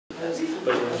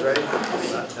Everyone's ready? I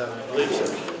believe so.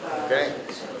 Okay.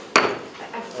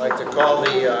 I'd like to call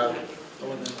the...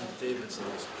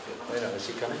 Wait, no, is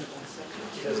he coming?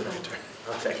 He hasn't returned.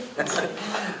 Okay.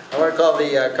 I want to call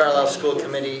the Carlisle School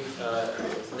Committee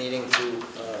meeting to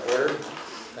order.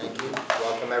 Thank you.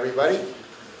 Welcome, everybody.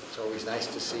 It's always nice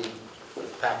to see a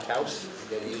packed house. I'm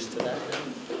getting used to that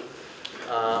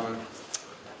now.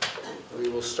 We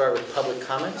will start with public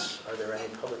comments. Are there any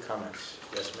public comments?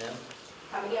 Yes, ma'am.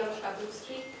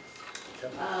 Street.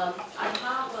 Yep. I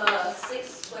have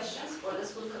 6 questions for the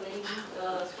school committee.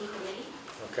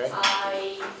 Okay.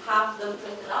 I have them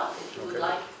printed out. If you would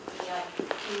like, I can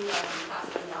pass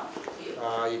them out to you.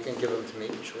 You can give them to me,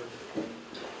 sure.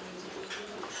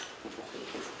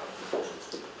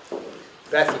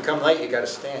 Beth, you come late, you got to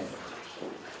stand.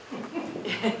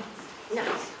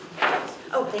 Nice.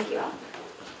 Oh, thank you.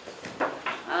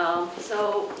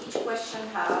 So each question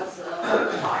has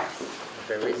 4 parts.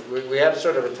 Okay, we have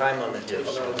sort of a time limit here.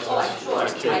 So. Oh, I'm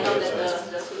sure. I know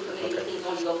that the school committee meetings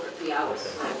only go for 3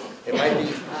 hours. Okay. It might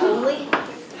be... Only?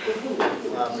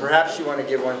 Perhaps you want to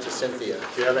give one to Cynthia.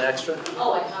 Do you have an extra?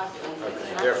 Oh, I have to.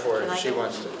 Okay, therefore, she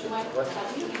wants to. What?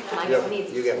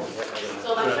 You get one. Yeah,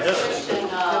 so my first question...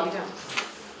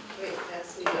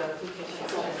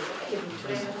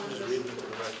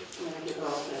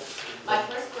 My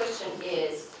first question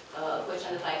is a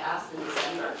question that I asked in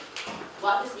December.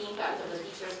 What is the impact of the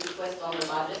teacher's request on the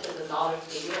budget as a dollar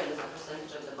figure and as a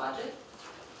percentage of the budget?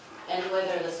 And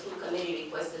whether the school committee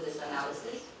requested this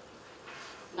analysis.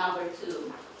 Number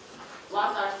 2,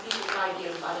 what are 3 to 5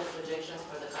 years budget projections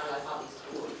for the Carlisle Public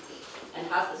School? And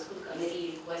has the school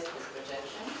committee requested this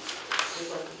projection?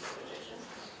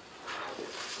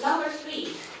 Number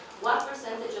 3, what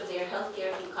percentage of their health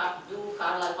care do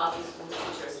Carlisle Public School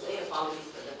teachers pay? Apologies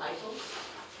for the title.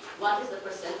 What is the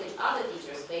percentage other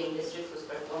teachers pay in districts whose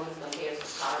performance compares to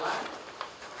Carlisle?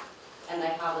 And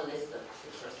I have a list of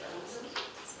 6 or 7.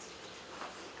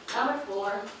 Number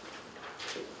 4,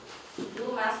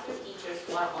 do master teachers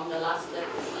who are on the last step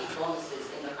receive bonuses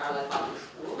in the Carlisle Public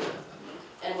School?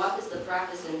 And what is the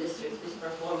practice in districts whose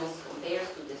performance compares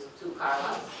to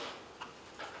Carlisle?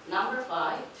 Number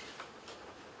 5,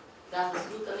 does the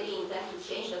school committee intend to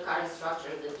change the current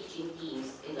structure of the teaching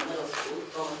teams in the middle school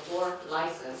from a 4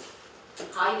 licensed,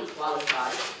 highly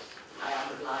qualified, I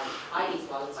underline, highly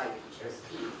qualified teachers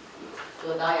team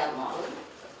to a dyad model?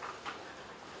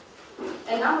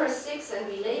 And number 6, and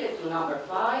related to number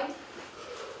 5,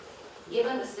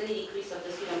 given the steady decrease of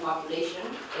the student population,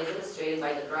 as illustrated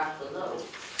by the graph below,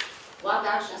 what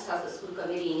actions has the school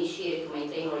committee initiated to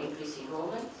maintain or increase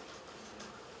enrollment?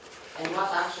 And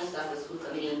what actions does the school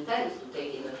committee intend to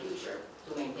take in the future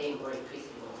to maintain or increase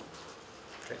enrollment?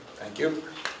 Okay, thank you.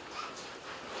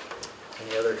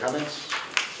 Any other comments?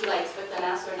 Should I expect an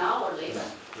answer now or later?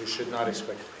 No, you should not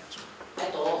expect an answer.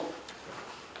 At all?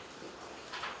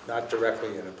 Not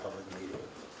directly in a public meeting.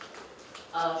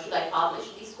 Should I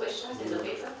publish these questions in the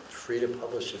paper? Free to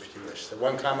publish if you wish. The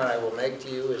one comment I will make to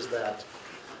you is that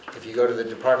if you go to the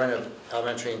Department of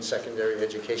Elementary and Secondary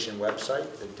Education website,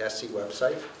 the DESE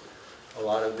website, a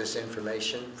lot of this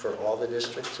information for all the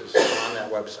districts is on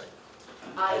that website.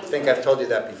 I think I've told you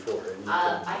that before. And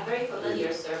I'm very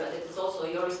familiar, sir, but it is also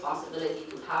your responsibility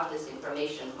to have this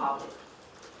information public.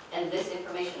 And this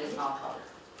information is not public.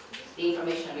 The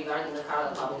information regarding the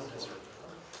Carlisle Public School.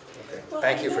 Okay. Well,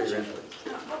 thank you for your input. It's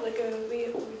not public.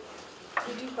 We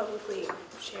do publicly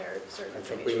share certain information. I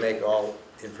think we make all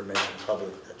information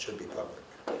public that should be public.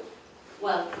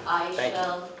 Well, I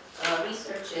shall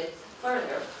research it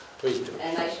further. Please do.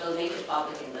 And I shall make it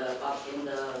public in the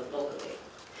local paper.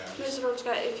 Mr.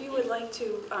 Rochka, if you would like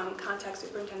to contact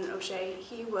Superintendent O'Shea,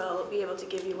 he will be able to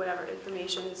give you whatever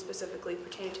information specifically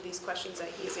pertaining to these questions that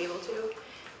he is able to,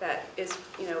 that is,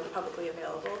 publicly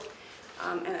available.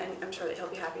 And I'm sure that he'll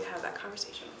be happy to have that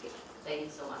conversation with you. Thank you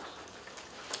so much.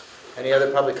 Any other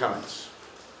public comments?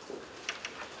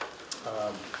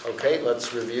 Okay,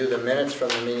 let's review the minutes from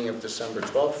the meeting of December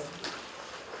 12th.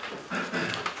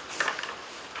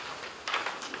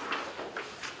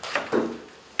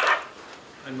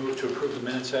 I move to approve the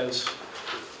minutes as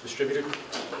distributed,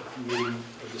 meeting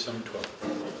of December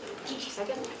 12th.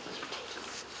 Second.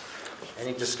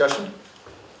 Any discussion?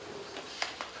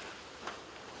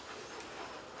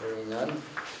 Hearing none.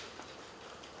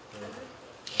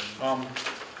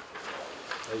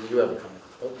 You have a comment.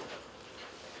 Oh.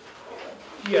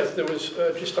 Yes, there was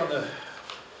just on the,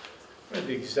 I read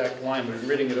the exact line, but in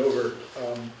reading it over,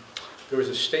 there was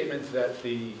a statement that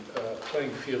the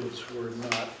playing fields were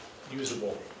not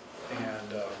usable,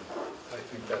 and I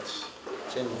think that's...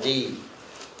 It's in D.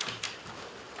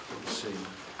 Let's see.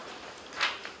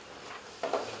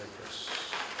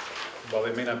 while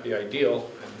they may not be ideal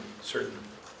in certain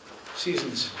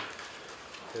seasons,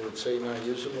 They would say not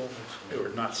usable? or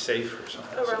not safe or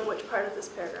something. Around which part of this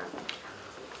paragraph?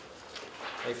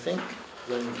 I think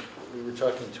when we were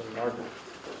talking to Margaret,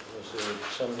 was there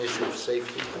some issue of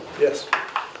safety? Yes.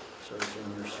 So it's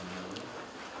in here somewhere.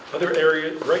 Other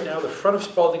areas, right now, the front of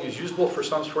Spalding is usable for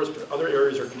some sports, but other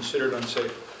areas are considered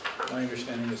unsafe. My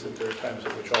understanding is that there are times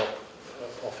at which all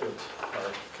fields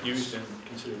are used and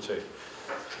considered safe.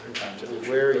 There are times at which.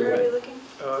 Where are Where are we you? looking?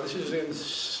 This is in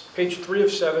page 3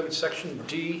 of 7, section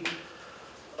D,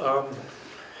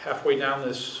 halfway down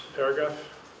this paragraph.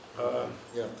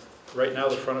 Yeah. Right now,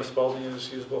 the front of Spalding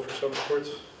is usable for some sports.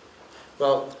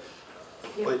 Well,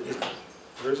 Wait,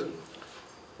 where is it?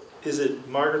 Is it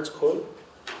Margaret's quote?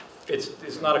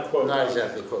 It's not a quote. not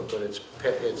exactly quote, but it's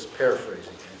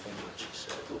paraphrasing, I think, what she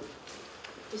said.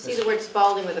 You see the word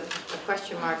Spalding with a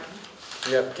question mark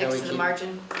Yep, can we next to the keep?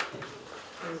 margin?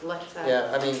 On the left side.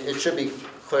 Yeah, I mean, it should be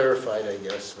clarified, I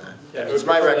guess, then. Yeah, it It's would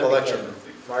my prefer that to be recollection.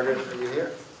 clarified. Margaret, are you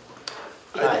here?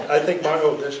 Hi. I think Margaret,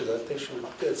 oh, there she is. I think she would,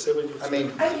 yeah, say what you I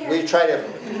mean, I'm here. we try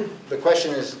to, the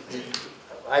question is,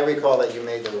 I recall that you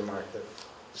made the remark that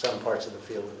some parts of the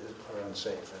field are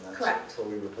unsafe, and that's Correct. what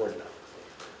we reported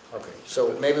on. Okay,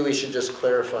 so maybe we should just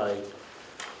clarify,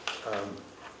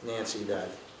 Nancy, that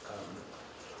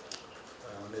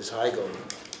Ms. Heigl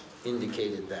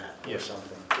indicated that or Yes.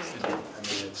 something. I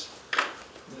mean,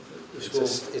 The school,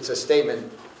 it's a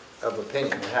statement of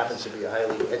opinion. It happens to be a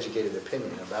highly educated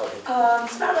opinion about it.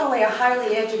 It's not only a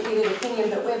highly educated opinion,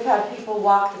 but we've had people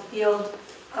walk the field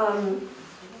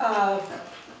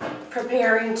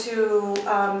preparing to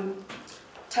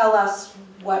tell us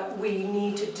what we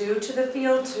need to do to the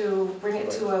field to bring it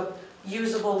to a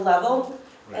usable level.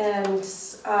 Right. And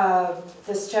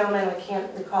this gentleman, I can't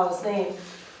recall his name,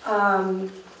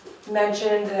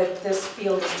 mentioned that this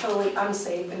field is totally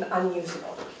unsafe and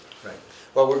unusable. Right.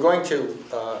 Well, we're going to,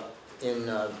 in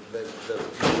the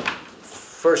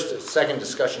second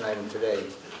discussion item today,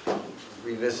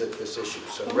 revisit this issue.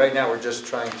 So right now, we're just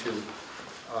trying to,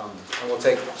 and we'll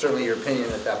take certainly your opinion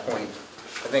at that point.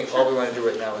 I think all we want to do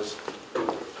right now is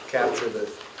capture the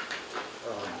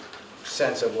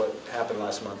sense of what happened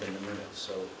last month in the minutes.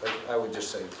 So I would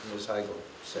just say, Ms. Heigl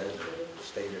said,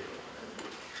 stated.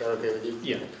 Is that okay with you?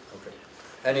 yeah. Okay.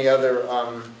 Any other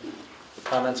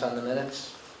comments on the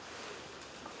minutes?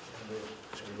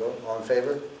 Should we vote? All in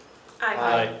favor?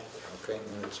 Aye. Okay,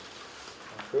 minutes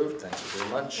approved. Thank you very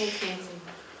much. Thanks, Nancy.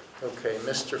 Okay,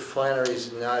 Mr.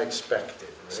 Flannery's not expected.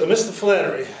 So, Mr.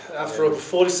 Flannery, after over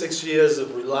 46 years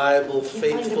of reliable,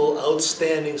 faithful,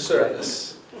 outstanding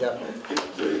service, Yep.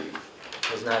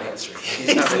 He's not answering.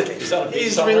 He's not vacation.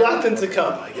 he's reluctant to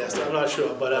come, I guess. I'm not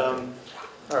sure, but All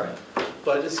right.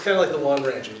 it's kind of like the Long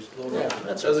Ranch. He's a little, Yeah,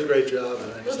 that's does a great job.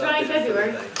 And he's We'll not try there for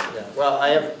February. the night. Yeah. Well, I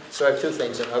have two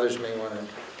things, and others may want to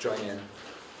join in.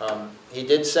 He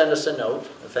did send us a note,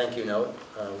 a thank you note.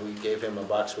 We gave him a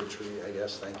boxwood tree, I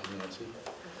guess. Thank you, Nancy.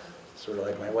 Sort of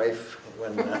like my wife,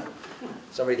 when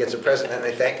somebody gets a present and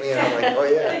they thank me, and I'm like, oh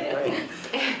yeah,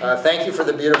 right. Thank you for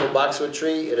the beautiful boxwood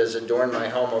tree. It has adorned my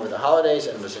home over the holidays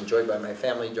and was enjoyed by my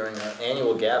family during our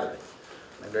annual gathering.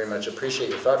 I very much appreciate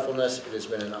your thoughtfulness. It has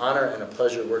been an honor and a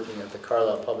pleasure working at the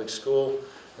Carlisle Public School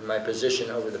in my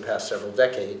position over the past several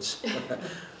decades.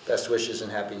 Best wishes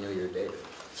and Happy New Year, David.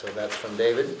 So that's from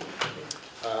David.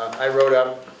 I wrote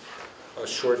up a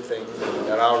short thing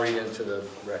that I'll read into the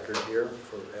record here,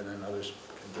 and then others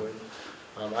can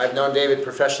join. I've known David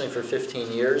professionally for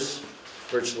 15 years,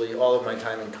 virtually all of my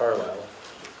time in Carlisle.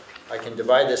 I can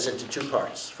divide this into two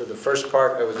parts. For the first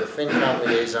part, I was a FinCom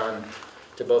liaison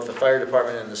to both the fire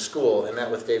department and the school, and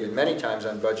met with David many times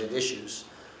on budget issues,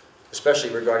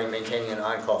 especially regarding maintaining an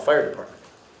on-call fire department.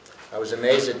 I was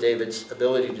amazed at David's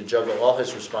ability to juggle all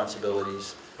his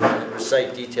responsibilities and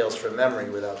recite details from memory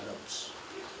without notes.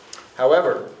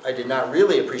 However, I did not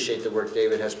really appreciate the work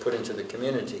David has put into the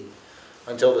community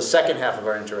until the second half of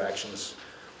our interactions,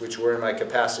 which were in my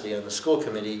capacity on the school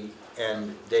committee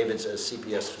and David's as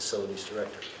CPS facilities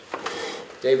director.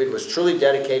 David was truly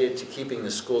dedicated to keeping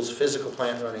the school's physical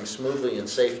plant running smoothly and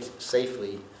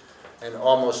safely, and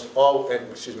always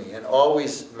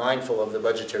mindful of the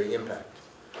budgetary impact.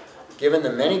 Given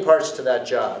the many parts to that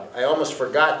job, I almost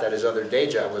forgot that his other day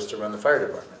job was to run the fire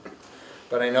department.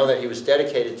 But I know that he was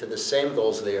dedicated to the same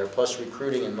goals there, plus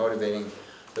recruiting and motivating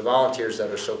the volunteers that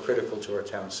are so critical to our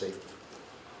town's safety.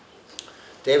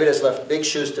 David has left big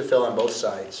shoes to fill on both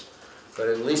sides, but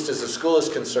at least as the school is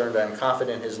concerned, I'm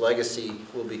confident his legacy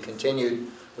will be continued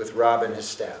with Rob and his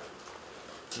staff.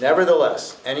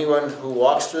 Nevertheless, anyone who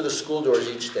walks through the school doors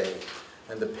each day,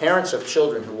 and the parents of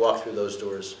children who walk through those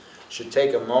doors, should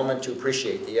take a moment to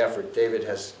appreciate the effort David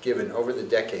has given over the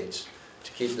decades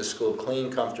to keep the school clean,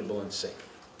 comfortable, and safe.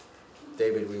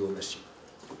 David, we will miss you.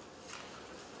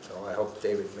 So I hope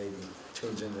David maybe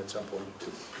tunes in at some point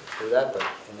for that, but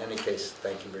in any case,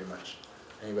 thank you very much.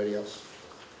 Anybody else?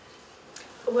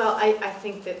 Well, I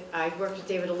think that I worked with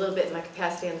David a little bit in my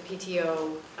capacity on the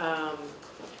PTO,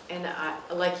 and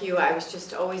like you, I was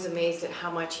just always amazed at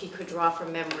how much he could draw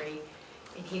from memory.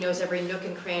 And he knows every nook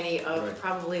and cranny of Right.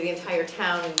 probably the entire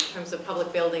town in terms of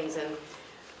public buildings,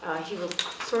 and he will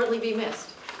sorely be missed.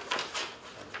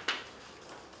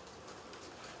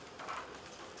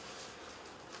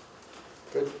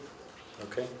 Good,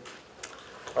 okay.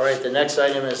 All right, the next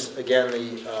item is, again,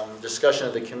 the discussion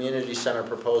of the community center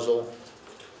proposal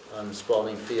on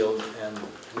Spalding Field, and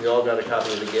we all got a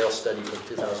copy of the Gale study for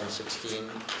 2016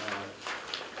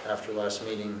 after last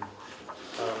meeting.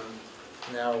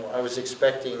 Now, I was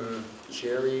expecting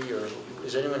Jerry, or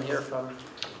is anyone here from,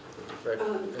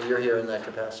 you're here in that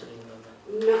capacity?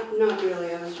 Not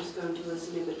really, I was just going to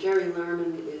listen in, but Jerry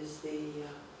Lerman is the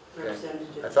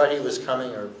representative. I thought he was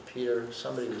coming, or Peter,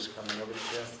 somebody was coming over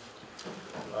here.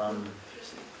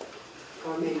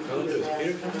 Or maybe Peter,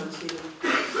 I don't see them.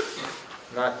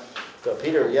 Not, well,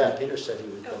 Peter, yeah, Peter said he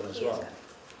would come as he is well. coming.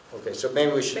 Okay, so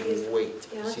maybe we should But he's- wait.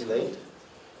 yeah, Is he that's late?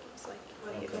 It's like,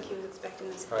 what do you think he was expecting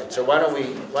this? All right, so why don't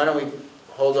we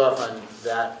hold off on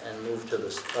that and move to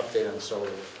this update on solar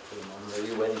for the moment? Are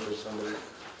you waiting for somebody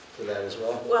for that as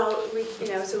well? Well,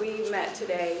 so we met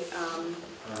today,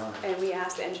 Uh-huh. and we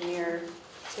asked the engineer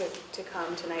to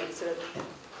come tonight so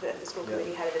that the school Yeah.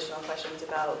 committee had additional questions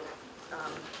about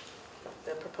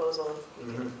the proposal.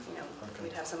 We could, Mhm. Okay.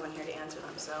 we'd have someone here to answer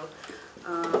them, so.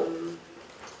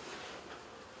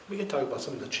 We can talk about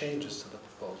some of the changes to the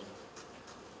proposal.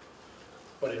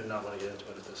 But I do not want to get into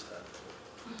it at this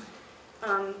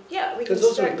time. Yeah, we can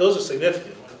Because start. those are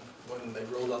significant when they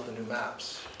rolled out the new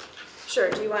maps. Sure,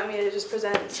 do you want me to just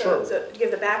present, Sure. so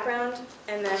give the background,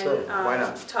 and then Sure, why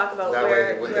not? talk about That way,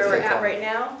 where if we're they at come- right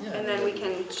now? Yeah. And then we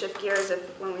can shift gears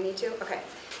when we need to? Okay,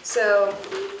 so,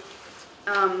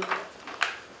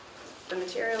 the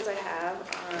materials I have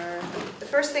are, the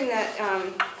first thing that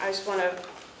I just want to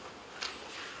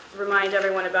remind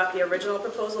everyone about the original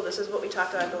proposal. This is what we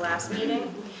talked about at the last meeting.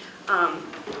 And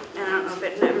I don't know if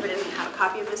everybody doesn't have a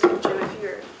copy of this, but Jim, if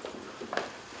you're,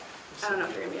 I don't know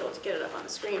if you're gonna be able to get it up on the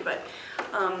screen, but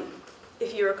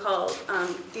if you recall,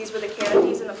 these were the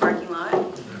canopies in the parking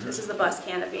lot. This is the bus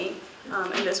canopy,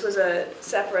 and this was a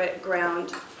separate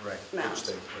ground Right.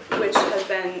 mount, Right. which has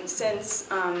been since,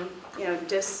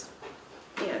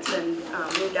 it's been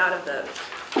moved out of the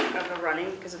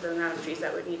running because of the amount of trees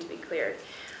that would need to be cleared.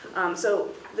 So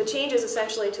the changes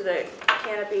essentially to the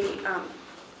canopy,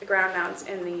 the ground mounts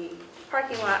in the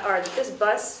parking lot are that this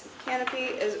bus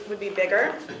canopy would be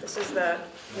bigger. This is the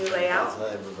new layout.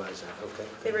 I revised that, okay.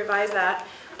 They revised that.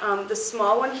 The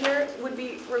small one here would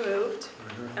be removed,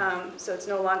 so it's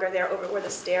no longer there over where the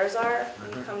stairs are.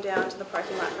 You come down to the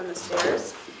parking lot from the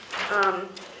stairs.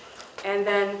 And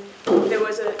then there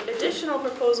was an additional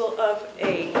proposal of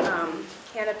a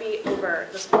canopy over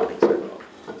the Spalding Circle.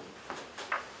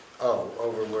 Oh,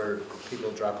 over where people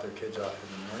drop their kids off in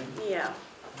the morning? Yeah.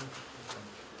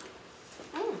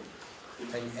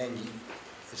 And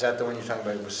is that the one you're talking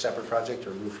about, it was a separate project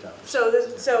or rooftop?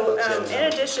 In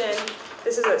addition,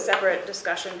 this is a separate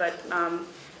discussion, but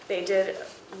they did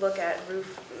look at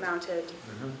roof-mounted,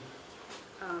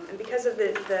 and because of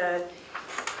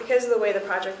the way the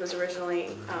project was originally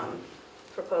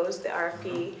proposed, the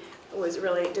RFP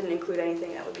didn't include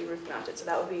anything that would be roof-mounted, so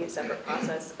that would be a separate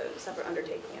process, a separate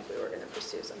undertaking if we were going to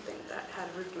pursue something that had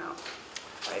a roof mount.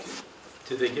 Right.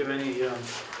 Did they give any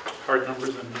hard numbers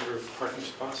on number of parking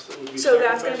spots that would be So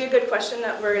that's going to be a sacrificed? good question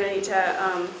that we're going to need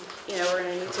to, we're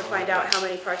going to need to find out how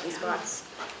many parking spots,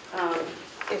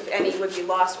 if any, would be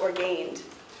lost or gained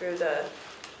through the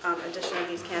addition of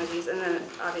these canopies, and then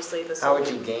obviously the. How would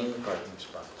you gain parking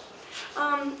spots?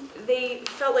 They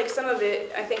felt like some of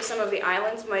it, I think some of the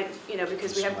islands might,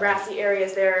 because we have grassy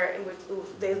areas there,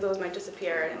 and those might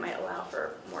disappear, and it might allow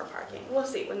for more parking. We'll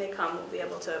see, when they come, we'll be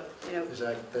able to, Is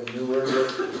that the newer look?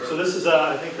 So this is,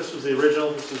 I think this was the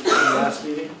original, this was from the last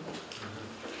meeting.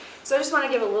 So I just want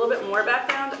to give a little bit more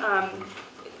background.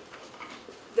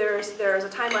 There's a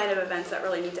timeline of events that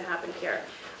really need to happen here.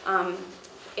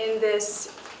 In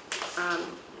this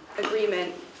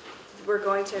agreement,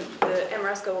 the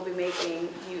Amoresco will be making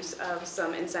use of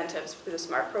some incentives through the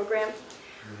SMART program.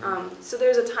 So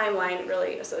there's a timeline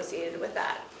really associated with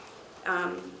that.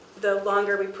 The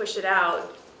longer we push it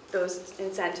out, those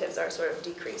incentives are sort of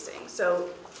decreasing. So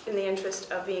in the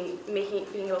interest of being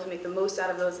able to make the most out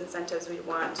of those incentives, we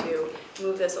want to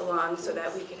move this along so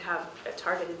that we could have a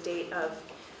targeted date of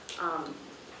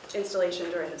installation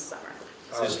during the summer.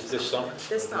 This summer?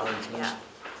 This summer, yeah.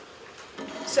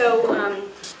 So,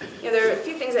 there are a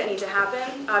few things that need to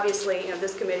happen. Obviously,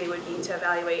 this committee would need to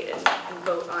evaluate and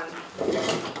vote on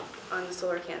the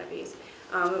solar canopies.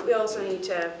 We also need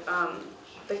to,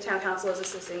 the town council is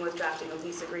assisting with drafting a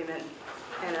lease agreement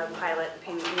and a pilot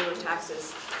payment in lieu of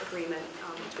taxes agreement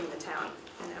between the town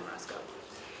and Amoresco.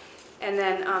 And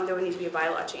then there would need to be a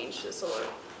bylaw change to the solar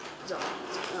zone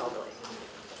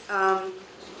overlay.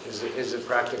 Is it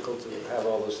practical to have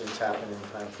all those things happen in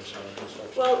time for summer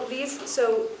construction? Well,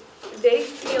 so they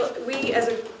feel, we as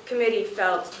a committee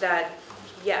felt that,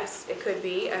 yes, it could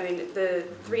be. I mean, the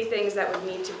three things that would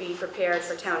need to be prepared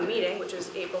for town meeting, which is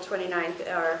April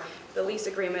 29th, are the lease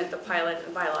agreement, the pilot,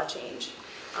 and bylaw change.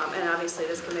 And obviously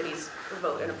this committee's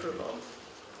vote and approval.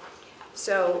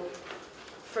 So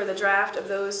for the draft of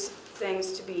those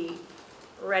things to be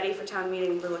ready for town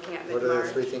meeting, we're looking at mid-March. What are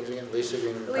the three things again? Lease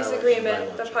agreement, The lease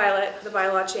agreement, the pilot, the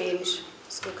bylaw change,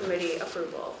 school committee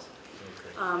approval.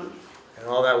 Okay. And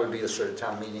all that would be a sort of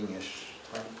town meeting-ish,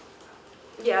 right?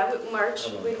 Yeah, March,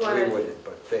 we'd want We to, wouldn't,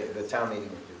 but the town meeting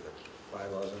would do the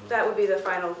bylaws and all. that would be the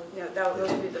final,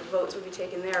 those would be the votes would be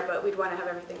taken there, but we'd want to have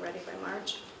everything ready by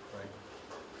March. Right.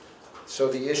 So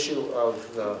the issue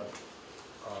of the,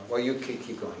 well, you keep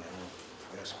going, and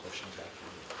we'll ask questions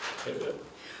after.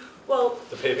 Well,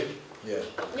 The paving? Yeah.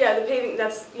 yeah, the paving,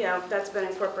 that's been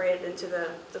incorporated into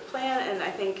the plan, and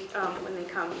I think when they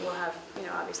come, we'll have,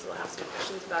 obviously we'll have some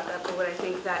questions about that, but what I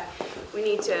think that we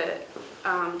need to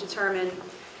determine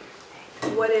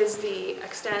what is the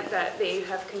extent that they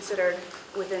have considered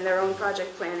within their own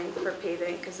project planning for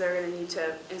paving, because they're going to need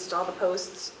to install the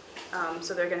posts,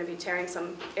 so they're going to be tearing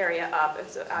some area up, and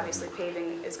so obviously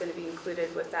paving is going to be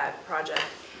included with that project.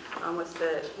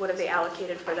 What have they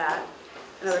allocated for that?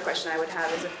 Another question I would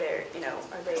have is if they're,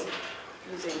 are they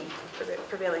using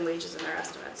prevailing wages in their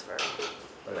estimates for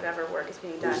whatever work is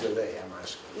being done? Who's the they,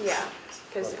 Amoresco? Yeah,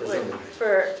 because Well, presumably.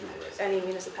 for any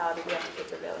municipality, we have to pay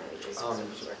prevailing wages.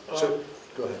 So,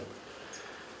 go ahead.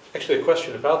 Actually, a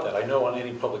question about that. I know on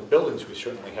any public buildings, we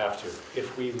certainly have to.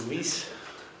 If we lease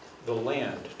the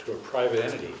land to a private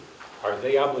entity, are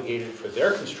they obligated for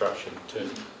their construction to?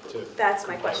 That's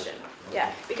my question.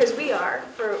 Yeah, because we are,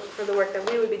 for the work that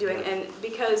we would be doing, and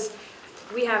because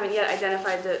we haven't yet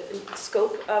identified the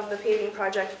scope of the paving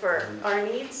project for our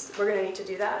needs, we're gonna need to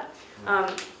do that.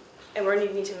 And we're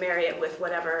gonna need to marry it with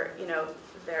whatever,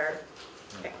 their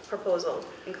proposal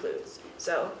includes.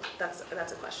 So that's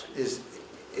a question.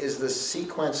 Is the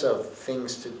sequence of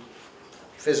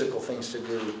physical things to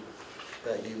do,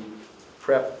 that you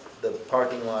prep the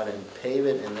parking lot and pave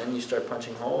it, and then you start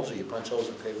punching holes, or you punch holes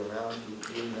and pave around?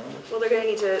 Do you know? Well, they're going to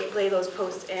need to lay those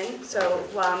posts in, so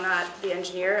while I'm not the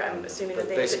engineer, I'm assuming that But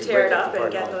they have to basically tear it break up up the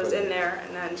and parking get lot, those put in it- there,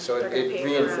 and then So they're going to it pave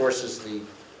around. reinforces the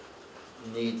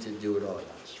need to do it all at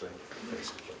once, right,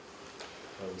 basically?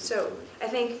 So I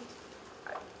think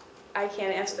I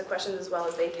can't answer the questions as well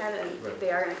as they can, and Right. they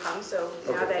are going to come, so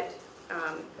now Okay. that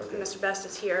Okay. Mr. Best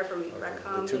is here from Okay.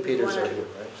 RecCom, The two maybe you Peters want are to, here,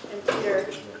 right? and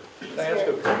Peter, Can I ask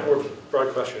a more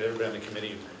broad question to everybody on the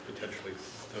committee, and potentially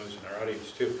those in our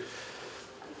audience too?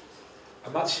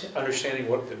 I'm not understanding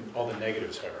what all the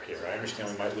negatives are here. I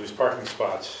understand we might lose parking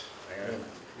spots.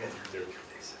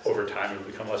 Over time, it'll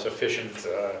become less efficient.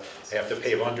 They have to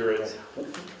pave under it.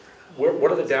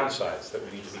 What are the downsides that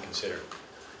we need to be considering?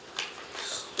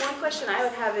 one question I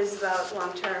would have is about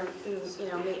long-term,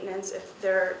 maintenance. If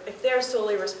they're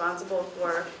solely responsible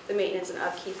for the maintenance and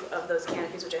upkeep of those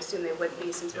canopies, which I assume they would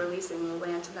be since we're leasing the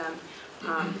land to them,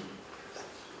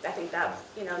 I think that,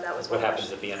 that was What one happens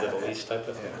question. at the end of the lease type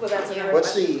of thing? Well, that's another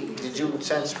What's question. did you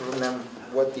sense from them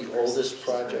what the oldest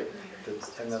project,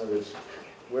 in other words,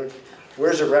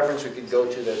 where's a reference we could go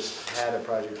to that's had a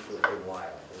project for a while?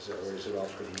 Or is it all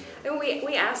pretty new? And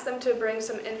we asked them to bring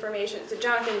some information. So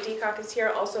Jonathan Deacock is here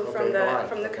also from Okay, all right,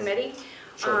 the okay. committee.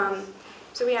 Sure.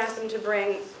 So we asked them to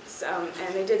bring some,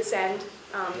 and they did send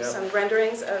Yeah. some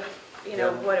renderings of Yeah.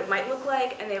 what it might look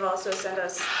like, and they've also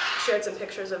shared some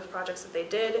pictures of projects that they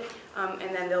did,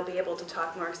 and then they'll be able to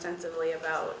talk more extensively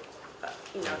about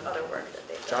other work that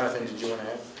they've done. Jonathan, did you want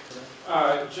to add to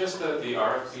that? Just that the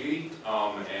RFP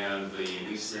and the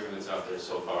lease agreement that's out there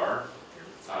so far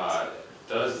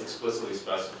does explicitly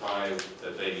specify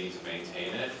that they need to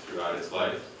maintain it throughout its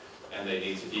life, and they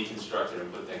need to deconstruct it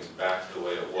and put things back to the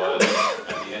way it was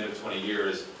at the end of 20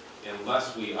 years,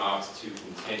 unless we opt to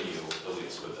continue the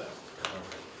lease with them.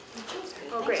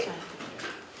 Oh, great.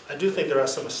 I do think there are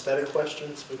some aesthetic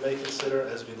questions we may consider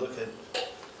as we look at,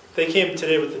 they came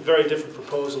today with a very different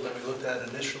proposal than we looked at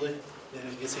initially.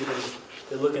 And you can see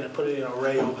they're looking at putting an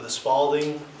array over the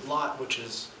Spalding lot, which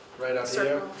is right out here,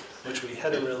 Circle. which we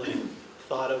hadn't really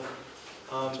thought of.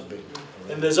 It's a big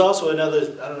array. And there's also another,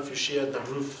 I don't know if you shared the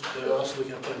roof, they're also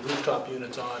looking at putting rooftop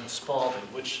units on Spalding,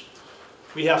 which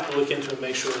we have to look into and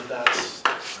make sure that that's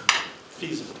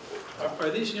feasible. Are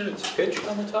these units pitched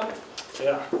on the top?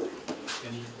 Yeah.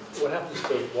 And what happens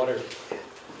to water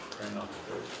drain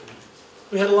off?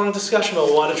 We had a long discussion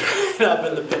about water drying up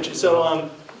in the pitches. So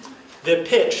they're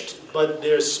pitched, but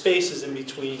there's spaces in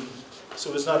between.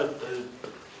 So it's not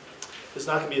there's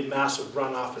not going to be a massive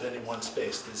runoff at any one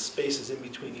space. There's spaces in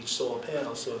between each solar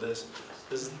panel. So there's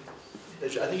I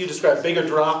think you described bigger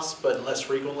drops, but less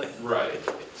frequently. Right.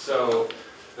 So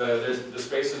there's the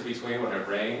spaces between when it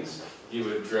rains, you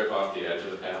would drip off the edge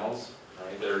of the panels.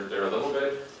 Right? They're a little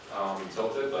bit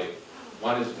tilted. Like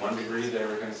one is 1 degree, they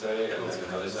were going to say, and then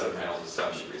another set of panels is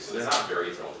 7 degrees. So they're not very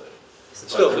tilted.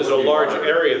 Still, But there's there a would be large water.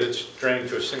 area that's draining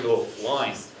to a single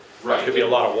line. Right. Could be a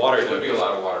lot of water. It would be a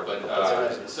lot of water,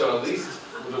 but so at least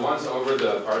the ones over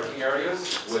the parking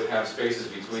areas would have spaces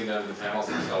between them. The panels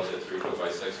themselves at 3 foot by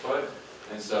 6 foot,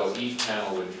 and so each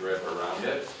panel would drip around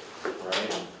it,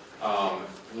 right?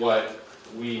 What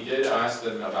we did ask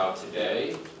them about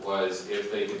today was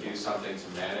if they could do something to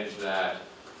manage that,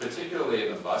 particularly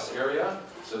in the bus area,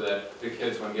 so that the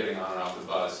kids, when getting on and off the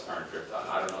bus, aren't dripped on.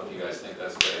 I don't know if you guys think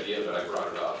that's a good idea, but I brought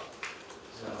it up.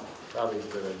 So. Probably a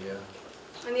good idea.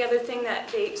 And the other thing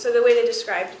that so the way they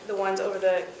described the ones over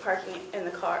the parking in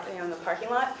the car, in the parking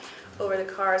lot, over the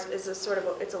cars is a sort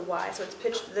of, it's a Y, so it's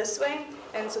pitched this way,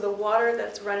 and so the water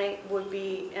that's running would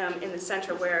be in the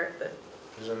center where the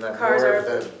Isn't that cars more are of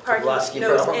the parking Pulaski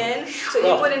nose problem? in, so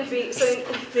you wouldn't be, so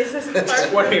this is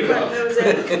parking What do you front know? nose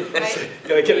in, right?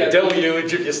 Gotta get a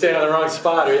deluge if you stand on the wrong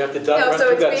spot, or you have to No, run so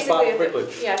through it's that spot basically,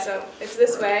 quickly. yeah, so it's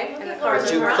this way, and the cars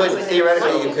But are you parking. could,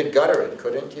 theoretically, you could gutter it,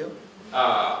 couldn't you?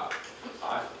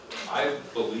 I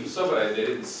believe so, but they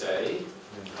didn't say.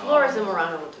 Laura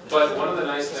Zamorano will do it. But one of the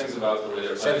nice things about the way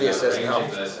they're planning Cynthia on says no.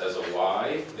 arranging this as a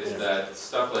Y is that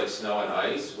stuff like snow and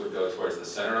ice would go towards the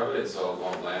center of it, so it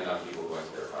won't land on people going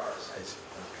to their cars. I see,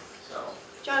 So,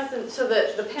 Jonathan, so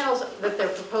the panels that they're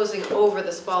proposing over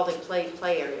the Spalding play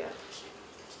area,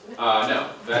 no,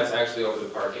 that's actually over the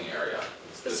parking area.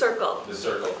 It's The circle, The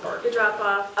circle the parking. drop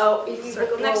off, oh, if you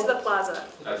circle next to the plaza.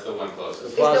 That's the one closest.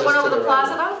 Is there one over to the the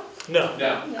plaza right. though? No.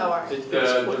 No, Oh, all right.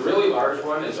 the really large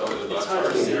one is over the bus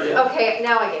parking area. Okay,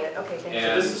 now I get it, okay, thank you.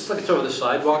 And, This is like it's over the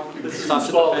sidewalk, it stops at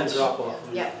the Small fence. drop off.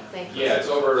 Yeah, thank you. yeah, it's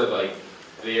over like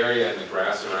the area and the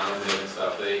grass around it and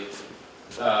stuff. They,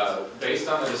 based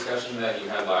on the discussion that you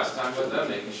had last time with them,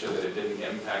 making sure that it didn't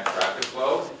impact traffic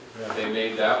flow, they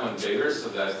made that one bigger so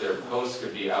that their posts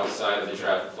could be outside of the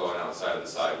traffic flow and outside of the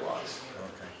sidewalks.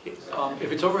 Okay.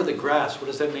 If it's over the grass, what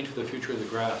does that mean for the future of the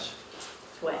grass?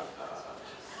 It's wet.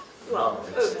 Well,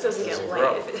 it doesn't get light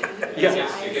grow. if it.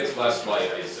 Yeah, it gets less light,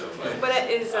 I assume, But it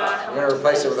is, I'm gonna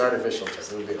replace it with artificial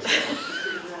turf, it'll be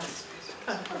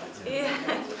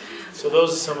yeah. So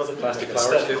those are some of the Plastic flowers,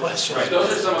 aesthetic too. questions. right,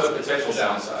 those are some of the potential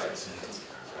downsides.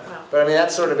 Wow. But I mean,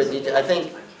 that's sort of a detail, I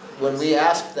think when we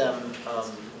asked them,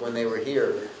 when they were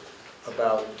here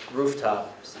about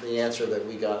rooftop, the answer that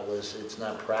we got was it's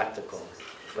not practical.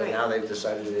 But Right. now they've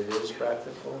decided that it is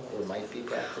practical, or might be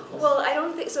practical. Well, I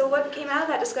don't think, so what came out of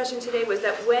that discussion today was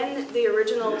that when the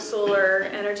original solar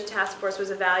energy task force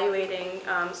was evaluating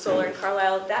solar in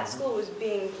Carlisle, that school was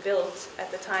being built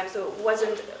at the time, so it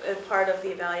wasn't a part of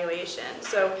the evaluation.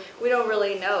 So we don't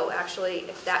really know, actually,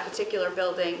 if that particular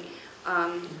building,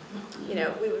 you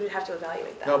know, we would have to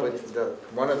evaluate that. No, but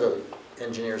one of the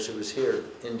engineers who was here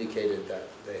indicated that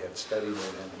they had studied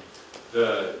it and,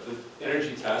 The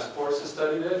Energy Task Force has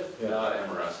studied it, Yeah. not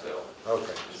Amoresco.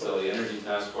 okay. So the Energy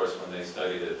Task Force, when they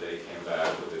studied it, they came back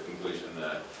with the conclusion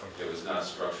that it was not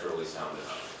structurally sound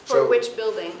enough. For So- which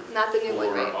building? Not the new one,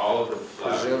 For right? all of the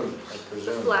flat. I The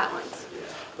presume. flat ones.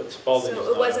 But Spalding is So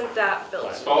not. it wasn't that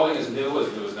building. Spalding is new,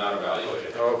 it was not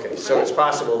evaluated. Okay, so it's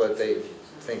possible that they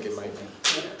think it might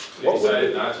be. They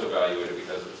decided not to evaluate it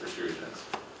because of the protrusions,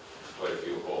 quite a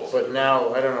few holes. But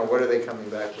now, I don't know, what are they coming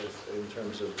back with in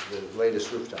terms of the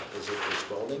latest rooftop? Is it for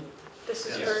Spalding? This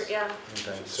is Yes. for, yeah,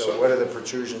 Okay, so what do the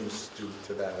protrusions do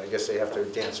to that? I guess they have to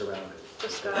dance around it. the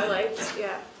skylights,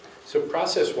 yeah. So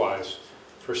process-wise,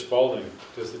 for Spalding,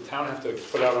 does the town have to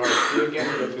put out an RFP again,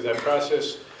 go through that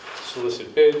process,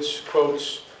 solicit bids,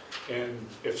 quotes? And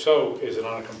if so, is it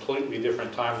on a completely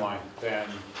different timeline than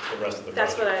the rest of the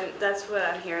project? That's what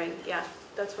I'm hearing, yeah.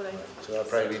 that's what I. So that'll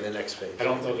probably be the next phase. I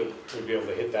don't know that we'd be able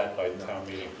to hit that by town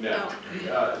meeting. Yeah.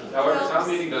 However, town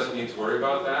meeting doesn't need to worry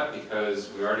about that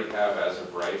because we already have, as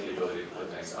of right, the ability to put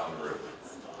things on the roof.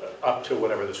 Up to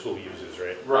whatever the school uses,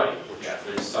 right? Right, yeah,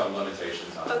 there's some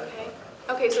limitations on that.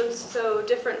 Okay, okay, so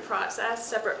different process,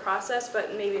 separate process,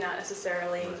 but maybe not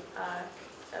necessarily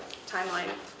a timeline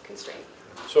constraint.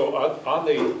 So on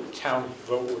the town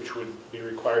vote, which would be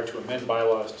required to amend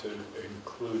bylaws to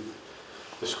include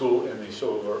the school in the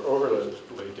solar overlay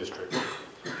district,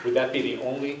 would that be the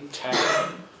only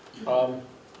town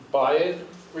buy-in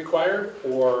required,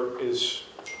 or is,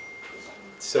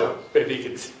 so maybe you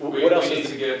could, what else We need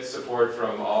is? to get support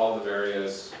from all the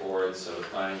various boards, so the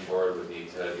planning board would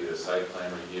need to do the site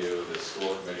plan review, the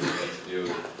school committee would need to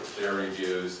do their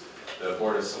reviews, the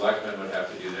board of selectmen would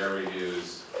have to do their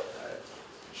reviews.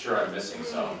 Sure, I'm missing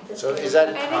some. So is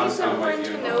that, I think it's important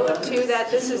to note too that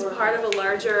this is part of a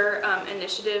larger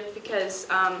initiative because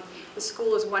the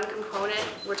school is one component.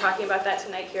 We're talking about that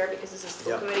tonight here because it's a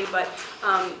school committee, but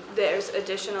there's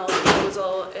additional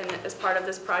proposal as part of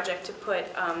this project to put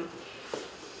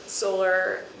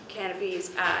solar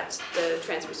canopies at the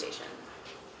transfer station.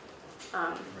 So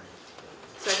I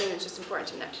think it's just important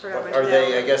to for everyone to know. are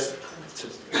they, I guess, to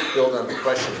build on the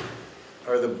question,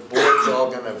 are the boards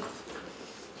all going to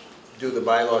do the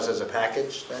bylaws as a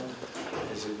package then?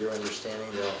 Is it your understanding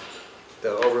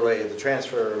they'll overlay the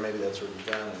transfer, or maybe that's already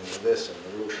done, and this and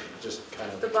the roof, just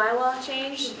kind of... The bylaw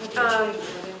change,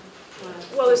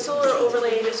 well, the solar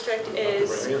overlay district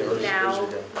is now,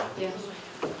 Yeah.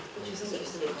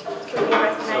 can we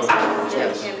recognize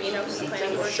Jim Gambino from the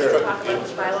planning board Sure. to talk about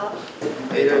this bylaw?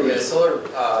 The solar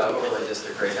overlay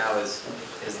district right now is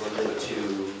limited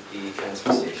to the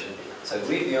transfer station. So I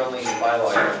believe the only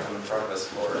bylaw you're going to come in front of us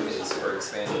for is for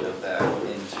expansion of that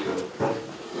into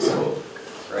the school,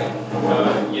 right?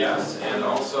 Yes, and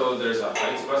also there's a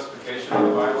height specification in the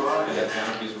bylaw, and the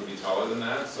canopies would be taller than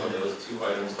that, so those two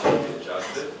items need to be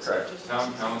adjusted. Correct.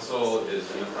 Town council is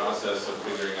in the process of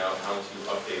figuring out how to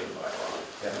update the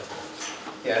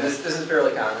bylaw. Yeah, and this is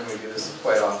fairly common. We do this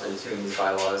quite often too in these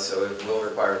bylaws, so it will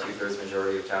require a 2/3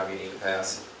 majority of town meeting to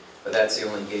pass. But that's the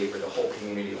only gate where the whole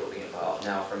community will be involved.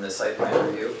 Now, from the site plan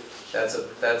review,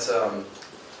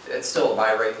 it's still a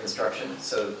by right construction,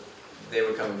 so they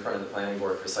would come in front of the planning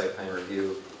board for site plan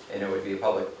review, and it would be a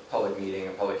public meeting, a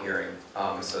public hearing,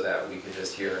 so that we could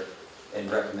just hear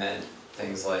and recommend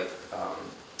things like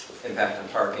impact on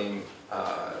parking,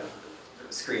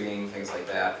 screening, things like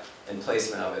that, and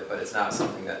placement of it. But it's not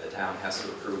something that the town has to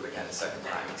approve again a second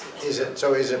time. Is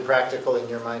it practical in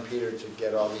your mind, Peter, to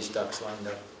get all these ducks lined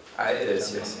up? It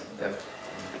is, yes. Yep.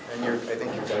 And I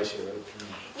think you guys here, right?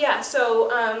 Yeah, so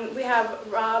we have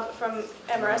Rob from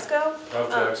Amoresco.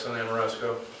 Rob Jackson,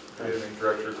 Amoresco, Creative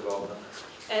Director of Development.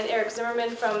 And Eric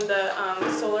Zimmerman from the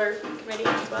Solar Committee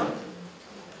as well.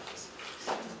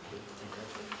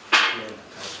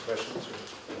 Questions?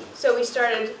 So we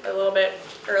started a little bit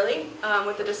early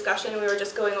with the discussion. We were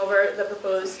just going over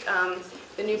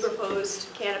the new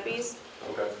proposed canopies.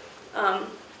 Okay.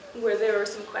 Where there were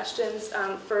some questions.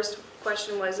 First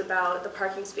question was about the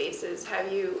parking spaces. Have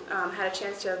you had a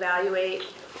chance to evaluate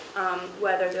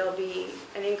whether there'll be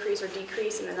an increase or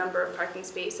decrease in the number of parking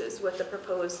spaces with the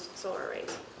proposed solar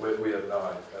arrays? We have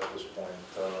not at this point.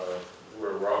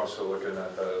 We're obviously looking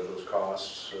at those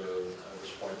costs at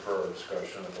this point for our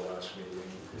discussion at the last meeting,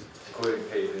 including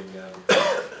paving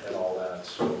and all that.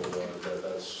 So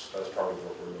that's part of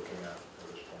what we're looking at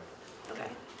this point.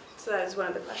 Okay. So that is one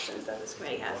of the questions that this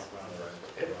committee has.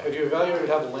 Have you evaluated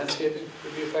how the landscaping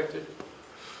would be affected?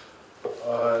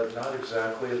 Not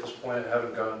exactly at this point. I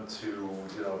haven't gone to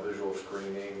visual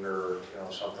screening or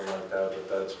something like that, but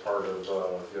that's part of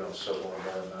civil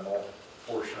environmental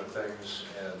portion of things,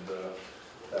 and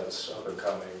that's up and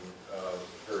coming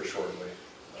very shortly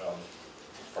as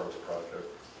part of the project.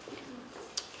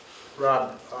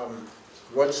 Rob,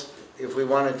 if we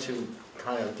wanted to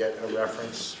kind of get a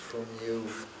reference from you,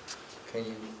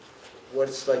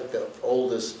 what's like the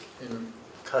oldest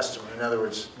customer? In other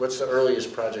words, what's the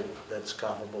earliest project that's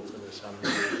comparable to this?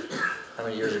 How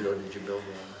many years ago did you build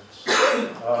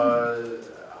one?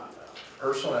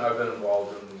 Personally, I've been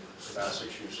involved in the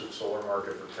Massachusetts solar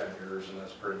market for 10 years, and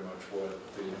that's pretty much what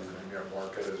the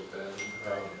market has been.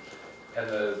 And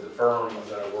the firm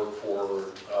that I work for,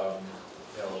 we've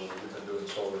been doing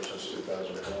solar since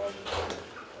 2001.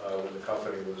 When the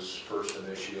company was first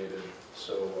initiated.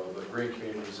 So the Green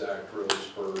Communities Act really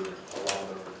spurred a lot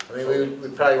of... I mean, we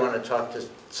probably want to talk to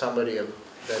somebody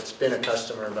that's been a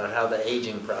customer about how the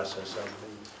aging process of the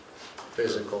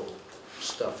physical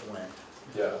stuff went.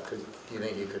 Yeah. Do you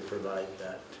think you could provide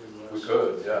that to us? We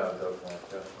could, yeah, definitely.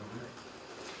 Yeah.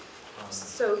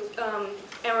 So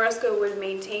Amoresco would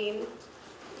maintain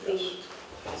the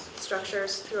Yes.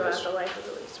 structures throughout Yes. the life of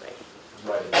the lease, right?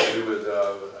 Right, we would,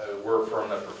 we're a firm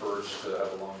that prefers to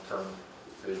have a long-term,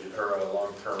 or a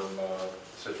long-term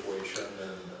situation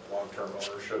and long-term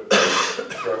ownership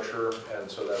structure, and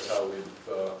so that's how we've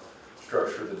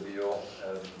structured the deal,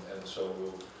 and so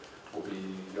we'll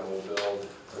be, we'll build,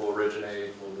 we'll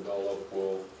originate, we'll develop,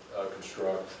 we'll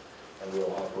construct, and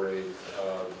we'll operate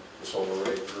the solar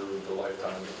array through the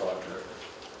lifetime of the project.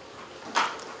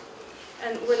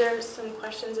 And were there some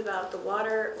questions about the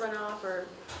water runoff, or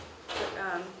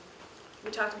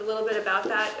we talked a little bit about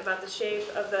that, about the shape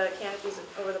of the canopies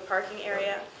over the parking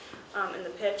area and the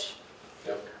pitch?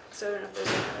 Yep. So I don't know if there's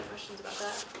any other questions about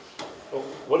that. Well,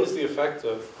 what is the effect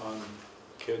on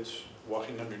kids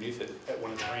walking underneath it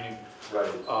when it's raining?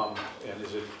 Right. And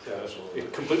is it Absolutely.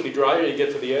 completely dry, or you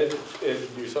get to the edge and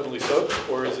you're suddenly soaked,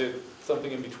 or is it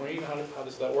something in between? How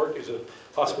does that work? Is it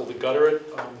possible to gutter it?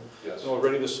 Yes.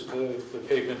 Already the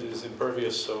pavement is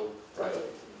impervious, so Right.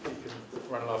 you can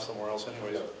run it off somewhere else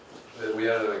anyways. We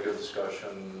had a good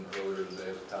discussion earlier today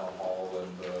at the town hall,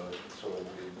 and so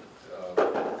we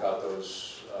got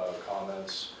those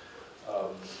comments.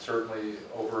 Certainly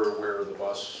over where the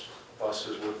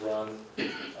buses would run,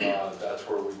 that's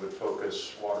where we would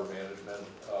focus water management.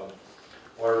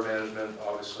 Water management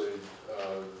obviously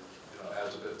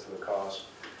adds a bit to the cost,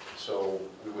 so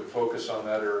we would focus on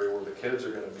that area where the kids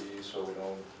are going to be, so we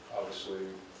don't obviously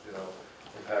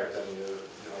impact any of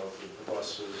the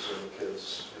buses and the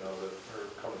kids that are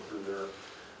coming through there.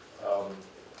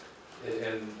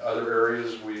 In other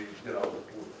areas,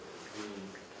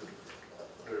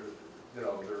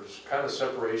 there's kind of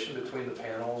separation between the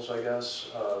panels, I guess,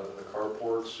 the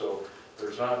carports, so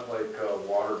there's not like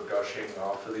water gushing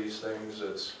off of these things.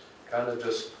 It's kind of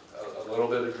just a little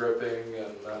bit of dripping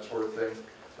and that sort of thing,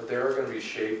 but they are going to be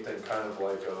shaped in kind of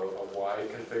like a Y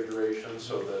configuration,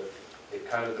 so that it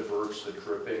kind of diverts the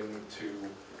dripping to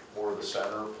more of the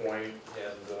center point,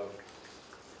 and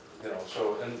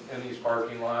so in these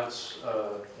parking lots,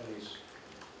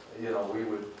 we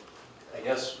would, I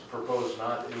guess, propose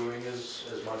not doing as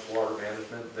much water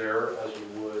management there as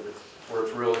we would where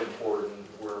it's really important,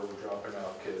 where we're dropping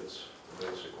off kids,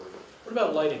 basically. What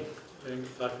about lighting?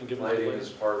 Lighting is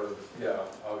part of,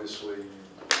 obviously,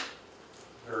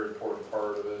 very important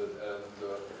part of it,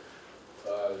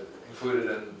 and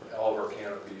included in all of our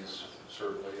canopies,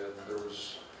 certainly. And there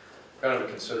was kind of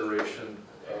a consideration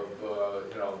of,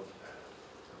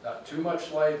 not too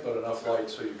much light, but enough light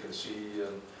so you can see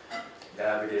and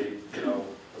navigate, the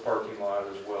parking lot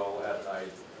as well at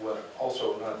night.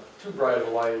 Also, not too bright of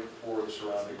a light for the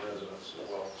surrounding residents as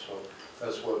well. So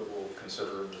that's what we'll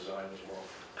consider in design as well.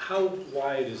 How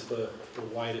wide is the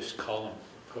widest column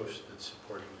post that's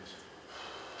supporting these?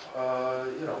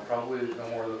 Probably no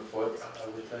more than a foot, I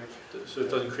would think. So it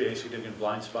doesn't create any significant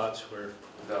blind spots where?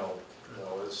 No,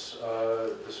 it's,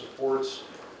 the supports,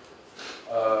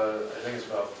 I think it's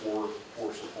about four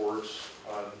supports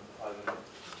on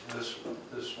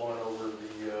this one over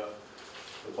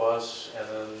the bus, and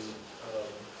then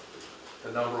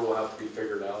the number will have to be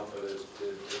figured out, but it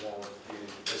won't be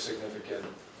a significant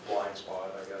blind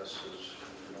spot, I guess,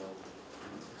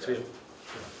 So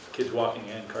kids walking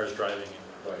in, cars driving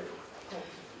in.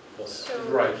 Right. So,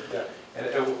 Right, yeah. And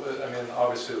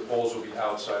obviously the poles will be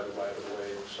outside the right of way,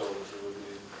 so there would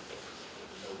be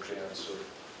no chance of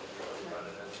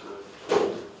running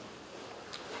into it.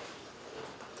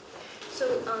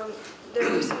 So there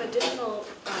were some additional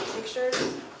pictures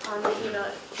on the email.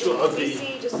 Sure, of We the-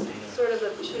 see just sort of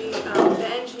the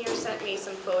engineer sent me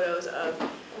some photos of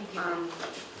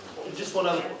Just one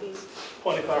other canopies.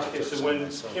 point of clarification, so when you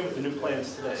came with the new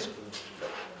plans today,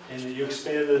 and you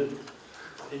expanded,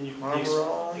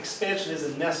 the expansion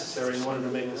isn't necessary in order to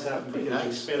make this happen, because you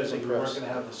expanded so you weren't going to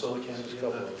have the solar canopy in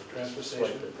the transfer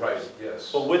station. Right,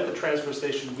 yes. But with the transfer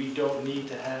station, we don't need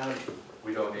to have,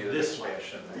 We don't need an this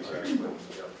expansion, exactly.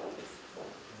 Yep.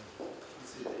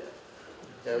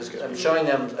 Yeah, I'm showing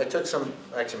them,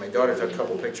 actually my daughter took a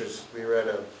couple pictures. We were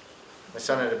at my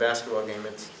son at a basketball game.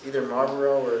 It's either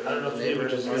Marlboro or I don't know if the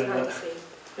neighborhood image is of It's good Marlboro. hard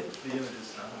to see. the image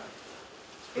is not.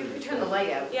 Maybe we turn the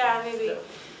light out. Yeah, maybe.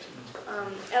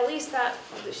 At least that,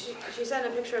 she sent a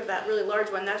picture of that really large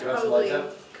one. That's You want some probably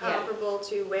lights comparable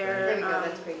to There where you go,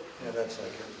 that's great. Yeah, that's like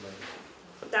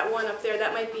it. that one up there,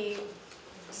 that might be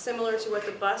similar to what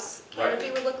the bus canopy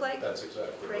Right. would look like. That's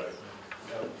exactly Great. right.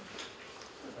 Yep.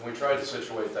 And we tried to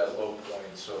situate that low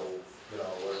point, so, it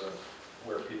wasn't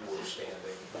where people were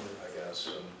standing, I guess.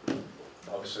 And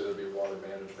obviously there'd be water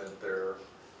management there,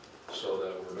 so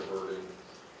that we're diverting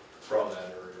from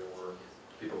that area where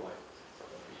people might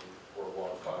or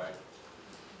walk by.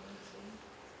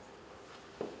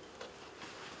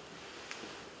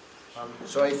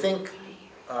 So I think,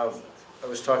 I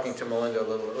was talking to Melinda a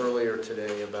little earlier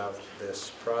today about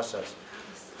this process.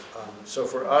 So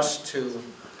for us to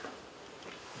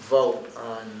vote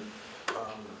on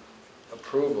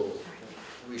approval,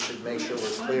 we should make sure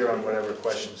we're clear on whatever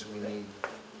questions we need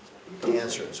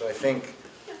answered. So I think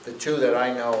the two that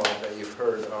I know of that you've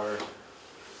heard are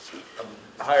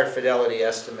a higher fidelity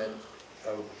estimate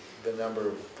of the number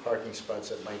of parking spots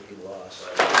that might be lost.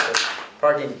 Because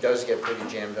parking does get pretty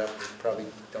jammed up. We probably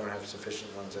don't have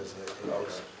sufficient ones as it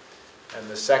is. And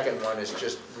the second one is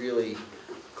just really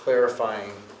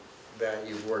clarifying that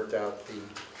you've worked out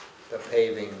the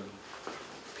paving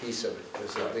piece of it.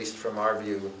 Because at least from our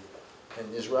view,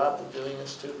 and is Rob doing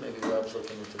this too? Maybe Rob's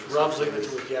looking into this. Rob's looking into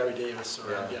it with Gary Davis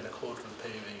around Yeah. getting a quote for the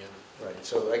paving and. Right,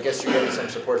 so I guess you're getting some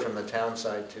support from the town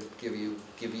side to give you,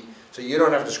 so you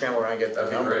don't have to scramble around and get the That'd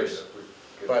be great numbers. if we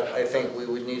could- But I think we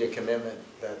would need a commitment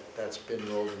that's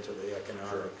been rolled into the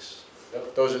economics.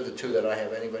 Yep. Those are the two that I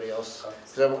have. Anybody else?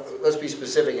 'Cause let's be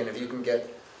specific, and if you can get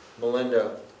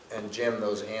Melinda and Jim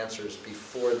those answers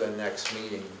before the next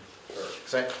meeting.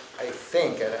 Because I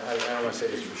think, and I don't want to say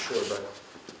this for sure, but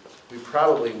we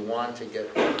probably want to get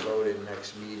it voted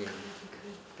next meeting.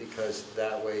 Because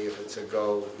that way, if it's a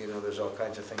go, you know, there's all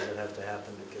kinds of things that have to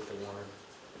happen to get the warrant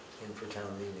in for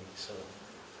town meeting. So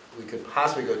we could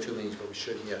possibly go 2 meetings, but we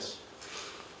shouldn't, yes.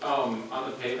 On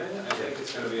the paving, I think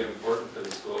it's going to be important for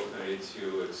the school committee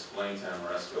to explain to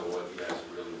Amoresco what you guys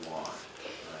really want.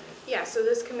 Right? Yeah, so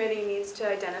this committee needs to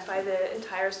identify the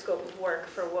entire scope of work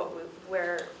for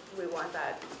where we want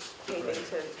that paving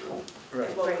to,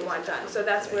 what we want done. So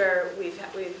that's where we've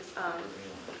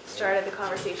started the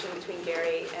conversation between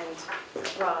Gary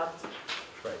and Rob.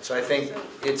 Right, so I think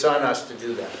it's on us to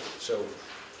do that. So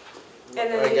And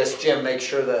then I guess, Jim, make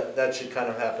sure that that should kind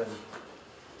of happen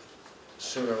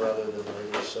sooner rather than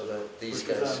later, so that these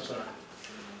guys,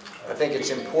 I think it's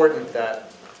important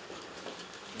that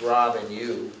Rob and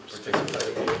you,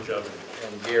 particularly,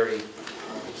 and Gary,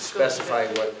 specify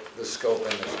what the scope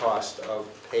and the cost of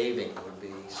paving would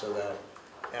be, so that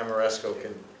Amoresco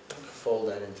can fold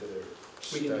that into their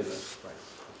study. Right.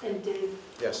 And Dave,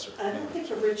 Yes, sir. I don't think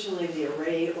originally the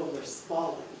array over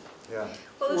Spalding Yeah.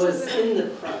 Well, was in the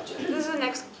project. This is the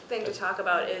next thing to talk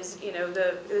about is, you know,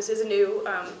 this is a new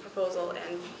proposal,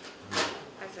 and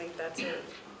I think that's it.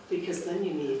 Because then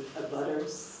you need a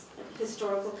butters,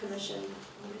 Historical Commission.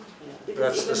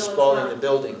 That's the Spalding, the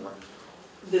building one.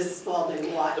 this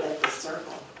Spalding lot at the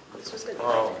circle. This was gonna be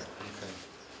Oh,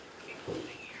 okay.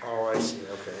 Oh, I see,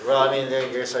 okay. Well, I mean,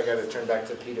 I guess I gotta turn back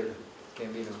to Peter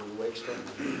Gambino, who wakes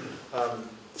up.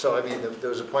 So, I mean, there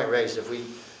was a point raised, if we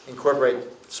incorporate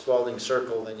Spalding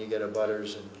Circle, then you get a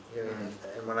butters, and, you know,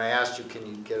 and when I asked you, can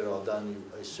you get it all done,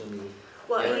 I assume you,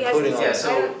 Well, You're he hasn't, including all Yeah, that.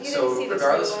 I don't- you didn't so see this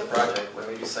regardless one. of the project, when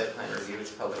we do site plan review,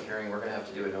 it's a public hearing, we're gonna have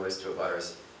to do a notice to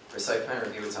abutters. For site plan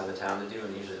review, it's on the town to do,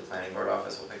 and usually the planning board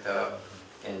office will pick that up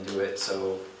and do it,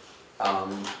 so,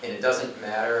 and it doesn't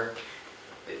matter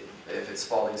if it's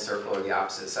Spalding Circle or the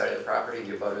opposite side of the property,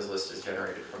 the abutters list is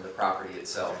generated from the property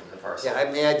itself, from the parcel. yeah, I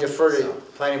mean, I defer to So-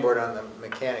 planning board on the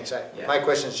mechanics. Yeah. My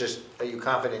question is just, are you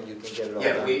confident you can get it all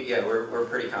done? We're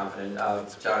pretty confident.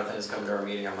 Jonathan is coming to our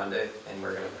meeting on Monday, and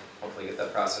we're gonna hopefully get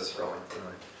that process rolling. All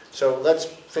right. So let's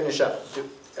finish up.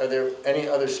 Are there any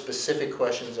other specific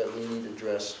questions that we need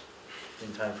addressed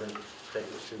in time for,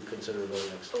 to consider voting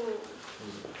next?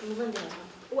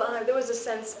 Well, there was a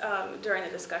sense during the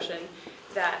discussion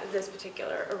that this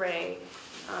particular array,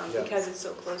 Yeah. because it's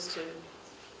so close to,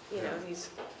 you know,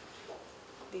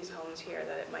 these homes here,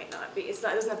 that it might not be, it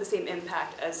doesn't have the same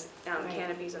impact as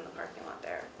canopies in the parking lot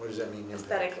there, What does that mean? impact?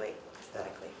 aesthetically.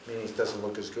 Meaning it doesn't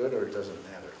look as good, or it doesn't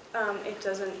matter? It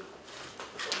doesn't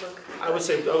look. I would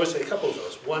say a couple of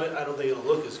those. One, I don't think it'll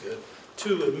look as good.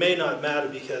 Two, it may not matter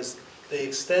because they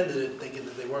extended it thinking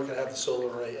that they weren't gonna have the solar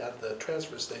array at the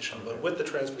transfer station, but with the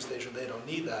transfer station, they don't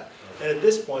need that. And at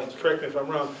this point, correct me if I'm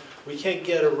wrong, we can't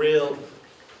get a real,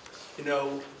 you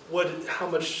know, how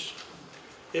much,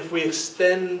 if we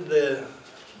extend the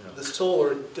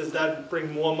solar, does that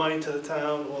bring more money to the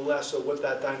town or less, or what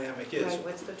that dynamic is? Right,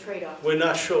 what's the trade-off? We're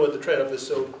not sure what the trade-off is,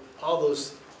 so all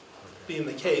those being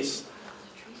the case,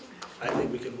 I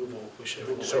think we should move away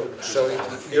So, from that.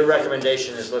 so your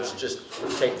recommendation is let's just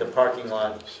take the parking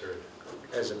lot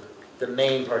as the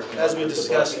main parking lot. As we with the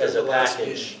discussed bus as at a the last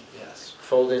package, meeting, yes.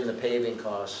 fold in the paving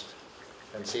cost,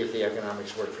 and see if the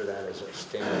economics work for that as a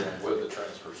standalone. With the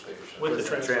transfer station. With the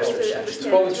transfer transfer station. station.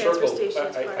 Spalding Spalding Circle,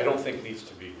 Circle, I don't think needs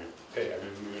to be repaid. I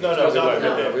mean, No, it's nothing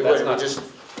no, like We that's would, we not- just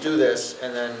do this,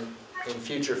 and then in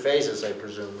future phases, I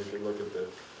presume, we could look at the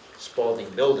Spalding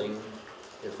building,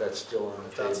 if that's still on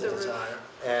If the that's the table, desire.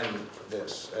 and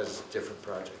this as different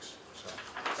projects.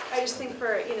 just think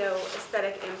for, you know,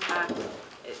 aesthetic impact,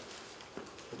 It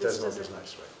this doesn't look doesn't, as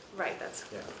nice, right? right, that's,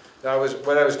 Yeah. Now,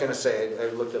 what I was gonna say, I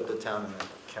looked up the town in the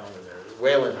calendar there.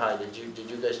 Wayland High, did you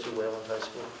guys do Wayland High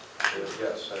School?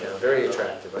 Yes. I Yeah, know. very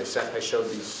attractive. I showed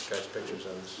these guys pictures.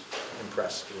 I was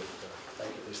impressed with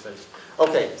these things.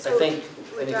 Okay, I So, think,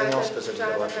 anything else? Because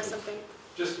Jonathan has something?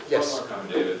 Just one Yes. more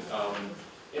comment, David.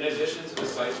 In addition to the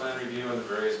site plan review and the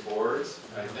various boards,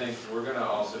 I think we're gonna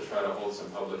also try to hold some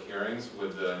public hearings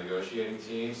with the negotiating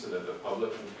team so that the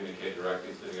public can communicate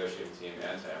directly to the negotiating team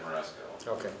and to Amoresco.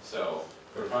 Okay, So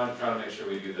we're trying to make sure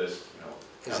we do this,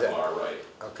 Is that- FLR right.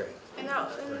 okay. And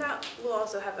that will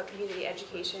also have a community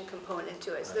education component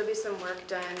to it, so there'll be some work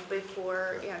done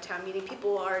before, you know, town meeting.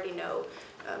 People will already know,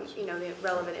 you know, the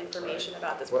relevant information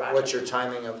about this project. What's your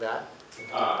timing of that?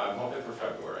 I'm hoping for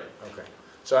February. Okay.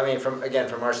 So I mean,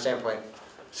 from our standpoint,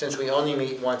 since we only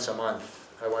meet once a month,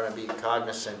 I want to be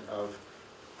cognizant of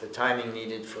the timing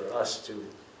needed for us to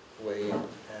weigh in.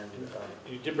 And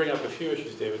You did bring up a few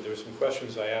issues, David. There were some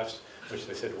questions I asked, which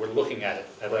they said, we're looking at it.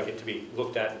 I'd like it to be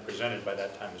looked at and presented by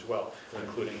that time as well,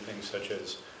 including things such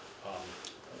as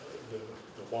the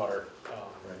water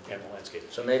and the landscape.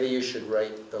 so maybe you should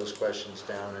write those questions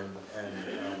down,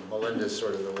 and Melinda's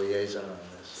sort of the liaison on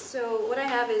this. So what I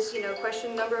have is, you know,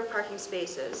 question number of parking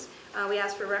spaces. We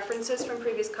asked for references from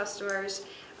previous customers.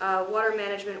 Water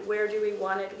management, where do we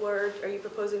want it? Where are you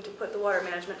proposing to put the water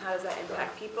management? How does that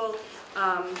impact people?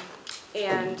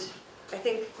 And I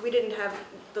think we didn't have,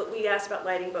 we asked about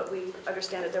lighting, but we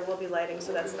understand that there will be lighting,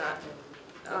 so that's not.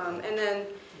 And then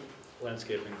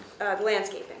Landscaping. the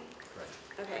landscaping.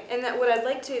 Okay, and that what I'd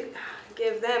like to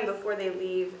give them before they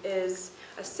leave is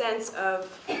a sense of,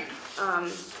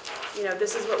 you know,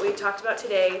 this is what we talked about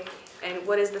today, and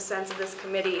what is the sense of this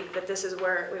committee that this is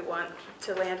where we want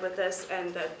to land with this,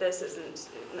 and that this isn't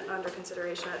under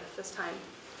consideration at this time.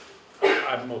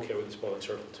 I'm okay with the Spalding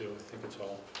Circle too. I think it's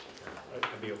all.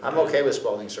 I'd be I'm okay with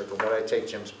Spalding Circle, but I take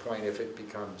Jim's point. If it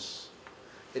becomes,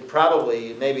 it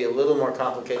probably may be a little more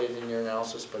complicated in your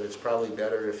analysis, but it's probably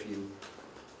better if you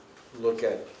look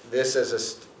at this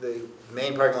as the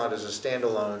main parking lot as a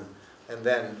standalone, and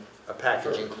then a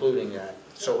package including that.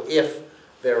 So if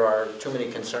there are too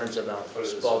many concerns about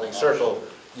Spalding Circle,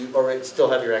 you already still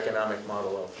have your economic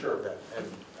model of that. And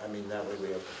I mean, that way we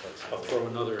have the I'll flexibility. throw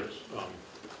another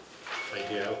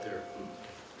idea out there,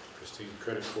 Christine,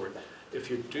 credit for it. If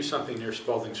you do something near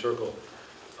Spalding Circle,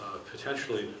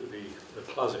 potentially the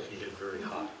plaza can get very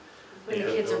hot. When the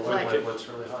kids are playing. What's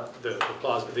really hot? The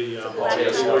plaza,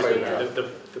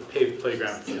 the paved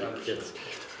playground for the kids.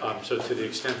 So to the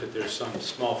extent that there's some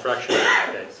small fraction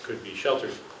that could be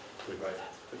sheltered with,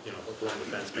 you know, along the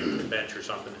fence, maybe a bench or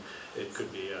something, it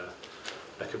could be,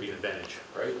 that could be an advantage.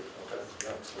 Right? Okay.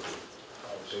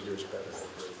 Yeah. Bigger is better.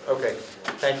 Okay,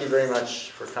 thank you very much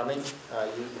for coming. I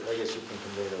guess you can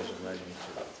convey those in writing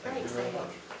too. Very exciting.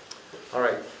 All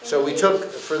right, so we took,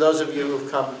 for those of you who've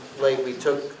come late, we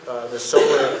took the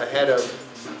solar ahead of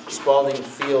Spalding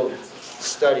Field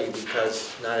study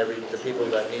because not the people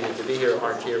that needed to be here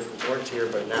weren't here,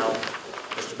 but now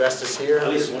Mr. Best is here. At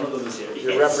least one of them is here.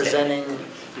 You're Yes. representing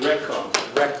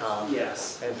Recom.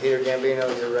 Yes. And Peter Gambino,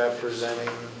 you're representing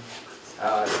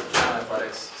Town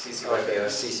Athletics, CCYBS.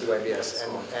 CCYBS.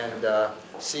 And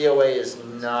COA is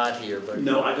not here, but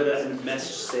No, I got a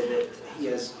message to say that he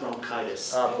has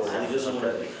bronchitis. And he doesn't want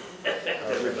to affect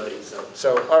everybody, so.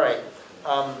 So, all right.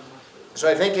 So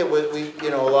I think it was,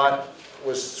 a lot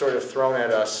was sort of thrown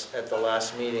at us at the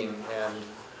last meeting, and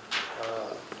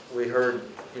we heard,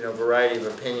 a variety of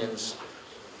opinions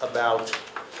about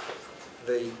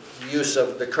the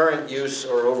current use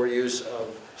or overuse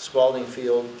of Spalding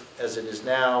Field as it is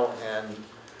now, and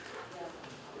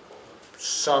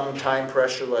some time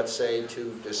pressure, let's say,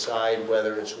 to decide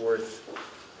whether it's worth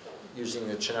using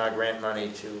the Chenal grant money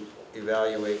to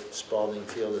evaluate Spalding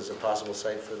Field as a possible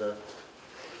site for the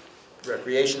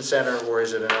recreation center, or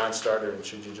is it a non-starter and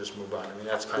should you just move on? I mean,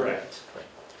 that's kind Correct.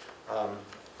 of right.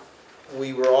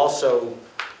 We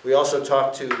also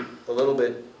talked a little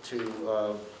bit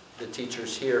to the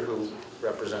teachers here who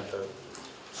represent the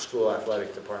school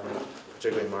athletic department,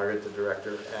 particularly Margaret, the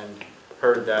director, and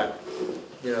heard that,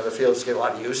 the fields get a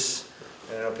lot of use.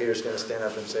 And I know Peter's going to stand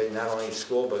up and say not only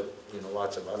school, but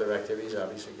lots of other activities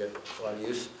obviously get a lot of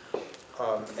use.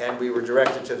 And we were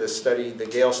directed to the study, the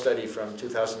Gale study from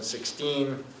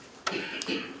 2016,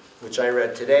 which I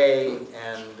read today,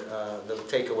 and the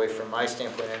takeaway from my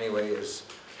standpoint anyway is,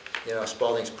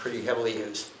 Spalding's pretty heavily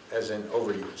used, as in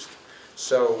overused.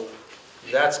 So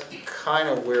that's kind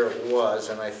of where it was,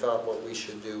 and I thought what we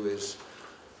should do is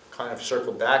kind of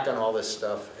circle back on all this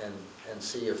stuff and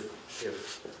see if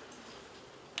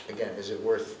again, is it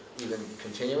worth even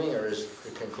continuing, or is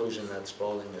the conclusion that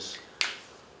Spalding is,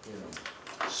 you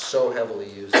know, so heavily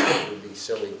used that it would be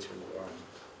silly to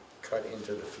cut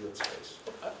into the field space?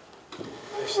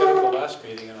 I said at the last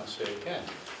meeting, and I'll say it again,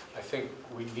 I think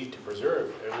we need to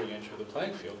preserve every inch of the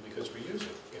playing field because we use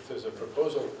it. If there's a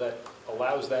proposal that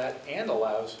allows that and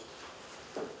allows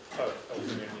a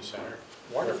community center,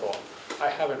 wonderful. I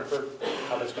haven't heard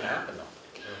how that's going to happen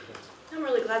though. I'm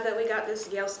really glad that we got this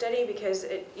Yale study because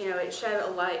it, you know, it shed a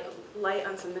light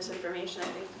on some misinformation I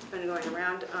think has been going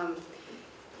around.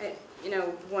 You know,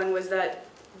 one was that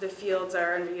the fields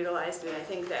are underutilized, and I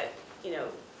think that, you know,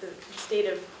 the state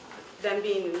of them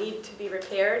being need to be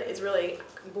repaired is really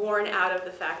born out of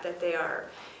the fact that they are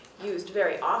used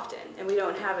very often, and we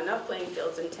don't have enough playing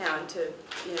fields in town to,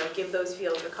 you know, give those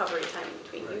fields recovery time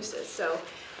between uses. So,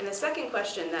 and the second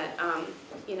question that,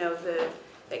 you know,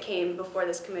 that came before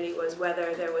this committee was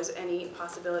whether there was any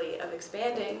possibility of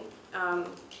expanding,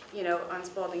 you know, on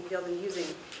Spalding Field and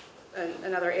using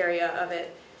another area of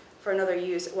it for another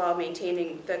use while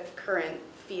maintaining the current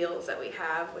fields that we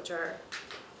have, which are,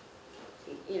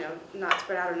 you know, not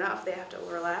spread out enough. They have to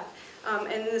overlap.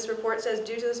 And this report says,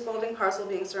 due to the Spalding parcel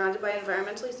being surrounded by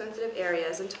environmentally sensitive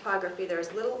areas and topography, there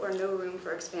is little or no room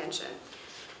for expansion.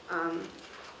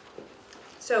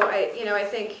 So I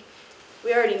think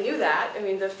we already knew that. I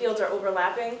mean, the fields are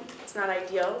overlapping. It's not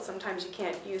ideal. Sometimes you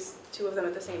can't use two of them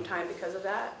at the same time because of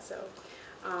that. So,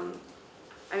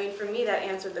 I mean, for me, that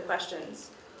answered the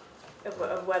questions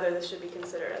of whether this should be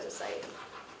considered as a site.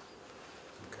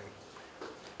 Okay.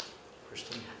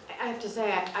 Christine? I have to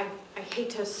say, I hate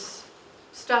to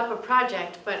stop a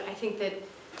project, but I think that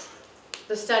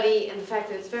the study and the fact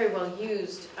that it's very well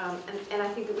used, and I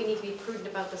think that we need to be prudent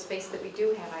about the space that we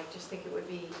do have. I just think it would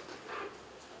be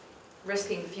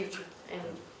risking the future. And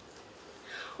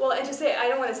well, and to say, I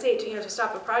don't want to say, to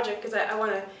stop a project, because I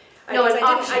want to, No, an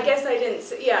option. I guess I didn't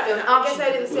say, yeah, No, an I guess option.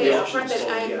 I didn't say The upfront option's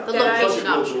that yeah. The that location Project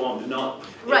will option. go on, but not.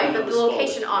 Right, but the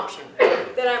location option.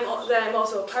 that I'm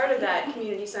also a part of that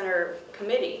community center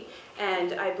committee,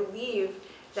 and I believe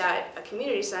that a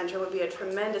community center would be a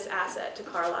tremendous asset to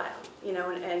Carlisle,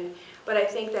 but I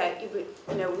think that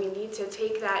we need to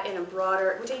take that in a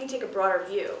broader, we need to take a broader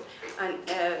view. And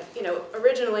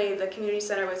originally the community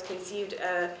center was conceived,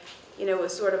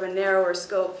 with sort of a narrower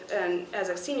scope and as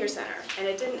a senior center, and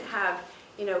it didn't have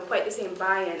quite the same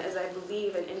buy-in as I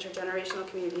believe an intergenerational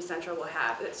community center will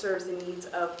have that serves the needs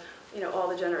of all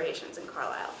the generations in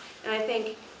Carlisle. And I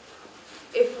think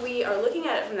if we are looking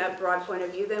at it from that broad point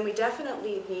of view, then we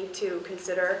definitely need to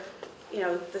consider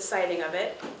the siting of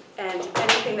it, and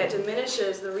anything that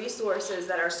diminishes the resources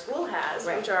that our school has,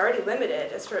 right, which are already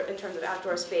limited in terms of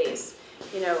outdoor space,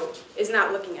 is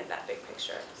not looking at that big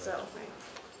picture. So. Right.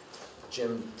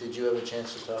 Jim, did you have a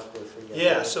chance to talk with the...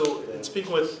 Yeah, so in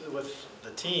speaking with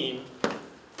the team,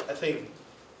 I think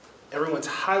everyone's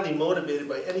highly motivated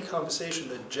by any conversation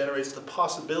that generates the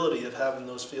possibility of having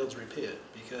those fields repaired,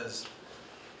 because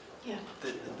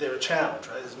they're a challenge,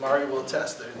 right? As Mario will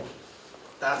attest,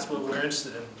 that's what we're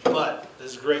interested in. But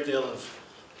there's a great deal of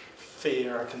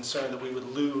fear or concern that we would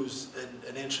lose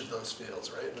an inch of those fields,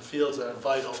 right? And the fields are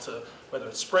vital to whether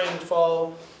it's spring,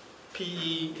 fall,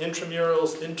 PE,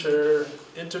 intramurals,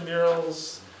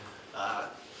 intramurals,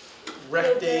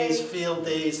 rec days, field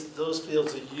days. Those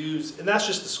fields are used, and that's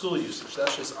just the school usage.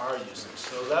 That's just our usage.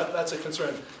 So that's a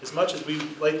concern. As much as we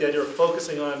like the idea of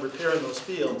focusing on repairing those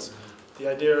fields, the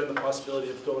idea and the possibility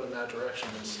of going in that direction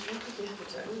is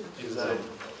exactly.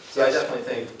 So I definitely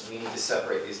think we need to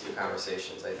separate these two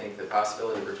conversations. I think the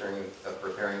possibility of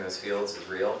repairing those fields is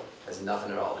real. Has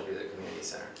nothing at all to do with the community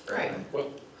center, right?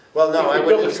 Well, no, I if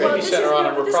we build wouldn't a community center on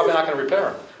them, we're probably not going to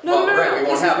repair them. No, right, we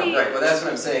won't have them, right? But that's what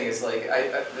I'm saying is like,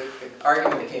 the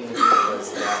argument that came to me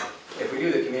was that if we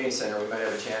do the community center, we might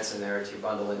have a chance in there to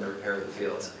bundle in the repair of the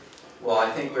fields. Well, I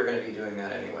think we're going to be doing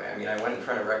that anyway. I mean, I went in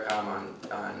front of RecCom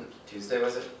on Tuesday,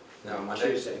 was it? No,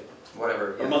 Monday? Tuesday.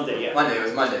 Whatever. Or Monday, yeah. Monday, it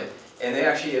was Monday. And they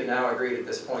actually have now agreed at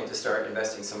this point to start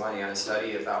investing some money on a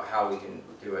study about how we can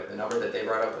do it. The number that they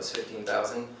brought up was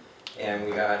 $15,000, and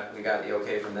we got the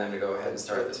okay from them to go ahead and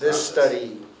start this process. This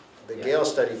study, the Gale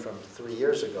study from 3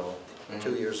 years ago,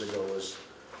 2 years ago was,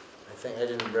 I think, I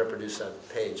didn't reproduce that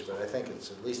page, but I think it's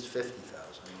at least 50,000.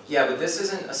 Yeah, but this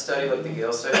isn't a study like the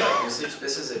Gale study about usage.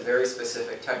 This is a very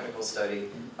specific technical study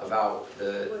about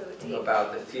the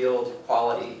field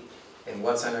quality and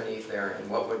what's underneath there, and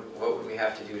what would we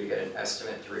have to do to get an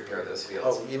estimate to repair those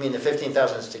fields. Oh, you mean the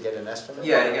 15,000 is to get an estimate?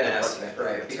 Yeah, to get an estimate,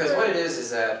 right. Because what it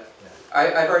is that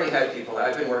I've already had people,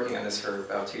 I've been working on this for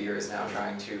about 2 years now,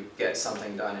 trying to get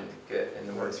something done and get in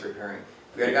the works repairing.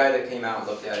 We had a guy that came out and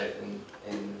looked at it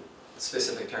and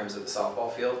specific terms of the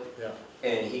softball field. Yeah.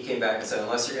 And he came back and said,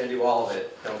 unless you're gonna do all of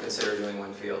it, don't consider doing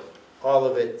one field. All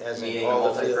of it, as in Meaning a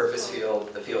all the fields? multi-purpose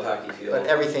field, the field hockey field. But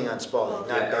everything on Spalding,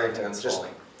 Yeah, not everything on just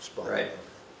Spalding. Spalding. Right.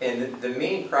 And the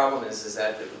main problem is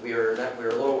that we were a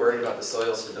little worried about the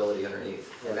soil stability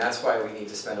underneath. And that's why we need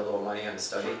to spend a little money on a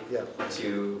study Yeah.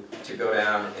 to go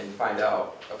down and find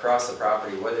out across the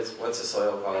property what's the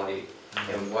soil quality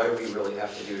and what do we really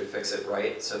have to do to fix it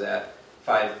right so that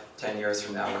 5-10 years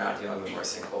from now we're not dealing with more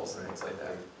sinkholes and things like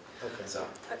that.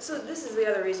 Okay. So this is the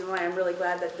other reason why I'm really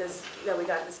glad that we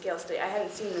got the scale study. I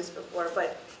hadn't seen this before,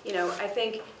 but I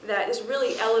think that this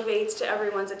really elevates to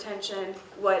everyone's attention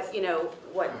what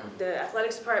the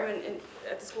athletics department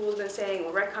at the school has been saying,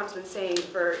 what RecCom's been saying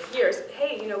for years.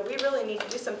 Hey, we really need to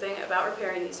do something about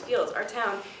repairing these fields. Our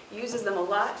town uses them a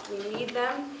lot. We need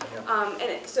them,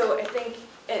 so I think.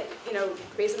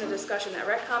 Based on the discussion that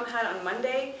RecCom had on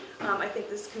Monday, I think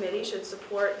this committee should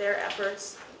support their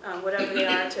efforts, whatever they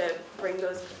are, to bring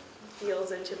those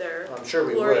fields into their I'm sure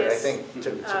we would. I think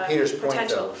to Peter's point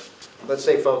potential. though, let's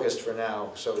stay focused for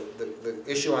now. So the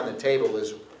issue on the table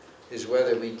is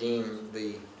whether we deem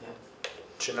the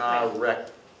Chenal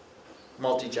Rec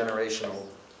multi-generational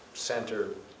center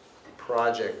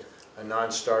project a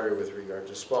non-starter with regard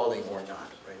to Spalding or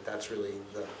not, right? That's really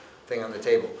the thing on the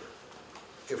table.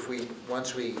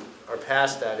 Once we are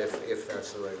past that, if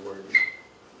that's the right word,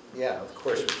 yeah, of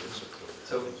course we can support it.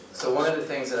 So one of the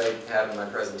things that I have in my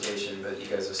presentation, but you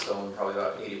guys have stolen probably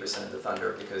about 80% of the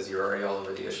thunder because you're already all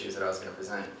over the issues that I was going to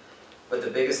present. But the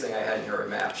biggest thing I had in here were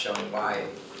maps showing why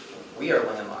we are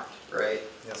landlocked, right?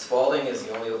 Yep. Spalding is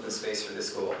the only open space for this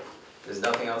school. There's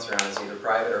nothing else around. It's either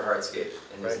private or hardscape,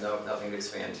 and there's nothing to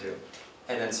expand to.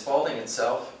 And then Spalding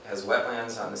itself has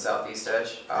wetlands on the southeast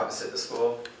edge opposite the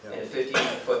school, and a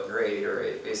 15-foot grade, or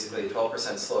basically a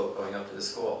 12% slope going up to the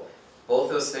school. Both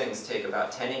those things take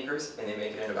about 10 acres, and they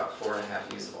make it in about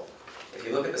 4.5 usable. If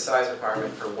you look at the size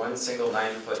requirement for one single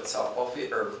 9-foot softball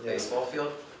field or baseball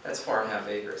field, that's 4.5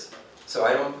 acres. So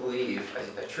I don't believe,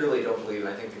 I truly don't believe, and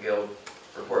I think the Guild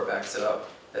report backs it up,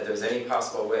 that there's any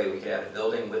possible way we could add a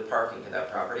building with parking to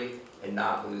that property and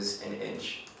not lose an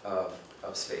inch of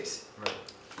space.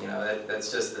 Right.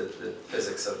 That's just the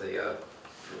physics of the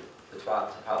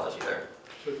topology there.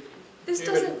 This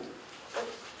doesn't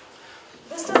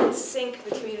sink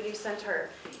the community center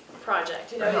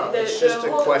project. No, it's just a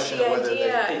question of whether they.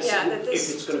 If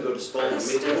it's going to go to Spalding,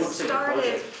 This maybe they won't just sink the started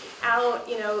project. out,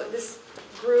 this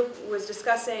group was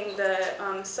discussing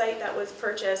the site that was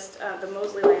purchased, the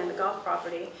Mosley land, the golf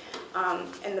property,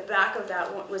 and the back of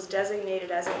that was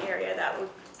designated as an area that would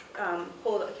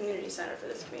hold a community center for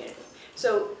this community.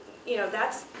 So,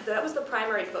 that was the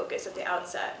primary focus at the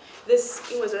outset. This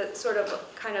was a sort of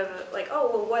kind of like, oh,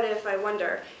 well, what if, I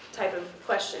wonder, type of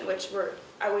question, which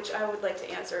I would like to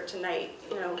answer tonight,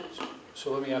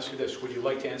 So let me ask you this, would you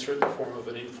like to answer it in the form of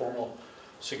an informal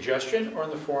suggestion or in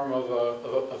the form of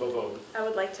a vote? I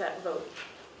would like to vote.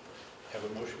 Have a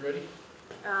motion ready?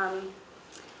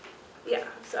 Yeah,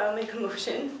 so I'll make a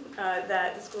motion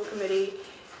that the school committee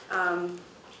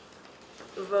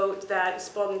vote that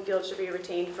Spalding Field should be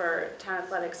retained for town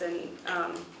athletics and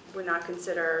would not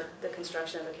consider the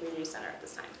construction of a community center at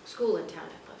this time. School and town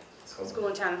athletics. School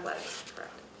and town athletics,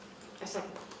 correct. A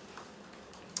second.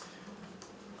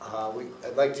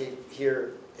 I'd like to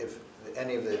hear if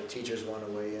any of the teachers want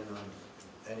to weigh in on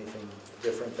anything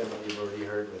different than what you've already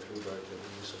heard with regard to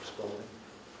the use of Spalding.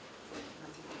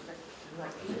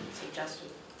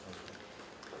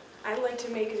 I'd like to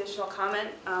make additional comment.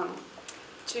 I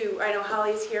know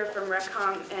Holly's here from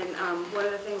RecCom, and one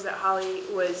of the things that Holly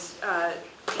was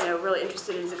really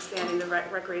interested in is expanding the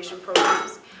recreation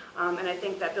programs. And I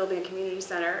think that building a community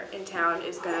center in town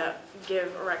is going to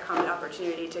give RecCom the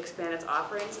opportunity to expand its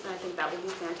offerings, and I think that would be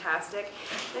fantastic.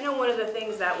 I know one of the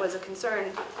things that was a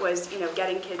concern was,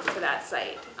 getting kids to that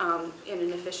site in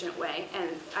an efficient way.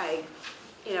 And I,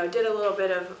 did a little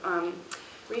bit of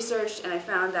research, and I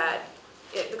found that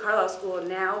the Carlisle School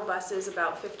now buses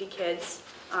about 50 kids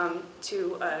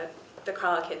to the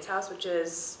Carlisle Kids House, which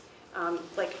is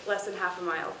like less than half a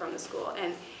mile from the school.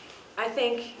 And I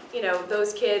think,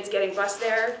 those kids getting bused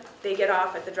there, they get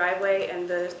off at the driveway and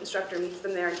the instructor meets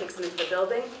them there and takes them into the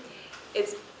building.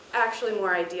 It's actually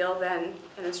more ideal than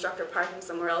an instructor parking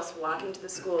somewhere else, walking to the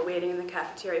school, waiting in the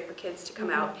cafeteria for kids to come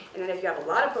out. And then if you have a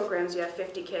lot of programs, you have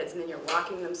 50 kids and then you're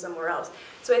walking them somewhere else.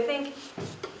 So I think,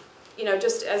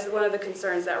 just as one of the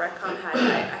concerns that RecCom had,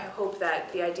 I hope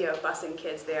that the idea of busing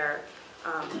kids there,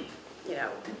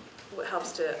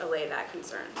 helps to allay that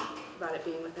concern about it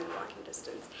being within walking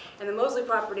distance. And the Mosley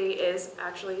property is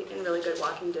actually in really good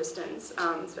walking distance,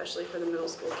 especially for the middle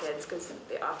school kids, because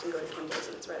they often go to Kimball's,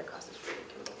 and it's right across the street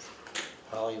at Kimball's.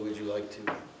 Holly, would you like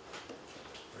to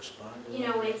respond? You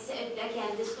know, it's,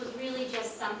 again, this was really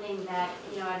just something that,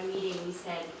 you know, at a meeting we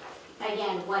said,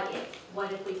 again, what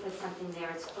if we put something there,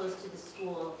 it's close to the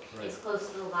school, it's close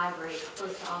to the library, it's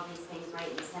close to all these things right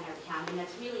in the center of town, and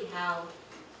that's really how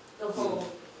the whole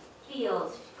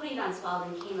field, putting it on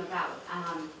Spalding came about.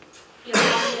 You know,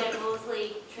 having at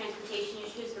Mosley, transportation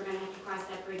issues, we're gonna have to cross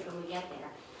that bridge when we get there.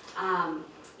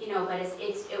 You know, but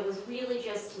it was really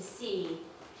just to see,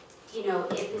 you know,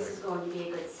 if this is going to be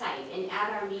a good site. And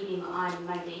at our meeting on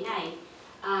Monday night,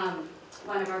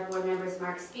 one of our board members,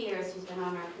 Mark Spears, who's been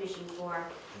on our commission for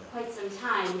quite some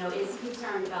time, you know, is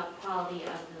concerned about the quality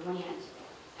of the land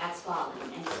at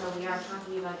Spalding. And so we are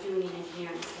talking about doing an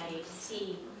engineering study to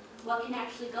see what can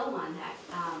actually go on that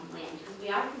land. Because we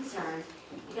are concerned,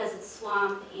 because it's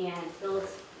swamp and built,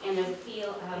 and there's a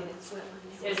field,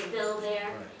 there's a fill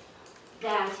there,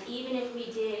 that even if we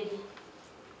did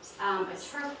a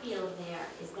turf field there,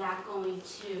 is that going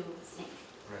to sink?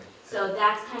 Right. So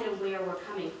that's kind of where we're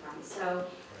coming from. So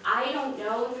I don't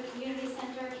know if a community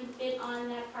center can fit on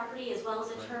that property as well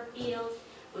as a turf field,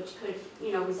 which could,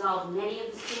 you know, resolve many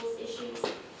of the school's issues.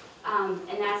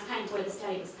 And that's kind of where the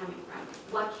study was coming from.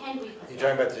 What can we put there? You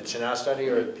talking about the Chenal study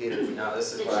or Peter? No,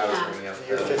 this is what I was bringing up.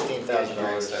 Your $15,000 the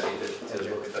engineering study to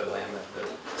look at the land,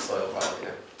 the soil quality.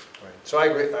 Right. So I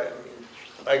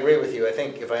agree with you. I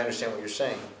think if I understand what you're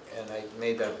saying, and I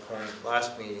made that point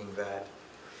last meeting, that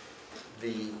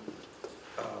the,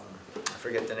 I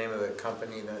forget the name of the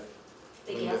company that...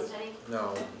 The Gale study?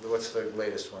 No, what's the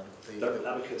latest one?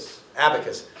 Abacus.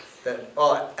 Abacus. That,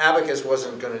 well, Abacus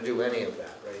wasn't going to do any of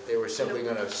that, right? They were simply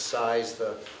going to size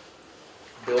the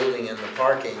building and the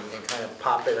parking and kind of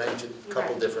pop it into a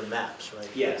couple different maps, right?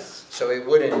 Yes. So it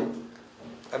wouldn't,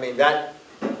 I mean, that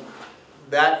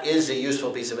is a useful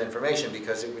piece of information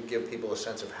because it would give people a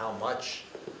sense of how much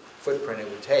footprint it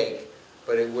would take,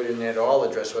 but it wouldn't at all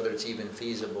address whether it's even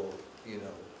feasible, you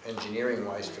know,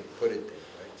 engineering-wise to put it there,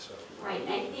 right? So. Right,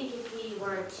 and I think if we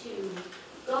were to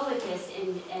go with this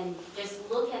and just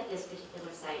look at this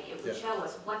particular site, it would show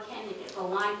us what can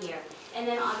go on here, and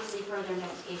then obviously further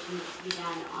investigation needs to be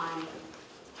done on,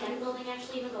 can the building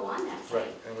actually even go on that site?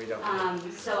 Right, and we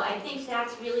don't. So I think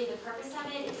that's really the purpose of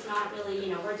it. It's not really,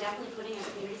 you know, we're definitely putting a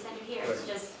community center here. It's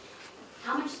just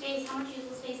how much space, how much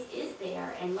usable space is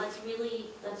there, and let's really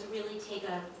take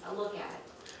a look at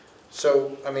it.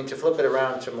 So, I mean, to flip it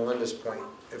around to Melinda's point,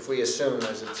 if we assume,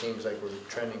 as it seems like we're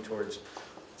trending towards,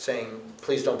 saying,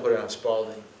 please don't put it on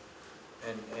Spalding,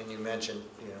 and you mentioned,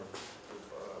 you know,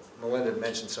 Melinda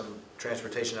mentioned some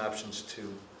transportation options to,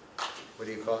 what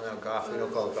do you call it now, Goff? We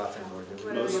don't call it Goff anymore, do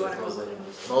we?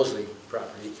 Mosley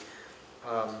property.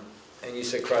 And you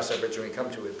said cross that bridge when we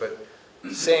come to it, but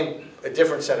a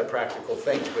different set of practical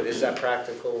things, but is that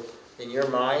practical in your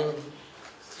mind?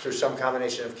 Through some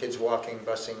combination of kids walking,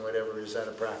 busing, whatever, is that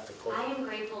a practical? I am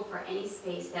grateful for any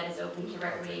space that is open to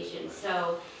recreation.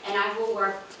 So, and I will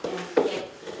work and get,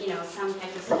 you know, some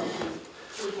type of solution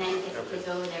to then get the kids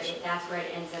over there if that's where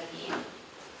it ends up being.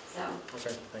 So.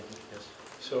 Okay, thank you. Yes.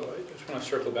 So I just want to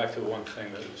circle back to one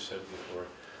thing that was said before.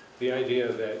 The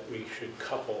idea that we should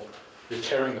couple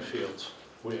repairing the fields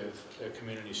with a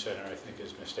community center, I think,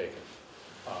 is mistaken.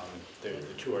 The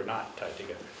two are not tied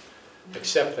together.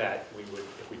 Except that we would,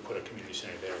 if we put a community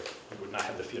center there, we would not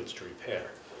have the fields to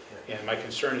repair. And my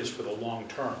concern is for the long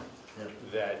term,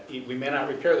 that we may not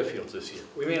repair the fields this year.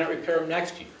 We may not repair them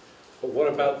next year. But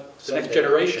what about the next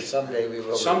generation? Someday we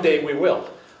will. Someday we will.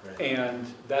 Right. And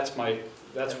that's why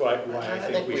I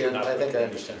think we should not. I think I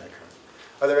understand that.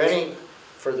 Are there any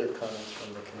further comments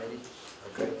from the committee?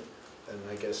 Okay, and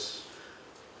I guess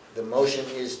the motion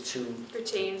is to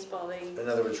retain Spalding. In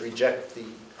other words, reject the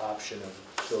option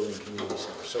of building community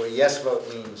center. So a yes vote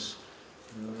means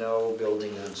no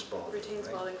building on Spalding. Retain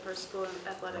Spalding for school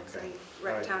athletics and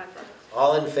town athletics.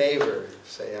 All in favor,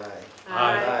 say aye.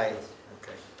 Aye. Aye.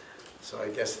 Okay. So I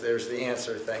guess there's the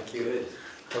answer. Thank you.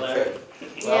 Good. Okay.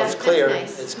 Well, Yeah, it's clear.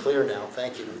 that's nice. It's clear now.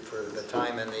 Thank you for the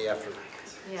time and the effort.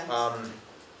 Yeah.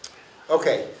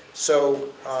 Okay. So do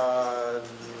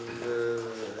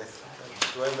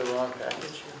I have the wrong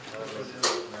package? No,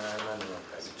 I'm on the wrong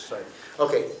package. Sorry.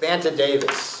 Okay. Banta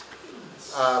Davis.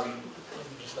 Just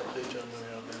update you on where we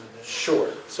are on that. Sure.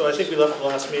 So I think we left the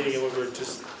last meeting and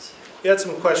we had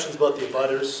some questions about the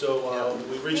abutters, so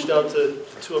we reached out to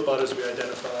two abutters we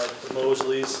identified, the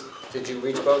Mosleys. Did you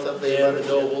reach both of the and the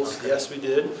Nobles? Okay. Yes, we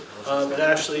did. And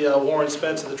actually, Warren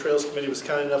Spence of the Trails Committee was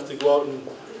kind enough to go out and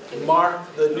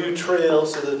mark the new trail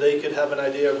so that they could have an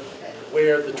idea of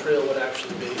where the trail would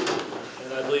actually be.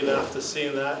 And I believe after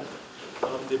seeing that,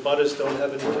 the abutters don't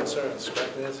have any concerns,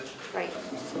 correct, Nancy? Right.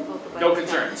 No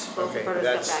concerns. Okay,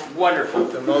 that's Wonderful.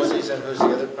 the Mosleys, and who's the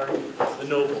other party? The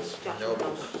Nobles.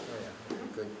 Nobles. Oh, yeah.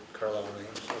 Good Carlisle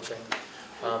names, okay.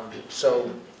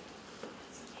 So,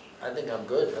 I think I'm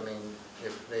good. I mean,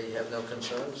 if they have no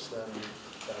concerns, then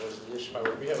that was the issue.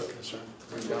 We have a concern.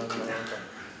 We don't, okay.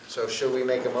 So should we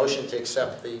make a motion to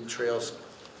accept the Trails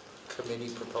Committee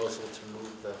proposal to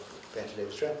move the Banter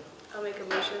Davis Trail? I'll make a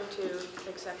motion to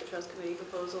accept the Trails Committee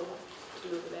proposal to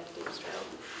move the Banter Davis Trail.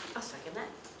 I'll second that.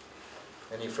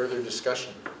 Any further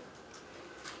discussion?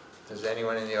 Does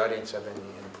anyone in the audience have any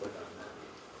input on that?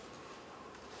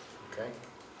 Okay,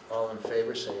 all in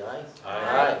favor, say aye.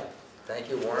 Aye. Thank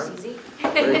you, Warren. Easy.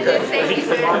 Very good. Thank you,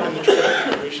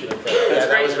 sir. Appreciate it. Okay. Yeah,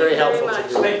 that was very helpful to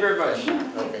do. Thank you very much.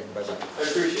 Okay, bye-bye. I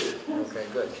appreciate it. Okay,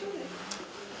 good.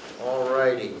 All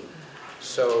righty.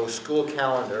 So, school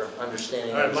calendar,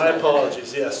 understanding. All right, my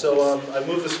apologies, yeah, so I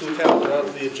moved the school calendar out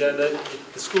of the agenda.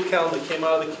 The school calendar came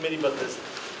out of the committee, but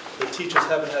the teachers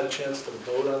haven't had a chance to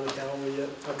vote on the calendar yet.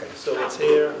 Okay. So it's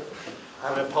here.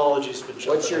 My apologies for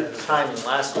jumping What's your ahead. timing?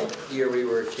 Last year, we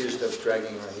were accused of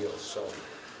dragging our heels, so.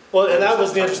 Well, and that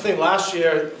was the interesting thing. Last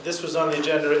year, this was on the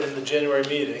agenda in the January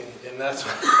meeting, and that's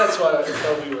why I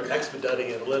thought we were expediting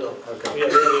it a little. Okay. We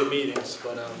had earlier meetings,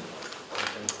 but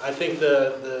I think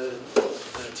the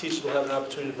teachers will have an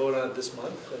opportunity to vote on it this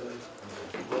month, and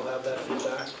we'll have that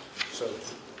feedback. So,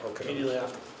 okay. Immediately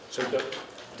after. So,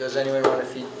 does anyone want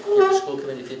to give the school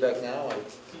committee feedback now?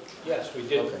 Yes, we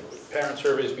did Okay. parent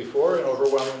surveys before, and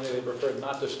overwhelmingly they preferred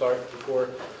not to start before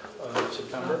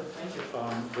September.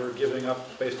 We're giving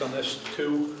up, based on this,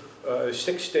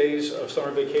 6 days of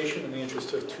summer vacation in the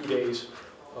interest of 2 days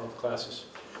of classes.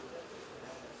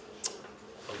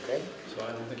 Okay. So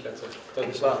I don't think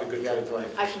doesn't sound like a good trade plan.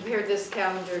 I compared this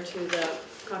calendar to the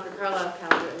Concord Carlisle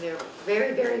calendar, and they're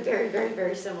very, very, very, very,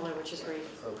 very similar, which is great.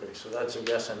 Okay, so that's a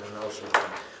yes and a no.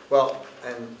 Well,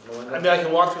 and Melinda? I mean, I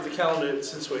can walk through the calendar,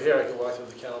 since we're here, I can walk through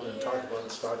the calendar and talk about the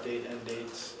start date, end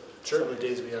dates, some of the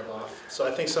days we have off. So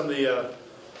I think some of the,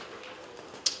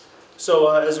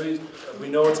 as we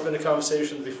know, it's been a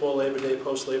conversation before Labor Day,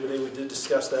 post-Labor Day. We did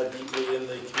discuss that deeply in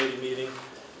the committee meeting.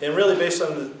 And really based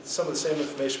on some of the same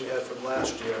information we had from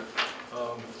last year,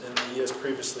 and the years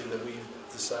previously, that we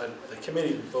decided, the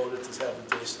committee voted to have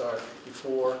the day start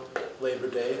before Labor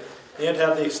Day and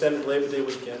have the extended Labor Day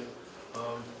weekend,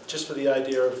 just for the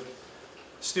idea of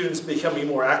students becoming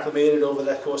more acclimated over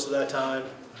that course of that time,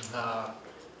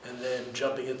 and then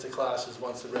jumping into classes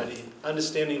once they're ready.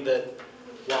 Understanding that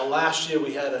while last year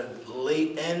we had a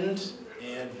late end,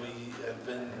 and we have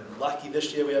been lucky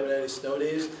this year we haven't had any snow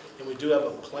days, and we do have a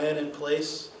plan in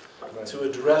place to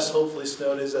address hopefully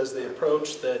snow days as they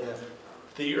approach, that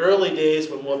the early days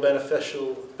were more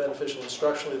beneficial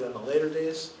instructionally than the later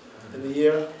days in the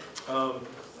year.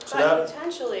 But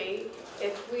potentially,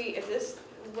 if this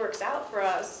works out for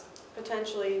us,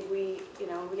 potentially we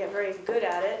get very good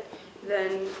at it,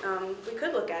 then we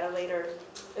could look at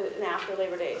an after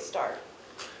Labor Day start.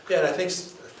 Yeah, and I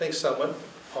think someone,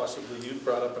 possibly you,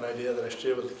 brought up an idea that I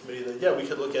shared with the committee that, yeah, we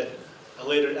could look at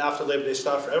a after Labor Day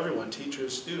start for everyone,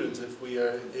 teachers, students, if we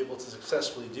are able to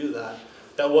successfully do that.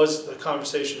 That was a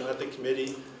conversation at the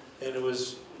committee, and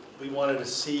we wanted to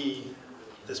see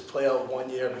this play out 1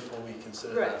 year before we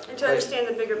consider that. And to understand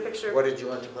the bigger picture. What did you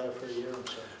want to play out for a year? I'm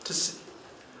sorry.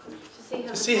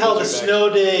 To see how the snow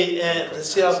day and to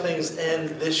see how things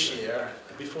end this year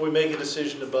before we make a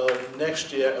decision about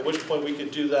next year, at which point we could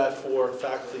do that for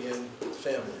faculty and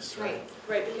families. Right.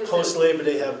 Because post Labor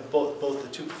Day have both the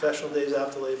 2 professional days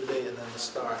after Labor Day and then the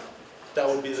start. That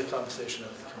would be the conversation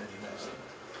of the committee next.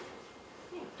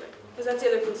 Because that's the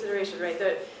other consideration, right?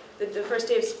 The first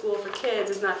day of school for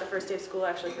kids is not the first day of school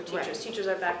actually for teachers. Right. Teachers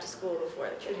are back to school before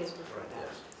the kids. Before that.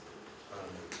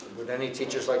 Would any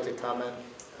teachers like to comment?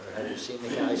 Or have you seen the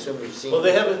calendar? I assume you've seen. Well,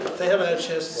 they haven't had a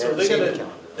chance. So they're going to.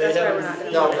 That's why we're not going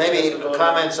to. No, maybe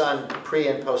comments on pre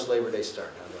and post Labor Day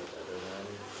start. How about that?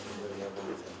 Anybody have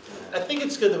anything? I think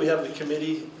it's good that we have the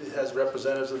committee. It has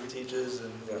representatives of the teachers,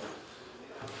 and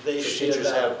they The share teachers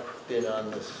that. have been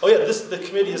on this. Oh yeah, the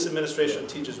committee is administration and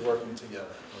teachers working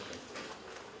together.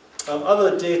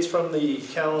 Other dates from the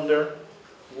calendar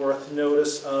worth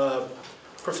notice.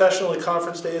 Professional and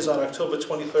conference days on October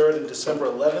 23rd and December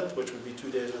 11th, which would be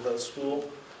 2 days without school.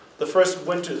 The first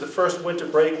winter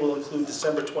break will include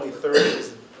December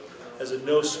 23rd as a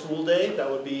no school day. That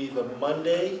would be the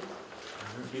Monday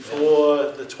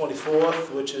before the 24th,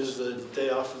 which is the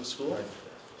day off from school.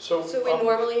 So, So we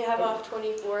normally have off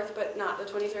 24th, but not the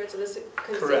 23rd, so this,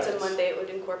 because it's a Correct. Monday, it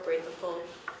would incorporate the full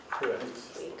Correct.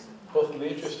 weeks. both in the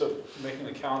interest of making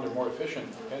the calendar more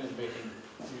efficient and in making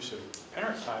use of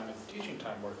parent time and teaching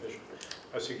time more efficient,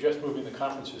 I suggest moving the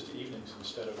conferences to evenings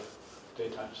instead of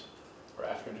daytimes or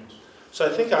afternoons. So I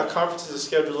think our conferences are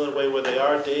scheduled in a way where they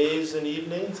are days and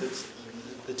evenings. It's,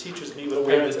 the teachers meet But with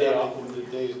we have parents. the day off, the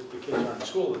days, the kids aren't in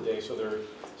school the day, so they're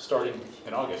starting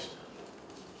in August.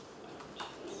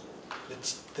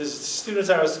 The students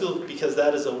are in school because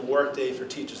that is a work day for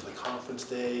teachers. The conference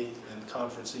day and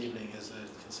conference evening is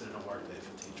considered a work day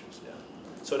for teachers, yeah.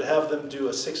 So to have them do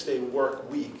a 6-day work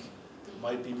week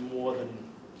might be more than...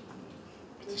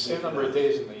 It's the same number of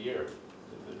days in the year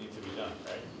that need to be done,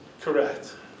 right?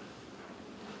 Correct.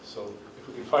 So if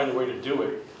we can find a way to do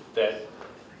it that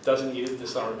doesn't eat into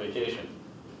summer vacation,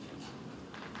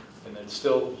 and then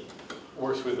still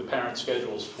works with the parent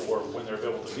schedules for when they're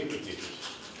available to meet with teachers.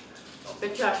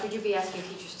 But Josh, would you be asking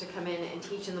teachers to come in and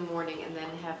teach in the morning and then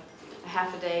have a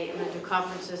half a day and then do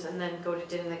conferences and then go to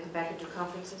dinner and then come back and do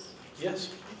conferences? Yes.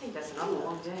 I think that's an awful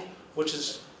long day. Which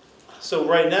is, so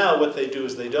right now what they do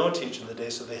is they don't teach in the day,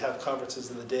 so they have conferences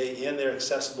in the day and they're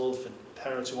accessible for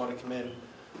parents who want to come in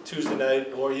Tuesday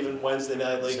night or even Wednesday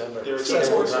night, like they're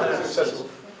accessible. It's accessible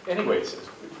anyways,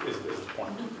 is the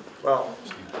point. Well,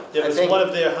 Yeah, I it's think- one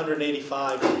of their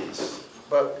 185 days.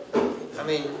 but, I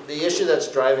mean, the issue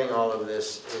that's driving all of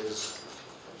this is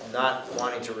not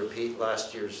wanting to repeat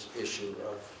last year's issue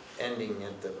of ending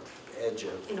at the edge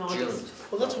of In June. August.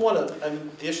 Well, that's one of, I mean,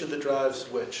 the issue that drives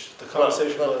which, the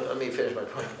conversation Well, about... let me finish my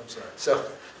point. I'm sorry. So,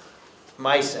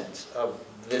 my sense of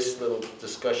this little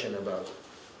discussion about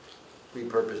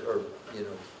repurpose, or, you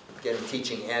know, getting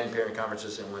teaching and parent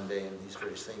conferences in one day and these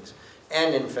various things,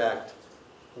 and in fact,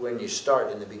 when you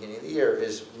start in the beginning of the year,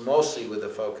 is mostly with the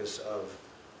focus of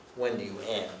when do you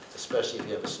end, especially if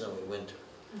you have a snowy winter.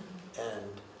 And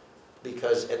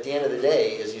because at the end of the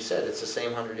day, as you said, it's the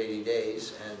same 180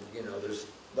 days, and you know, there's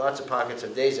lots of pockets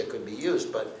of days that could be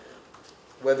used, but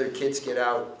whether kids get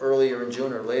out earlier in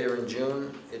June or later in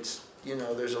June, it's, you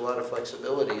know, there's a lot of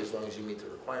flexibility as long as you meet the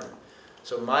requirement.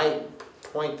 So my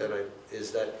point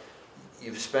is that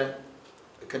you've spent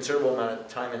a considerable amount of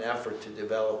time and effort to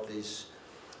develop these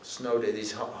snow days,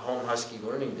 these home husky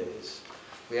learning days.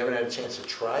 We haven't had a chance to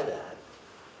try that.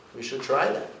 We should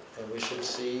try that, and we should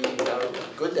see how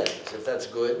good that is. If that's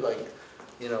good, like,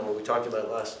 you know, what we talked about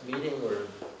last meeting, or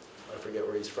I forget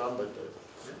where he's from, but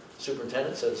the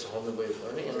superintendent said it's a whole new way of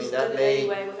learning. I mean, Just that did it may,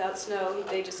 anyway without snow,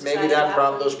 they just maybe decided that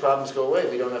problem, to those problems go away.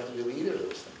 We don't have to do either of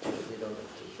those things. We don't have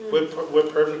to.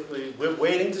 We're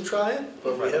waiting to try it,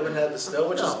 but we haven't had the snow,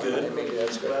 which is No, good. maybe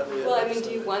that's good. Glad we have Well, I the mean,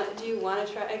 snow. do you want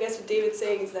to try, I guess what David's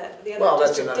saying is that the Well, other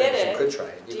that's district another did issue. You it. could try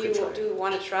it. You could try it. Do you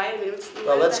want to try it? I mean,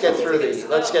 Well, let's get through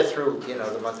let's snow. get through, you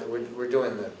know, the month, we're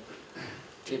doing the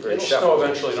cheaper It'll shuffle. snow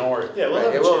eventually, don't worry. Yeah, we'll Right,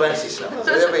 have it a will chance. eventually snow,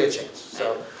 so there'll be a chance.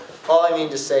 So, all I mean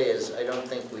to say is, I don't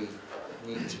think we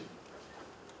need to,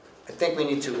 I think we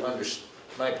need to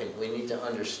my opinion, we need to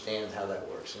understand how that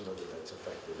works and whether that's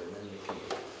effective, and then we can.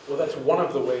 Well, that's one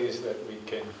of the ways that we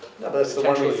can. No, but that's the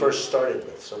one we potentially- first started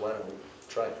with, so why don't we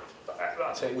try it? I'm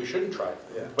not saying we shouldn't try it,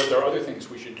 Yeah. but there are other things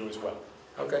we should do as well.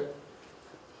 Okay.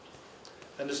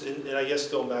 And I guess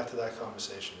going back to that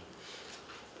conversation,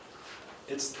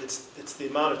 it's the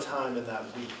amount of time in that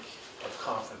week of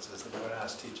conferences that we're going to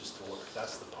ask teachers to work.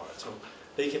 That's the part. So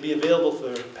they can be available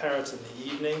for parents in the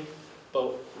evening,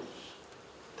 but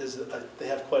they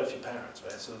have quite a few parents,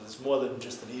 right? So there's more than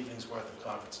just an evening's worth of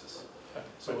conferences.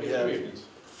 So we have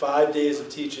 5 days of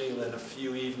teaching and then a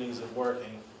few evenings of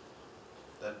working.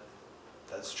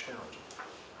 That's challenging.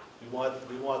 We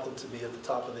want them to be at the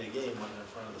top of their game when they're in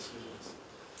front of the students.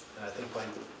 And I think by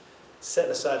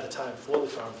setting aside the time for the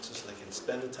conferences so they can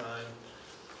spend the time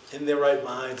in their right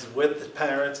minds with the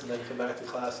parents and then come back to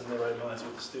class in their right minds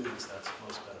with the students, that's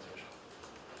most beneficial.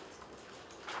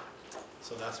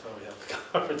 So that's why we have the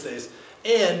conference days.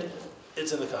 And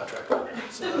it's in the contract.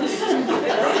 So that's, it's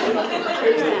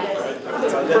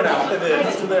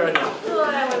in there right now.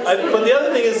 But the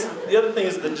other thing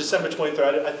is the December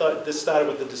 23rd. I thought this started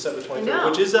with the December 23rd,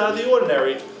 which is out of the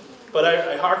ordinary. But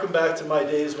I harken back to my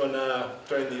days when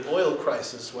during the oil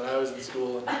crisis when I was in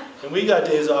school, and we got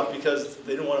days off because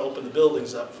they didn't want to open the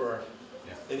buildings up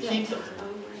and heat them.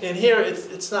 And here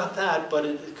it's not that, but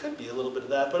it could be a little bit of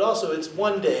that. But also it's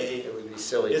one day. It would be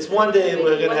silly. It's one day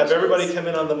we're going to have everybody come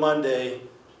in on the Monday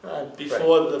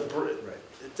before the break.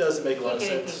 It doesn't make a lot of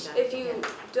sense. If you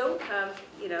don't have,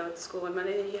 school on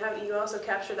Monday, then you also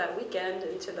capture that weekend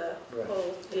into the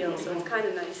whole deal, so it's kind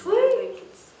of nice. I think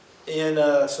And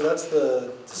so that's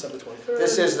the December 23rd.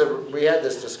 This is we had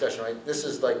this discussion, right? This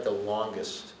is like the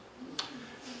longest,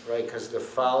 right? Because the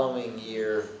following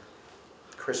year,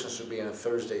 Christmas would be on a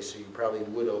Thursday, so you probably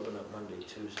would open up Monday,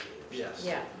 Tuesday. Yes.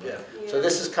 Yeah. Yeah. So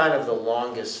this is kind of the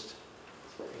longest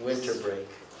winter break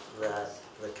that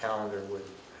the calendar would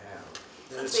have.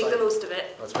 Let's make the most of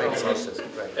it. Let's make the most of it,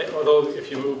 right? Although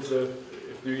if you move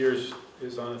if New Year's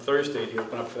is on a Thursday, do you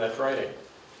open up for that Friday?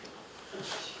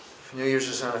 If New Year's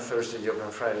is on a Thursday, you open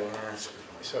on Friday, yeah, that's a good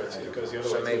point. So it goes the other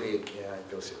way. So maybe, yeah,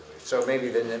 it goes the other way. So maybe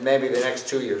the next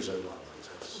 2 years are long ones,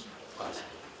 that's possible.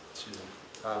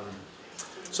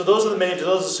 So those are the major,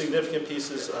 those are significant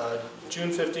pieces.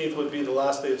 June 15th would be the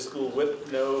last day of school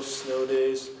with no snow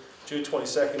days. June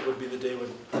 22nd would be the day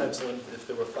we'd pencil in if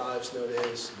there were 5 snow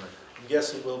days. I'm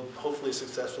guessing we'll hopefully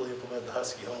successfully implement the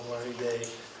Husky Home Learning Day,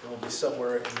 and we'll be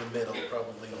somewhere in the middle,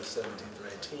 probably the 17th or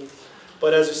 18th.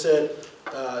 But as I said,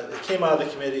 it came out of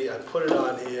the committee, I put it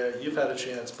on here, you've had a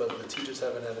chance, but the teachers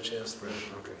haven't had a chance to.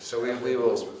 Okay, so we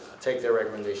will take their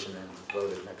recommendation and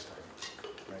vote it next time,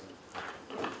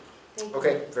 right?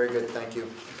 Okay, very good, thank you.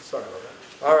 Sorry about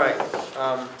that. All right,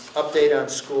 update on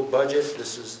school budget.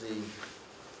 This is the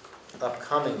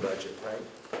upcoming budget, right?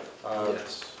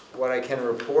 Yes. What I can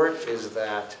report is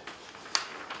that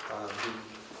the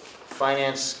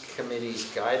Finance Committee's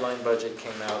guideline budget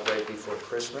came out right before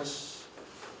Christmas,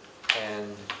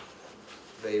 and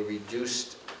they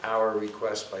reduced our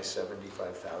request by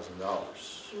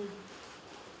 $75,000.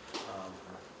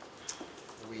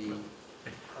 We,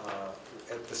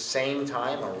 at the same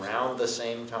time, around the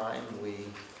same time, we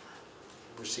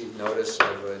received notice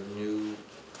of a new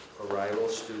arrival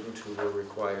student who will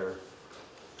require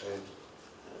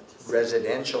a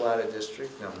residential out of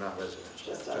district, no, not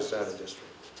residential, just out of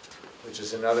district, which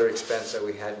is another expense that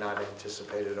we had not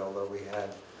anticipated, although we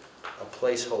had a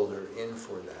placeholder in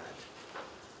for that.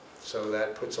 So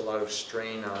that puts a lot of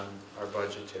strain on our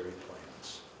budgetary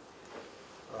plans.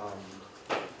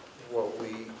 What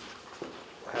we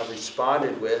have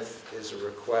responded with is a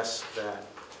request that,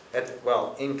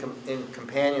 in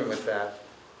companion with that,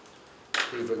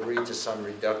 we've agreed to some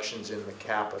reductions in the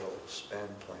capital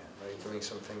spend plan, right? Doing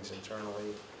some things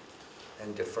internally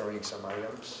and deferring some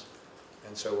items.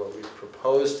 And so what we've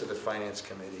proposed to the Finance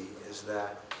Committee is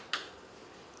that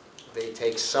they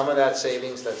take some of that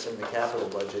savings that's in the capital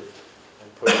budget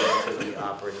and put it into the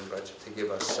operating budget to give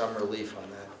us some relief on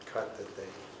that cut that they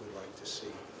would like to see.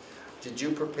 Did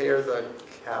you prepare the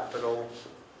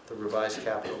revised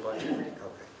capital budget?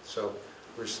 Okay, so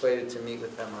we're slated to meet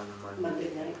with them on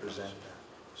Monday and present that.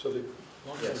 So the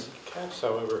long-term caps,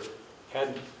 however,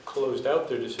 hadn't closed out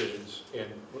their decisions and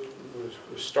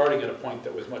was starting at a point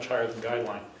that was much higher than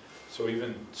guideline. So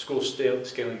even schools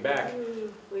scaling back.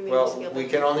 We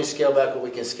can only scale back what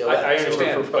we can scale back. I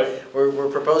understand, So but we're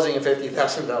proposing a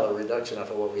 $50,000 reduction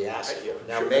off of what we asked for.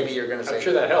 Now, maybe you're going to say I'm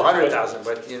sure that helps, 100,000,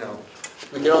 but you know,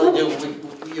 we can only do.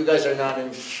 You guys are not in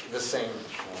the same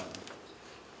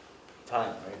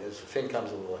time, right? As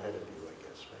FinCom's a little ahead of you, I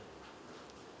guess, right?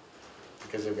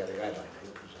 Because they've got a guideline, I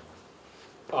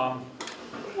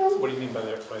presume. What do you mean by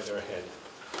they're ahead?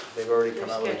 They've already come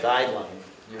out with a guideline.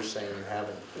 You're saying you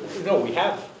haven't. No, we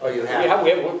have. Oh, you have?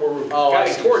 We're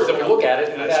guiding towards it. We look at it,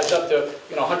 and it adds up to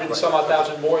 100 and some odd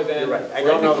thousand more than. You're right. I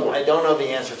don't know the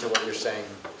answer to what you're saying.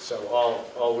 So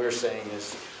all we're saying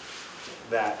is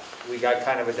that we got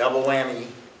kind of a double whammy.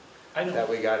 I know. That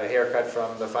we got a haircut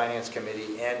from the Finance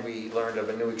Committee, and we learned of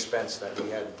a new expense that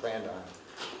we hadn't planned on.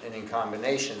 And in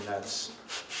combination, that's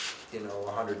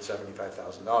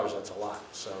 $175,000. That's a lot.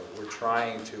 So we're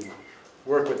trying to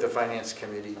work with the Finance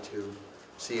Committee to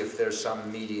see if there's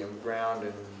some medium ground,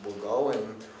 and we'll go,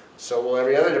 and so will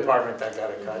every other department that got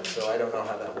a cut, so I don't know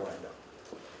how that will end up.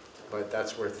 But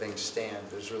that's where things stand.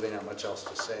 There's really not much else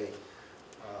to say.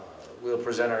 We'll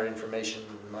present our information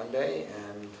Monday,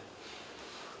 and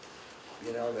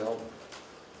they'll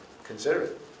consider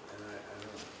it. And I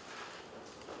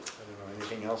don't know,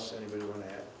 anything else anybody want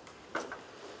to add?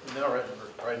 No,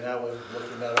 right now we're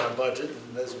looking at our budget,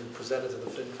 and as we presented to the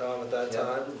FinCom at that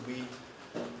time,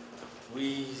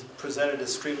 we presented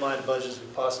as streamlined budget as we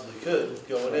possibly could,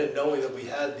 going in, knowing that we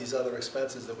had these other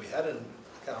expenses that we hadn't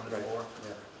accounted for.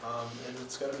 And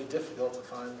it's going to be difficult to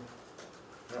find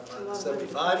the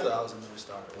 $75,000 that we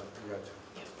started with.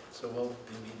 So we'll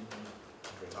be meeting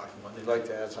and talking Monday. Would you like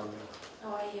to add something? No,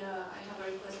 I have a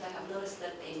request. I have noticed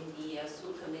that in the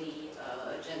school committee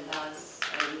agendas,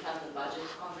 we have the budget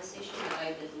conversation, but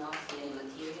I did not see any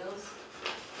materials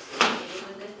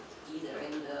associated with it, either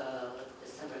in the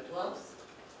December 12th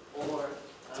or...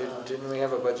 Didn't we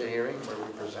have a budget hearing where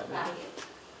we presented? Not yet.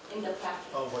 in the packet.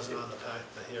 Oh, it wasn't on the pack,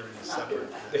 the hearing is Not separate. in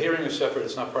The hearing is separate,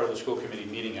 it's not part of the school committee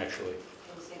meeting, actually.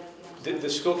 Can you say that again? The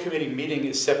school committee meeting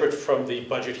is separate from the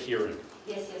budget hearing.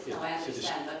 Yes, no, I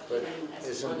understand, But even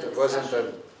as for the wasn't the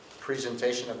discussion.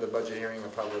 presentation of the budget hearing a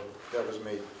public, that was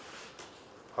made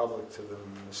public to the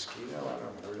mosquito? I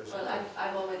don't know, where does Well, it?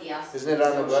 I've already asked. Isn't it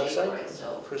on the Mr. O'Shea for website? it,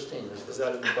 so. Christine, Is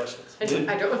that in the questions? I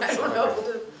don't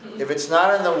know. if it's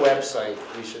not on the website,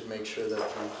 we should make sure that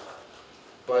the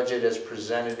budget as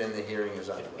presented in the hearing is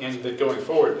on the website. And that going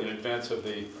forward, in advance of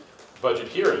the budget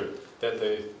hearing, that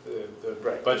the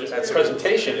Right. budget That's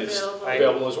presentation is available.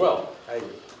 available as well. I agree.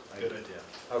 Good idea.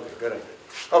 Okay, good idea.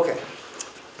 Okay,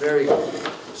 very good.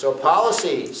 So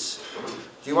policies.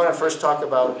 Do you want to first talk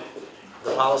about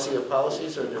the policy of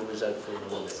policies, or was that for a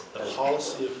little bit? The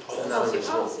policy of policies. In other words,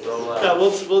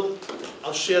 Policy. we'll, Yeah,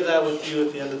 I'll share that with you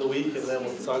at the end of the week, and then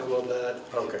we'll talk about that.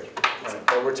 Okay, all right.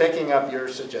 But we're taking up your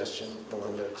suggestion,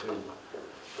 Melinda, to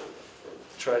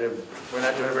try to, we're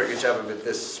not doing a very good job of it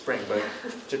this spring, but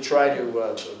to try to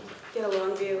Get a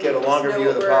long view. get a longer know view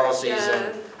of what the we're- policies, yeah.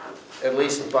 and at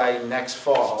least by next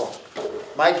fall.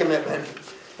 My commitment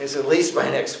is at least by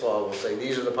next fall, we'll say,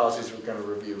 these are the policies we're going to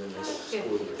review in this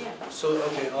school year. So,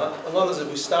 okay, along those,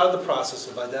 we started the process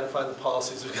of identifying the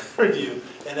policies we're going to review,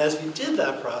 and as we did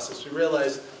that process, we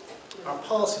realized our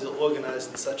policies are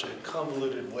organized in such a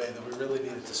convoluted way that we really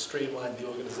needed to streamline the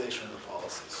organization of the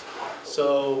policies.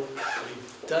 So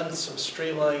we've done some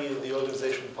streamlining of the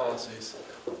organization of policies,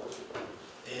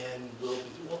 and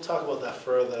we'll talk about that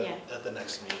further at the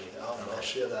next meeting. I'll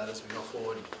share that as we go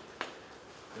forward,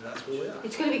 and that's where we are.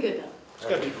 It's gonna be good though. It's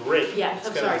going to be great. Yeah, It's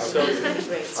I'm gonna sorry. be It's so gonna be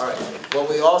great. All right. What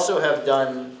we also have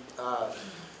done,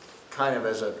 kind of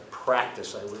as a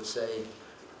practice, I would say,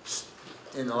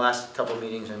 in the last couple of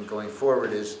meetings and going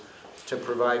forward, is to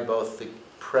provide both the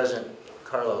present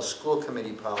Carlisle School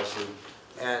Committee policy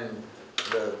and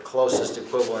the closest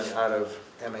equivalent out of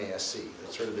MASC.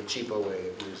 It's sort of the cheaper way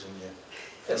of using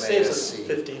the It saves us MASC.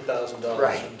 $15,000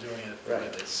 Right. from doing it.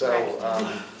 Right,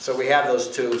 so we have those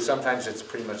two, sometimes it's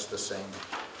pretty much the same.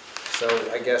 So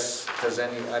I guess, does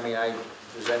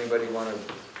anybody want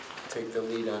to take the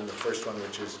lead on the first one,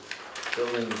 which is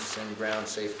buildings and ground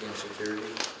safety and security?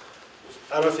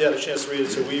 I don't know if you had a chance to read it,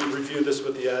 so we reviewed this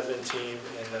with the admin team,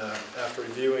 and after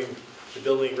reviewing the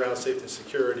building and ground safety and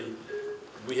security,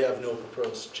 we have no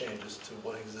proposed changes to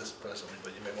what exists presently,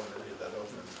 but you may want to read that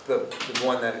over. The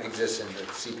one that exists in the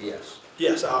CPS?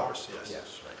 Yes, ours, yes.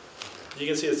 Yes, right. You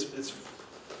can see it's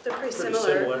They're pretty pretty similar.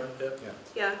 similar. Yep.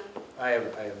 Yeah. I have no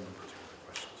particular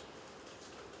questions.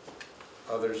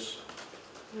 Others?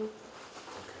 No.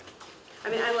 Okay. I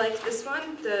mean, I like this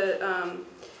one,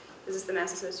 is this the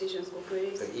Mass Association of School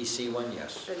Committees? The EC one,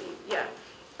 yes. Or yeah.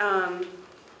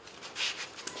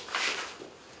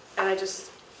 And I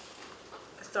just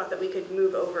thought that we could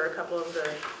move over a couple of the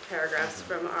paragraphs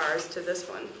from ours to this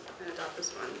one and adopt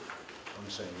this one.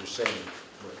 You're saying,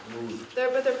 move.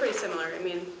 But they're pretty similar. I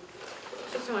mean,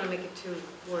 Just don't wanna make it too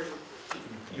wordy.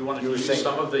 You want to You were use saying-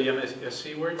 some of the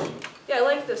MSC words? yeah, I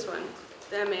like this one,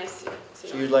 the MASC.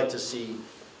 So you'd like to see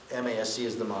MASC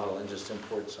as the model and just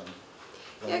import some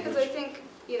Yeah, because I think,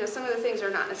 some of the things are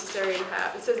not necessary to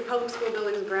have. It says the public school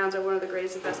buildings and grounds are one of the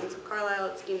greatest investments of Carlisle.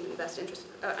 It's deemed in the best interest,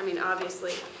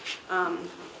 obviously.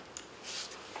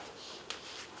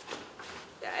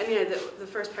 Yeah, the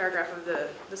first paragraph of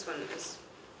this one is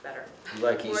better. You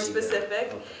like More EC better.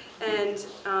 specific. Okay.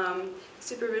 And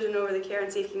supervision over the care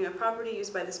and safekeeping of property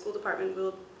used by the school department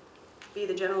will be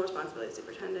the general responsibility of the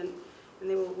superintendent. And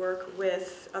they will work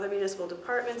with other municipal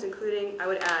departments, including, I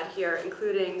would add here,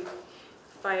 including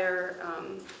fire,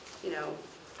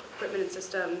 equipment and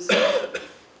systems.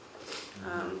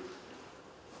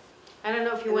 I don't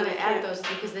know if you And wanna then I add can't- those,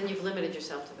 because then you've limited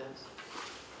yourself to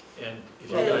those. And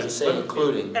if Well, you're you say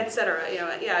including. Et cetera,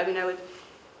 I would,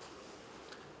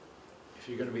 if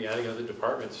you're going to be adding other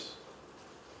departments,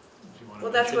 do you want to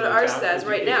well, that's mention what the ours town says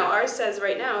right DPW? now. Ours says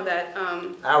right now that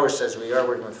Ours says we are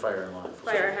working with fire and law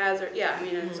enforcement. fire hazard,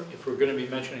 it's, If we're going to be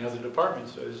mentioning other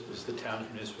departments, is the town's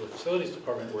municipal facilities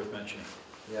department worth mentioning?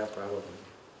 Yeah, probably.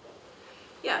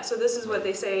 yeah, so this is what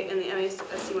they say in the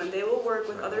MASC one. They will work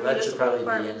with other Well, that should municipal probably be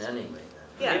departments. in anyway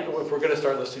then. Yeah. If we're going to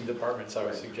start listing departments, I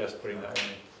would suggest putting that one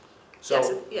in.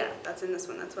 So, Yeah, that's in this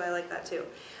one, that's why I like that too.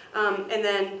 And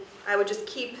then I would just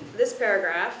keep this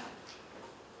paragraph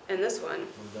and this one. well,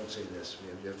 don't say this,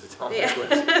 you have to tell me Yeah.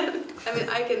 what. I mean,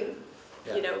 I can,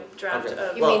 Yeah. draft Okay.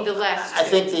 a. You mean the last I two?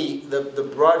 think the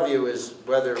broad view is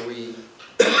whether we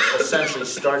essentially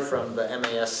start from the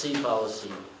MASC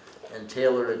policy and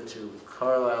tailor it to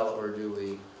Carlisle, or do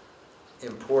we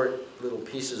import little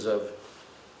pieces of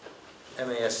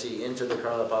MASC into the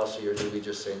Carlisle policy, or do we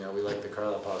just say, no, we like the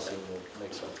Carlisle policy and we'll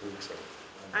make some tweaks?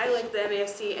 I like the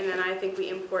MASC, and then I think we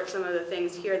import some of the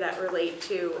things here that relate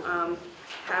to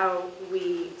how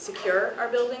we secure our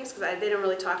buildings, because they don't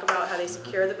really talk about how they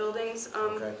secure the buildings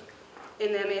Okay.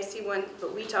 in the MASC one,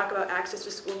 but we talk about access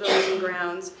to school buildings and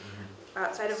grounds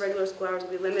outside of regular school hours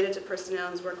will be limited to personnel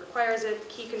whose work requires it,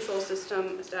 key control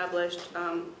system established,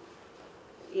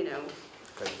 you know,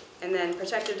 Okay. and then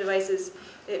protective devices,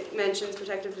 it mentions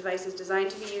protective devices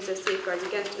designed to be used as safeguards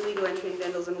against illegal entry and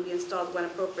vandalism will be installed when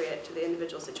appropriate to the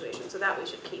individual situation. So that we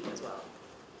should keep as well.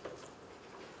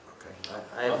 Okay,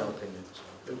 I have no opinion. So.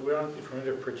 If we're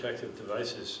under protective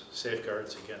devices,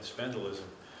 safeguards against vandalism,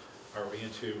 are we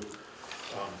into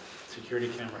security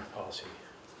camera policy?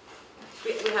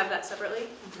 We have that separately?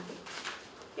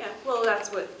 Yeah, well,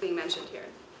 that's what's being mentioned here.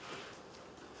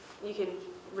 You can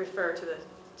refer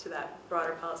to that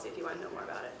broader policy if you want to know more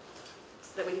about it.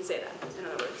 So that we can say that, in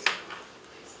other words.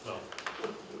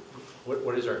 Well,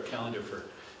 what is our calendar for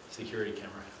security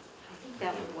camera? I think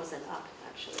that one wasn't up,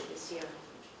 actually, this year.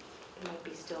 It might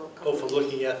be still a couple Oh, for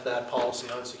looking at that policy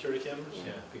on security cameras?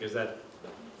 Yeah, because that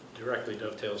directly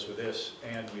dovetails with this,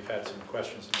 and we've had some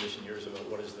questions in recent years about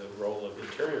what is the role of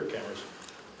interior cameras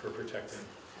for protecting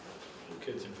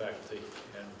kids and faculty,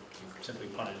 and simply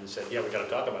punted and said, yeah, we got to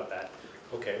talk about that.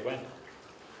 Okay, when?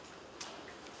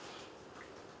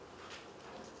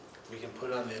 We can put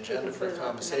it on the agenda for a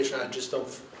conversation, I just don't,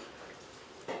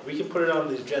 we can put it on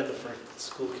the agenda for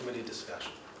school committee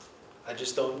discussion. I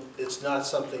just don't, it's not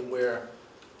something where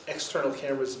external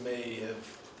cameras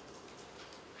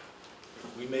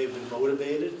we may have been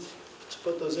motivated to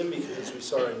put those in because we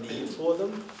saw a need for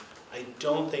them. I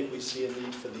don't think we see a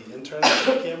need for the internal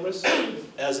cameras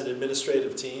as an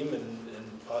administrative team and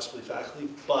possibly faculty,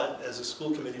 but as a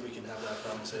school committee, we can have that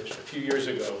conversation. A few years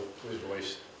ago, it was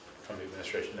voiced from the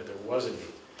administration that there was a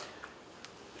need.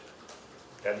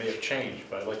 That may have changed,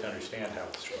 but I'd like to understand how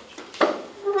it's changed.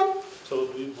 So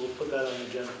we'll put that on the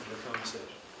agenda for the conversation.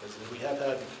 Because we have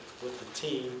had with the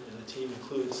team, and the team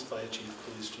includes fire chief,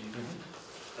 police chief,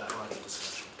 that line of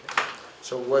discussion.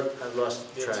 So what, I lost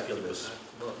track of this.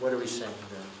 What are we saying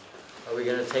then? Are we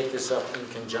going to take this up in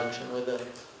conjunction with a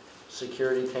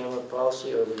security camera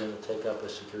policy, or are we going to take up a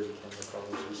security camera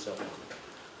policy separately?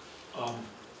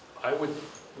 I would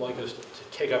like us to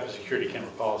take up a security camera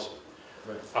policy.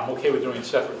 Right. I'm okay with doing it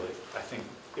separately. I think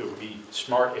it would be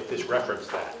smart if this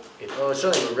referenced that. Well,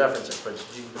 certainly we reference it, but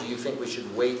do you think we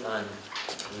should wait on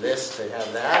this to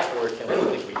have that, or can we? I don't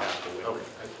think we have to wait. Okay.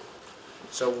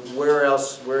 So where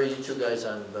else, where are you two guys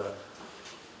on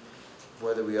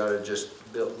whether we ought to just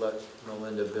let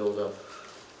Melinda build up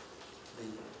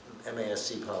the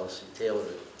MASC policy, tailor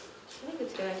it? I think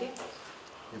it's a good idea.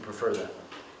 You prefer that?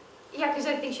 Yeah, because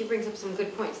I think she brings up some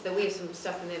good points, that we have some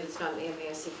stuff in there that's not in the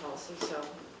MASC policy, so.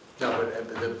 No,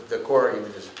 but the core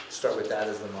argument is start with that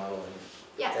as the model and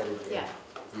Yeah, edit it. yeah.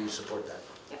 You support that?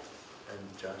 Yep.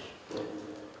 And Josh?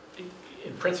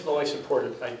 In principle, I support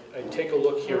it. I take a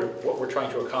look here at what we're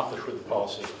trying to accomplish with the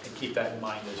policy and keep that in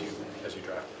mind as you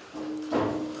draft it.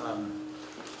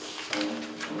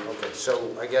 Okay,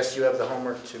 so I guess you have the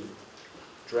homework to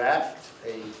draft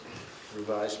a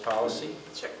revised policy.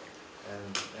 Sure.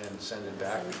 And send it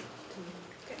back.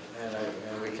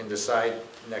 And we can decide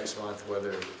next month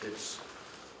whether it's,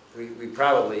 we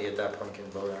probably at that point can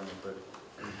vote on it, but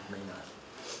may not.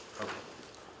 Okay,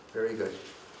 very good.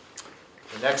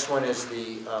 The next one is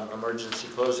the emergency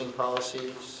closing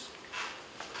policies.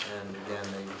 And again,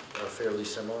 they are fairly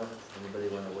similar. Anybody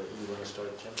want to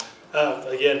start, Jim?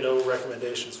 Again, no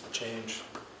recommendations for change.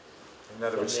 In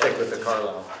other words, stick with the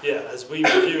Carlisle. Yeah, as we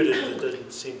reviewed it, there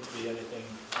didn't seem to be anything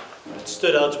that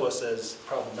stood out to us as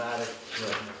problematic.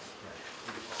 Right.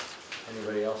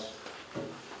 Anybody else?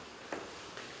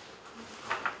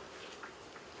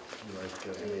 You like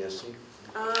MASC?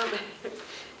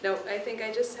 No, I think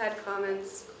I just had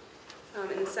comments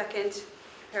in the second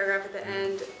paragraph at the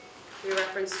end. We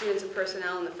referenced students and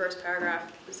personnel in the first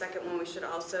paragraph. The second one, we should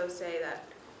also say that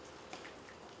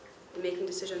in making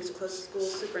decisions to close the school,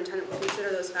 superintendent will consider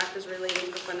those factors relating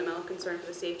to the fundamental concern for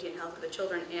the safety and health of the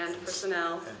children and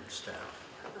personnel. And staff.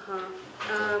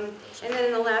 And then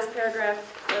in the last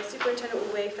paragraph, the superintendent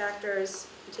will weigh factors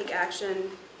and take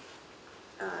action.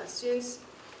 Students,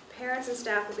 parents, and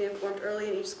staff will be informed early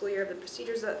in each school year of the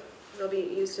procedures that will be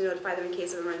used to notify them in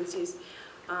case of emergencies.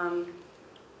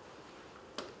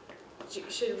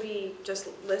 Should we just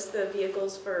list the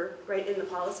vehicles for right in the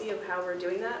policy of how we're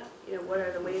doing that? You know, what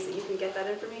are the ways that you can get that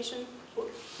information?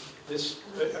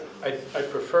 I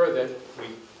prefer that we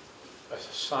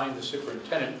assign the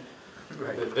superintendent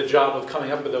the job of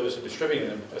coming up with those and distributing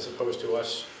them, as opposed to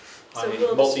us on So a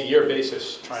we'll- multi-year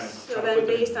basis, trying to So put then, them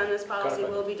in. based on this policy,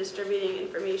 codified. we'll be distributing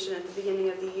information at the beginning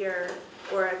of the year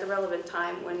or at the relevant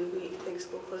time when we think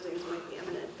school closings might be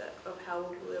imminent, of how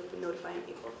we'll be notifying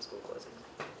people of school closings.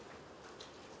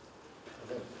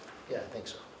 Yeah, I think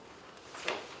so.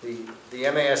 The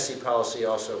MASC policy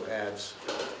also adds,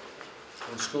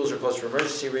 when schools are closed for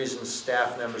emergency reasons,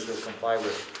 staff members will comply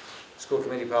with school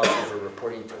committee policy for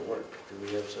reporting to work. Do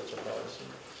we have such a policy?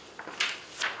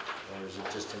 Or is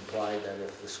it just implied that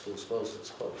if the school's closed, it's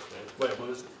closed, right? Wait, what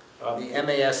was it? The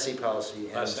MASC policy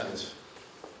Last ends sentence.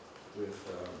 with,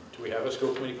 Do we have a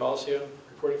school committee policy on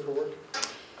reporting for work?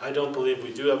 I don't believe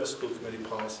we do have a school committee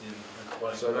policy in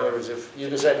applying. so in other words, if you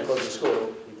decide to close the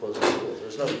school, you close the school.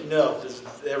 There's no, No,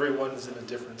 everyone's in a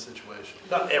different situation.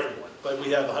 Not everyone, but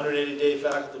we have 180-day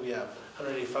faculty, we have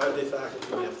 185-day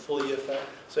faculty, we have full year faculty.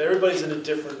 So everybody's in a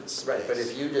different space. right, but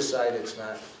if you decide it's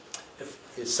not, If-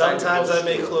 it's time to Sometimes close I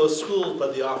may school. close schools,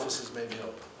 but the offices may be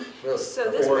open. Really? So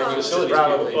this Or policy- facilities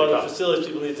Probably. people Or need to the come. facilities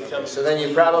people need to come. So then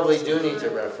you probably do need to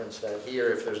reference that here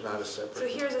if there's not a separate. So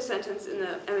here's a sentence in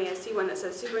the MASC one that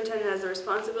says, superintendent has the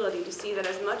responsibility to see that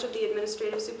as much of the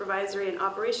administrative, supervisory, and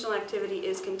operational activity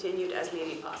is continued as may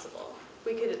be possible.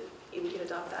 We could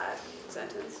adopt that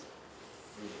sentence.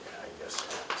 Yeah, I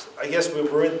guess. I guess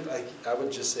we're in, I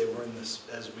would just say we're in this,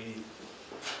 as we,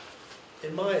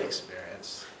 in my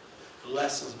experience,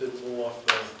 less has been more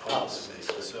for policy.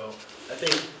 So I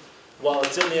think while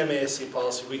it's in the MASC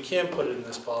policy, we can put it in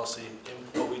this policy,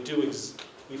 but we do,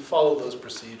 we follow those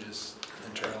procedures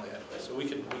internally anyway. So we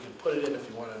can put it in if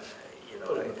you want to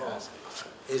put it in the policy.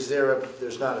 Is there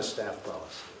there's not a staff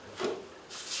policy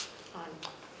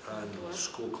on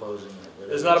school closing? Or whatever.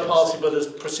 There's not a policy, but there's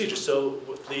procedure. So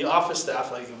with the office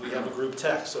staff, like we have a group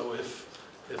text, so if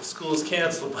school's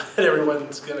canceled, but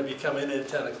everyone's going to be coming in at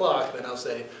 10 o'clock, then I'll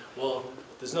say, well,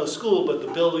 there's no school, but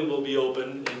the building will be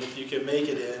open, and if you can make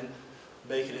it in,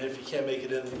 make it in. If you can't make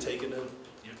it in,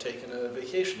 you're taking a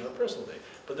vacation or a personal day.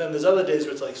 But then there's other days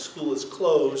where it's like school is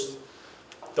closed,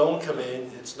 don't come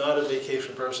in, it's not a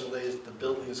vacation personal day, the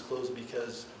building is closed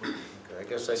because I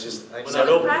guess I just. We're not So in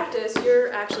open. practice,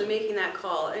 you're actually making that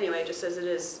call anyway, just as it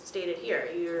is stated here.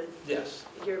 yes.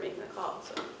 You're making the call,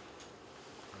 so.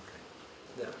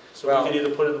 Yeah. So Well- we can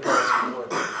either put it in the policy or.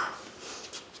 I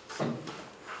had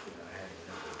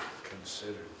never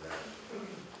considered that.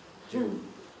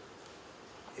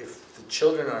 If the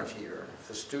children aren't here, if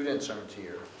the students aren't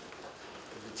here,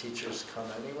 do the teachers come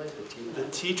anyway? The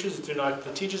teachers do not,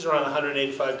 the teachers are on a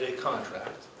 185-day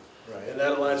contract, Right. and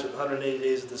that aligns with 180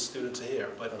 days that the students are here.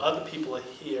 But Okay. other people are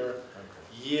here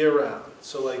Okay. year-round.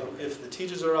 So like, if the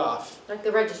teachers are off, Like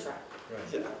the registrar. Right.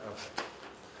 yeah. Okay.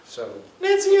 So,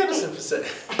 Nancy Anderson for say.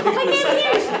 Nancy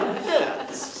Anderson. Yeah,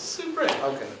 it's super.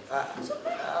 okay,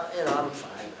 I'm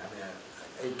fine. I mean,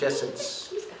 I guess it's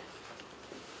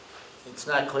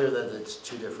not clear that it's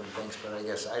two different things, but I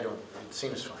guess it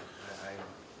seems fine.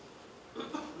 I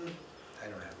don't have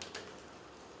an opinion.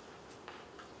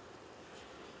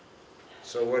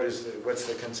 So what's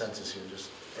the consensus here? Just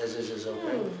as is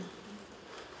okay?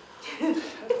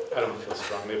 I don't feel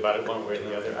strongly about it one way or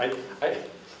the other.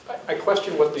 I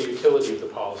question what the utility of the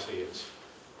policy is.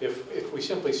 If we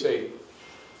simply say,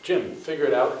 Jim, figure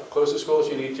it out, close the school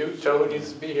if you need to, tell who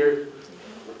needs to be here.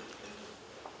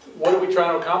 What are we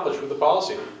trying to accomplish with the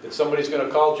policy? That somebody's going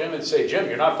to call Jim and say, Jim,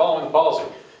 you're not following the policy.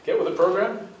 Get with the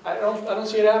program? I don't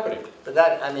see it happening. But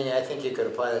I think you could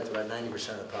apply that to about 90%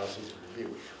 of the policies we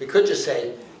review. We could just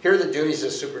say, here are the duties of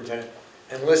the superintendent,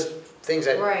 and list things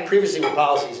that Right. previously were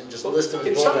policies, and just list them as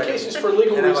In bullet some items. cases, for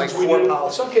legal And have like reasons, we 4 need, in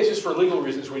policies. some cases, for legal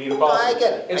reasons, we need a No, policy. I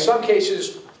get it. In some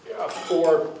cases,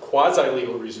 for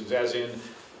quasi-legal reasons, as in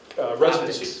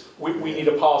residency, Optics. we need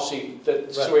a policy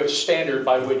that, so we have a standard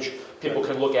by which people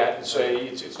can look at and say,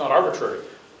 it's not arbitrary.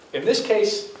 In this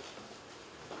case,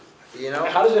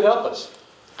 how does it help us?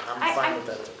 I'm fine with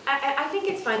that too. I think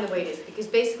it's fine the way it is, because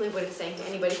basically what it's saying to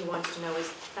anybody who wants to know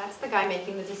is, that's the guy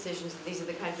making the decisions, these are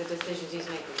the kinds of decisions he's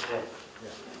making.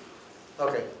 Yeah.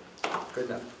 Okay, good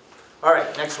enough. All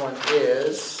right, next one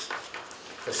is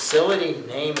facility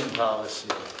naming policy.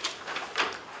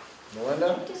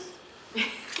 Melinda?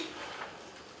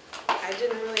 I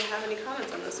didn't really have any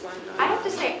comments on this one. I have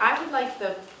to say, I would like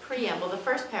the preamble, the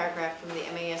first paragraph from the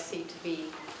MASC to be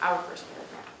our first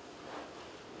paragraph.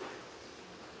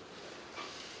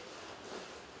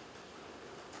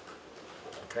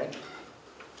 Okay.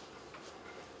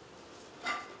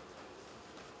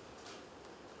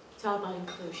 It's all about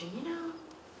inclusion, you know?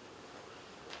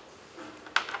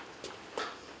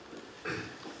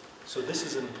 So this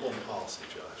is an important policy,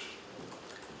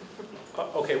 Josh.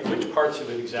 Okay, which parts of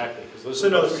it exactly? Because those So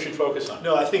are no, the parts we should focus on.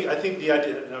 No, I think the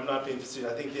idea, and I'm not being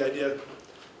facetious, I think the idea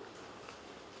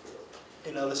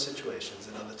in other situations,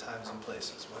 in other times and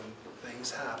places, when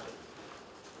things happen,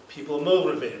 people are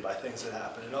motivated by things that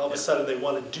happen, and all of a sudden they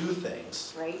want to do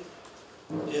things Right?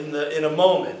 in a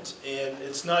moment, and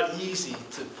it's not easy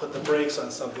to put the brakes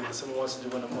on something that someone wants to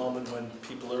do in a moment when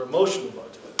people are emotional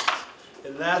about doing things.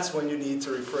 And that's when you need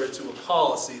to refer to a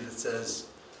policy that says,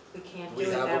 We can't do we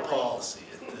it have that a way. policy.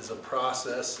 There's a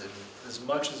process, and as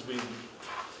much as we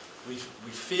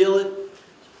feel it,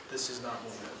 this is not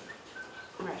what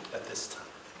we're doing Right. at this time.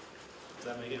 Does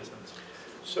that make any sense?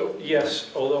 So,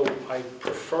 yes, although I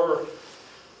prefer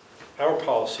our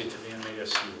policy to the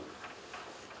MASU,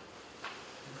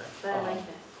 But I like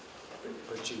that.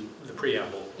 But you, the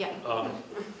preamble. Yeah.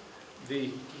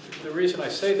 The reason I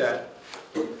say that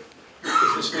is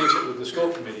this leaves it with the school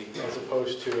committee as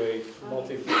opposed to a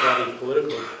multi-body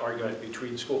political argument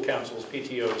between school councils,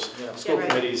 PTOs, Yeah. school Yeah, right.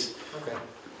 committees. okay.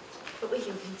 But we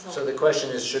can consult. So the question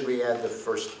is, should we add the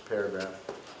first paragraph?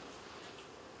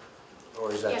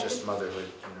 Or is that Yeah, just just- motherhood,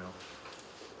 you know?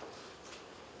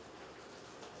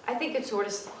 I think it sort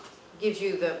of gives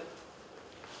you the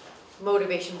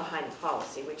motivation behind the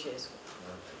policy, which is,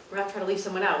 we're not trying to leave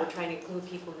someone out, we're trying to include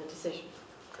people in the decision.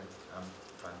 Okay, I'm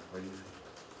fine. What do you think?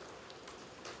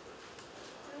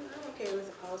 I'm okay with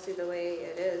the policy the way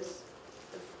it is.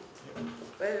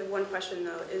 I have one question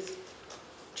though, is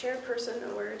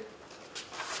chairperson a word?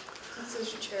 It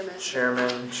says chairman.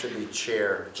 Chairman should be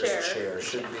chair, just Chair. chair,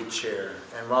 should be chair.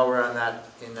 And while we're on that,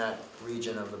 in that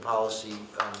region of the policy,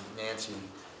 Nancy,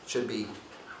 should be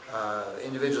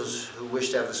individuals who wish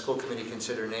to have the school committee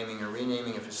consider naming or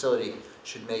renaming a facility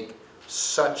should make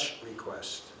such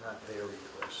request, not their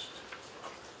request.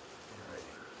 In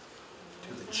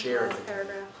writing. To the chair of Last the.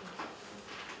 paragraph.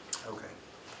 Okay.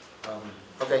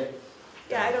 Okay.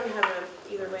 Yeah, I don't have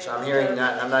a either way. So I'm hearing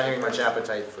not, I'm not hearing much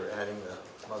appetite for adding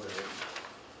the motherhood.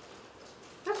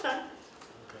 That's fine.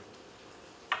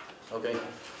 Okay.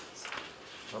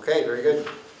 Okay, very good.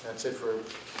 That's it for,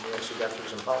 we actually got through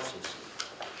some policies.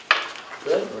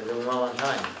 Good, we're doing well on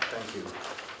time. Thank you.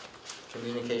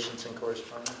 Communications and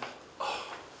correspondence?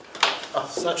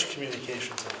 Such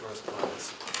communications and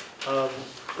correspondence.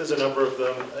 There's a number of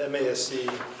them. MASC,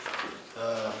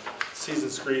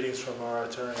 season's greetings from our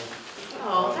attorney.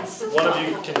 Oh, that's so One of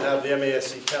you thoughtful. can have the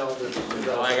MASC calendar.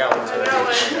 Oh, I got one. I got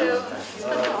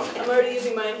one too. I'm already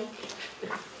using mine.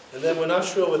 And then we're not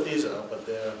sure what these are, but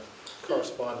they're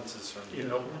correspondences from. You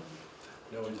know,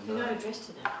 No, we do They're not not. addressed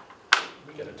to them.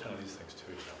 we get a ton of these things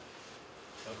too, you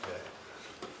know. Okay.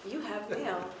 You have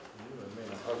mail.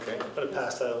 Okay. I'm gonna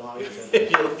pass that along if you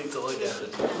need to look at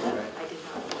it. I did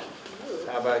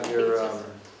not. How about your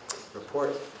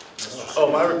report? Oh,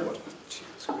 my report.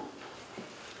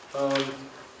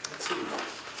 Let's see.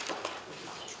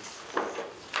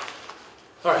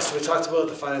 All right, so we talked about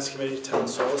the Finance Committee, Town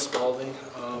Solar, Spalding,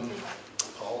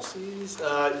 policies.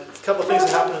 A couple of things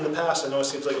that happened in the past. I know it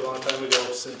seems like a long time ago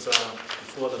since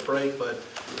before the break, but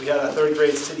we had our third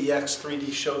grade City X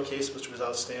 3D showcase, which was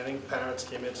outstanding. Parents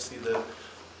came in to see the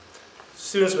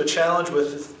students were challenged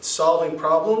with solving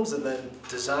problems and then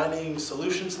designing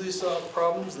solutions to these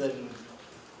problems, then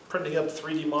printing up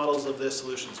 3D models of their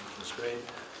solutions, which was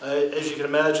great. As you can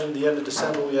imagine, the end of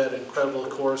December we had incredible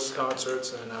chorus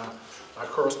concerts, and our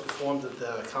chorus performed at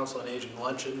the Council on Aging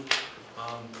Luncheon.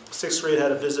 Sixth grade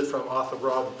had a visit from author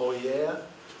Rob Boyer.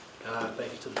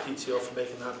 Thank you to the PTO for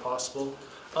making that possible.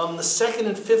 The second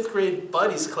and fifth grade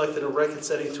buddies collected a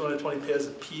record-setting 220 pairs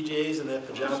of PJs in their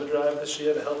pajama drive this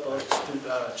year to help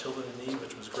out children in need,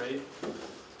 which was great.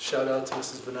 Shout out to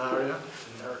Mrs. Venaria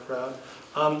and her crowd.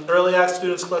 Early Act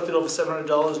students collected over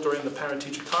 $700 during the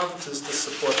parent-teacher conferences to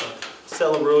support the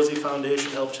Stella Rosie Foundation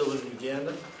to help children in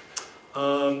Uganda.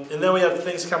 And then we have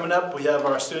things coming up. We have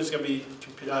our students going to be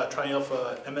trying out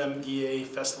for MMEA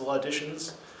festival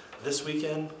auditions this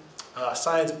weekend.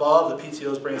 Science Bob, the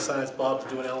PTO is bringing Science Bob to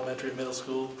do an elementary and middle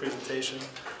school presentation.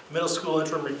 Middle school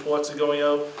interim reports are going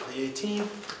out the 18th.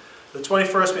 The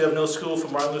 21st we have no school for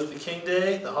Martin Luther King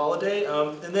Day, the holiday.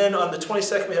 And then on the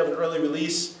 22nd we have an early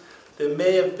release. There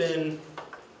may have been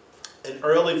an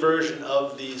early version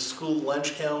of the school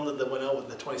lunch calendar that went out with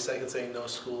the 22nd saying no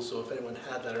school, so if anyone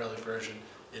had that early version,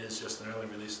 it is just an early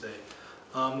release day.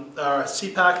 Our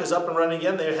CPAC is up and running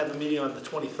again. They have a meeting on the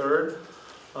 23rd.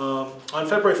 On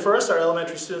February 1st, our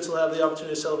elementary students will have the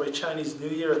opportunity to celebrate Chinese New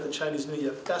Year at the Chinese New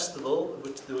Year Festival,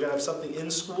 which we're going to have something in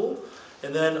school.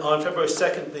 And then on February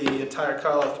 2nd, the entire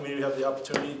Carlisle community will have the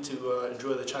opportunity to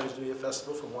enjoy the Chinese New Year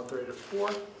Festival from 1:30 to 4.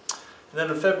 And then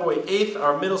on February 8th,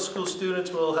 our middle school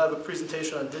students will have a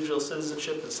presentation on digital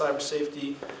citizenship and cyber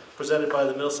safety presented by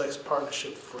the Middlesex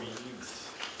Partnership for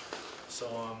Youth.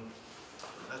 So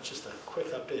that's just a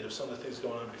quick update of some of the things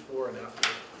going on before and after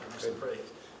the recent break,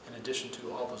 in addition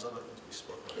to all those other things we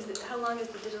spoke about. How long is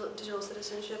the digital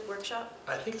citizenship workshop?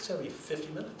 I think it's going to be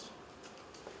 50 minutes.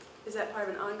 Is that part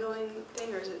of an ongoing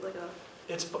thing, or is it like a...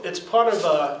 It's part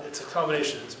of it's a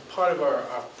combination. It's part of our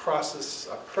process,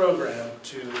 our program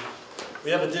we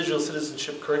have a digital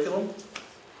citizenship curriculum,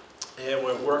 and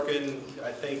we're working,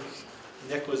 I think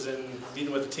Nick was in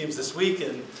meeting with the teams this week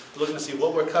and looking to see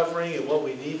what we're covering and what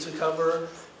we need to cover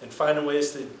and finding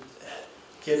ways to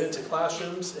get into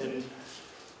classrooms, and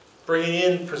bringing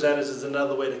in presenters is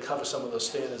another way to cover some of those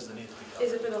standards that need to be covered.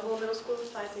 Is it for the whole middle school,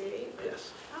 5 through 8?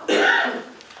 Yes. Oh.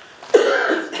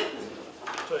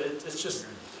 So it's just,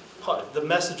 the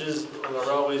messages are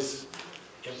always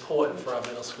important for our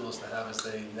middle schools to have as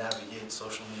they navigate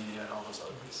social media and all those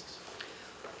other pieces.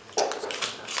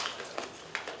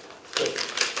 Good.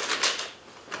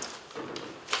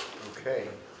 Okay.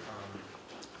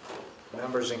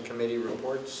 Members and committee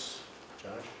reports.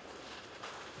 Josh?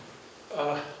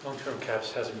 Long-term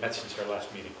caps hasn't met since our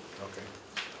last meeting. Okay.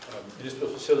 Municipal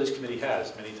Facilities Committee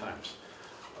has, many times.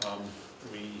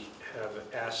 We have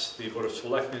asked the Board of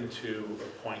Selectmen to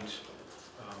appoint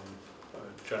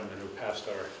a gentleman who passed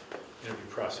our interview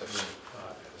process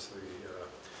as the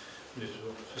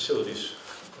Municipal Facilities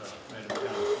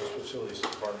Municipal Facilities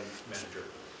Department manager.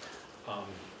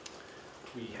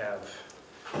 We have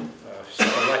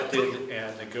selected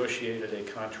and negotiated a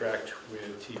contract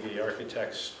with TVA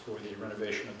Architects for the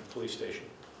renovation of the police station.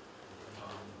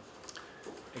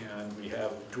 And we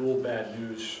have dual bad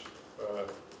news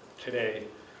today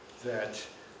that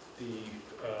the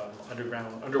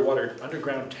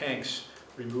underground tanks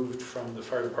removed from the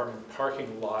fire department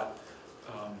parking lot,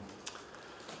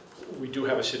 we do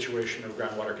have a situation of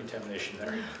groundwater contamination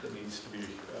there that needs to be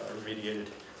remediated.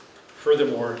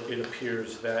 Furthermore, it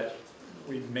appears that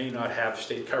we may not have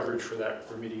state coverage for that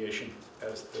remediation,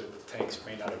 as the tanks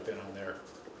may not have been on their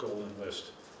golden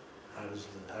list. How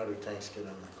do tanks get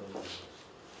on the golden list?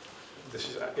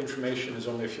 This information is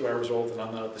only a few hours old, and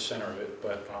I'm not at the center of it,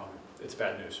 but it's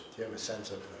bad news. Do you have a sense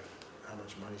of how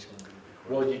much money's going to be required?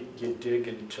 Well, you dig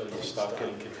until you stop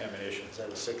getting contamination. Is that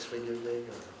a 6-figure dig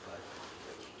or a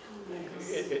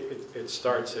 5? It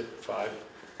starts at 5. It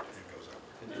goes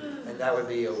up. And that would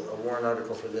be a warrant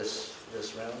article for this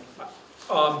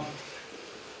round?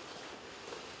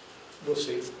 We'll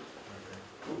see. Okay.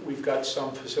 We've got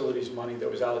some facilities money that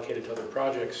was allocated to other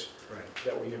projects Right.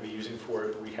 that we're going to be using for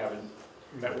it. We haven't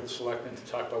met with the selectmen to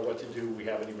talk about what to do. We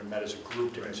haven't even met as a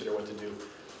group to consider what to do.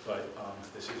 But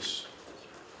this is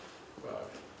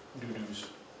new news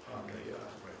on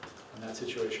that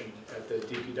situation. At the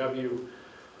DPW,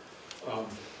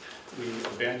 we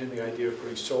abandoned the idea of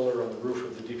putting solar on the roof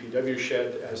of the DPW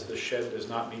shed, as the shed does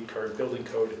not meet current building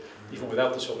code, even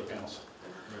without the solar panels.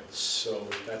 So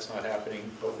that's not happening,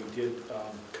 but we did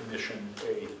commission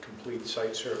a complete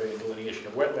site survey and delineation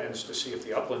of wetlands to see if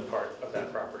the upland part of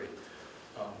that property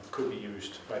could be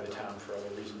used by the town for other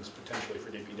reasons, potentially for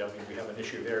DPW. We have an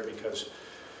issue there because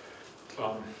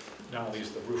not only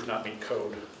does the roof not meet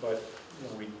code, but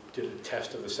when we did a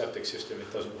test of the septic system,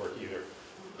 it doesn't work either.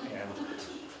 And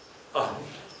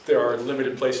there are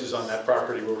limited places on that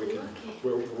property where we can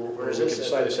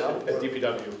site a septic at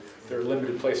DPW. There are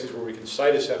limited places where we can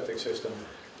site a septic system.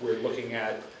 We're looking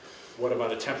at what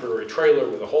about a temporary trailer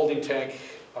with a holding tank.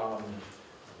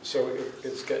 So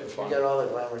it's getting fun. You got all the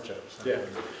glamour jobs. Huh? Yeah.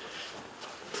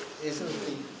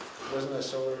 Wasn't a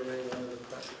solar array one of the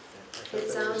projects? It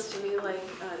sounds to me like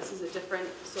this is a different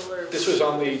solar... This was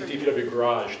on the DPW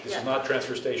garage. This is not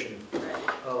transfer station. Right.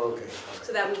 Oh, okay.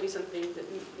 So that would be something that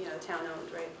the town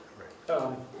owned, right?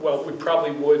 Well, we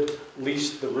probably would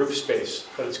lease the roof space,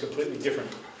 but it's completely different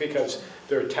because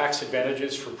there are tax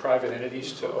advantages for private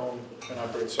entities to own and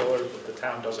operate solar that the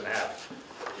town doesn't have.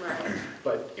 Right.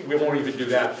 But we won't even do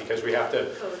that because we have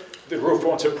to, the roof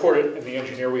won't support it, and the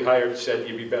engineer we hired said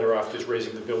you'd be better off just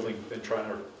raising the building than trying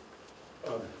to...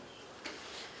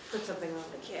 Put something on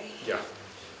it. Okay. Yeah.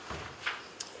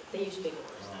 They use big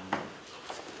ones.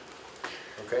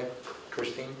 Okay.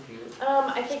 Christine, you?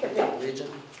 I think Region?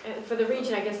 for the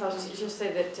region, I guess I'll just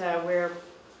say that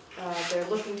they're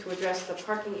looking to address the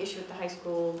parking issue at the high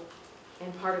school,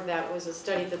 and part of that was a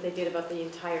study that they did about the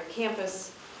entire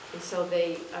campus, and so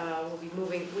we will be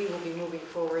moving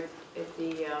forward at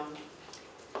the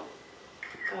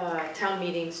town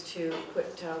meetings to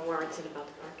put warrants in about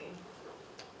the parking.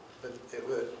 But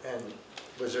and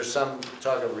was there some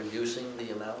talk of reducing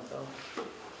the amount though?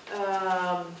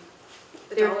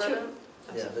 There are two.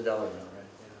 Yeah, the dollar amount,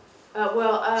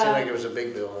 right, Seemed like it was a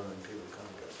big bill and then people come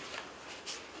and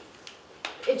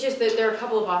go. It's just that there are a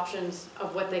couple of options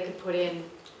of what they could put in.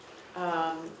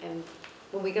 And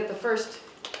when we got the first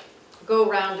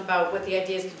go-round about what the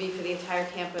ideas could be for the entire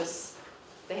campus,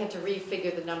 they had to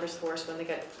refigure the numbers for us when they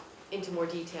got into more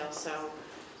detail, so.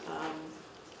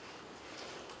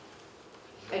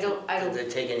 Did they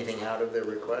take anything out of their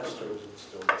request, or was it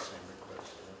still the same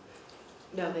request?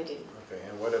 No, they didn't. Okay,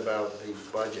 and what about the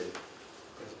budget?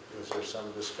 Was there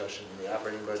some discussion in the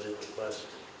operating budget request?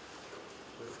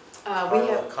 We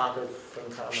have, Concord,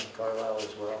 FinCom, and Carlisle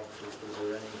as well? Was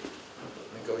there any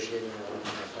negotiating or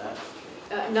anything like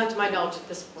that? not to my knowledge at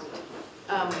this point.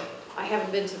 I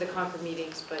haven't been to the Concord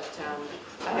meetings, but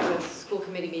I have a school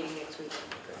committee meeting next week.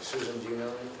 Okay, Susan, do you know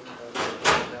anything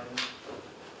about that?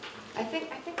 I think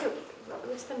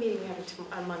what's the meeting we have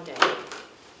on Monday?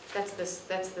 That's this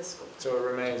school. So it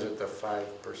remains at the 5%, or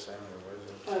what is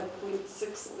it?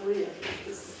 5.63, I think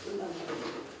is the number.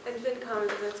 And FinCom,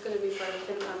 that's going to be part of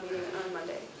the FinCom meeting on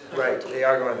Monday. Right, they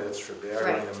are going to, that's true, they are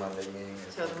Right. going to the Monday meeting.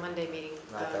 So the Monday meeting,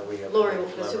 Not that we have Lori, the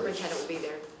leverage. superintendent, will be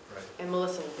there, Right. and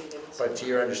Melissa will be there. But to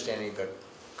your understanding, the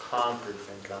Concord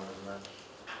FinCom is not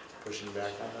pushing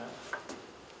back on that?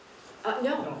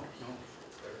 No, No,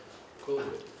 they're cool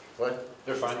with it. What?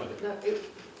 They're fine with it. no,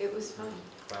 it was fine.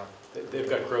 Well, They've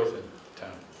got growth in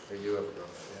town. they do have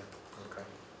growth, yeah, okay.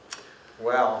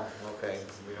 Well, okay,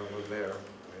 we don't live there,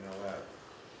 we know that.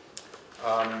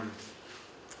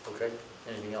 Okay,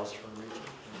 anything else from Region?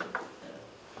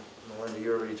 Melinda,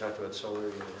 you already talked about solar,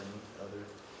 you have any other?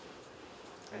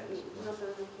 Nothing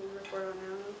I can report on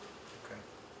now. Okay.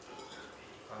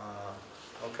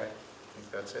 Okay, I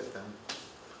think that's it then.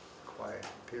 Quiet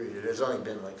period. It has only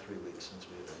been like 3 weeks since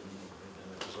we had a meeting,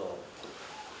 and it was all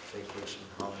vacation,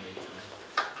 holiday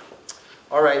time.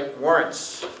 All right,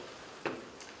 warrants.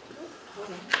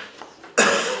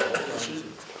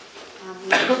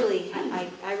 Actually,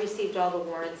 I received all the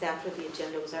warrants after the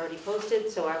agenda was already posted,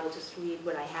 so I will just read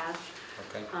what I have.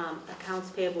 Okay. Accounts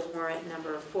payable warrant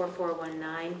number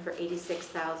 4419 for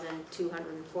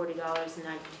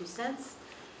 $86,240.92.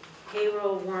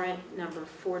 Payroll warrant number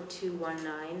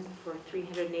 4219 for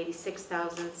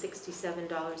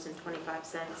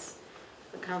 $386,067.25.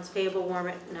 Accounts payable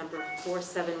warrant number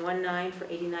 4719 for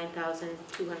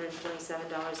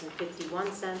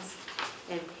 $89,227.51.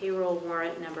 And payroll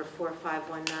warrant number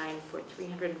 4519 for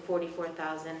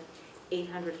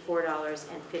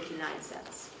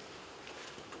 $344,804.59.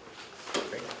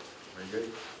 Okay, very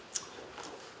good.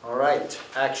 All right,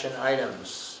 action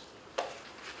items. I'm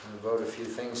going to vote a few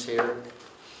things here.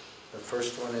 The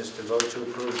first one is to vote to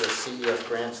approve the CEF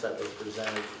grants that were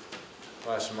presented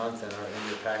last month and are in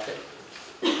your packet.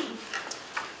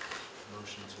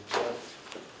 Motion to accept.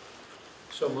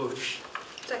 So moved.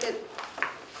 Second.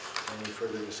 Any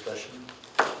further discussion?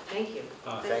 Thank you.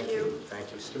 Thank you,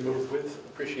 To Steve. move with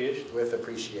appreciation. With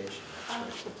appreciation,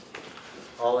 that's right.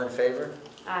 All in favor?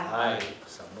 Aye.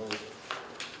 So moved.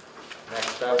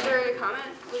 Next up, Was there any comment?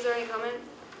 Was there any comment?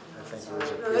 I think it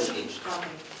was No, that's appreciation.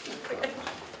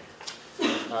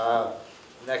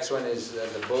 Next one is the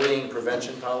bullying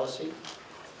prevention policy,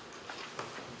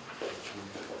 which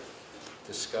we've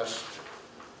discussed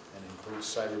and includes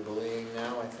cyberbullying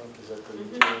now, I think, is that the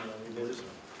term that we did?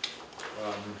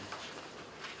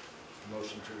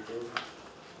 Motion to approve.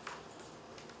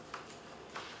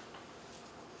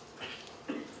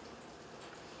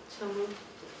 So moved.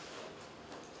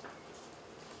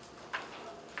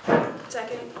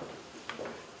 Second.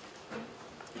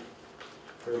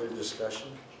 Further discussion?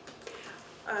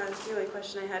 The only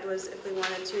question I had was if we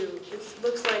wanted to, it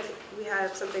looks like we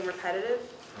have something repetitive.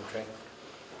 Okay.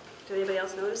 Did anybody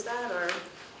else notice that, or?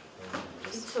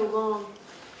 It's so long.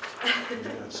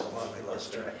 That's so long, we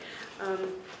lost track.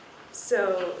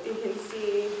 So you can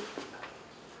see,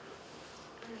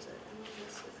 where is it? I don't know if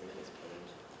this is in this page.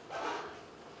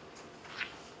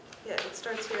 Yeah, it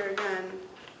starts here again.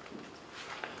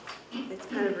 It's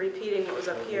kind of repeating what was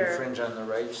up here. Infringe on the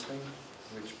rights thing?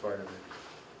 Which part of it?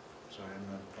 Sorry,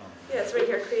 I'm not following. Yeah, it's right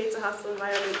here, creates a hostile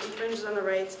environment, infringes on the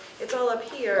rights. It's all up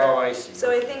here. Oh, I see.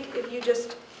 So I think if you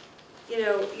just, you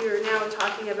know, you're now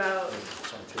talking about,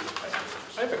 It's on two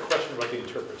pages. I have a question about the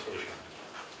interpretation.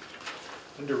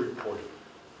 Under reporting,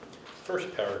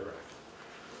 first paragraph.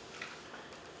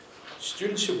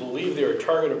 Students who believe they are a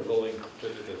target of bullying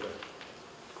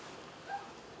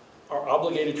are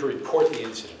obligated to report the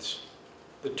incidents.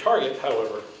 The target,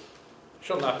 however,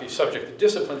 shall not be subject to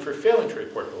discipline for failing to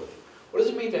report bullying. What does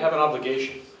it mean to have an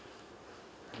obligation?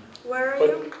 where are But-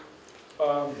 you?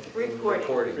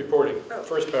 Reporting. Reporting, Oh.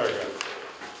 first paragraph.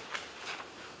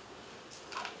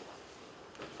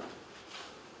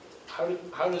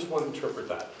 how does one interpret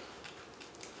that?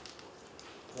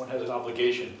 One has an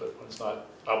obligation, but one's not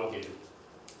obligated.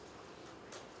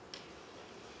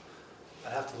 I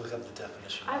have to look up the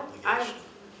definition I- of obligation.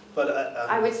 But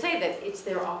I would say that it's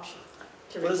their option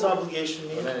to what does report. obligation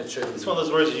mean? Well, then it should It's be. one of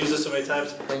those words you use it so many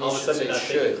times, Then you all of a should sudden say you're not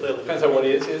thinking should. clearly. Depends on what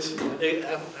it is.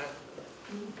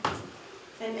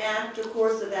 An act or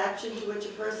course of action to which a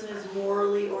person is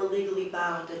morally or legally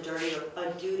bound, a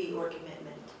duty or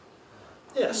commitment.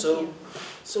 Yeah, so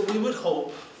we would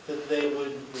hope that they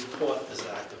would report this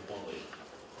act of bullying.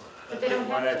 But they don't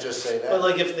Why have not just say that? But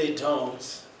like if they don't,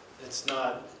 it's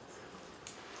not.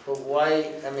 But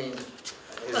why, I mean,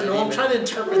 is I it know, I'm even- trying to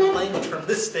interpret the language from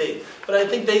this state, but I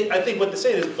think what they're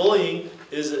saying is bullying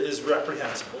is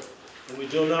reprehensible, and we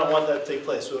do not want that to take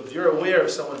place. So if you're aware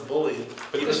of someone bullying,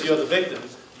 But because this- you're the victim,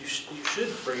 you should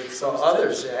bring it to So someone's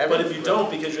others, attention. But if you every- don't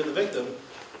because you're the victim,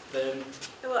 then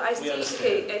Well, I see, understand.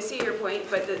 okay, I see your point,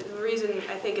 but the reason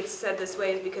I think it's said this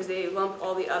way is because they lump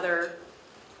all the other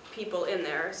people in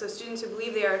there. So students who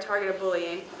believe they are a target of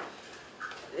bullying,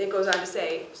 it goes on to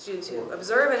say, students who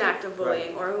observe an act of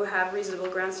bullying or who have reasonable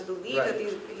grounds to believe that Right.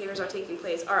 these behaviors are taking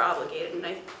place are obligated. And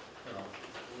I,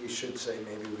 You should say,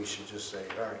 maybe we should just say,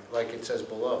 all right, like it says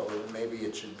below, or maybe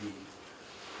it should be,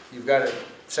 you've got a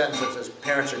sentence that says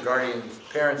parents or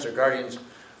guardians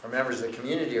or members of the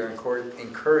community are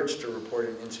encouraged to report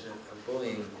an incident of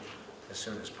bullying as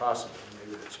soon as possible.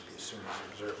 Maybe that should be as soon as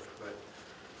observed, but,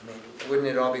 I mean, wouldn't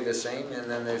it all be the same? And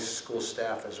then there's school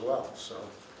staff as well, so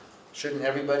shouldn't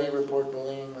everybody report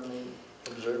bullying when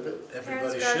they observe it?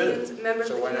 everybody parents, should. guardians, members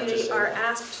So of the why not just community say are that?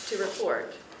 asked to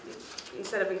report.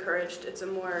 Instead of encouraged, it's a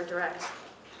more direct,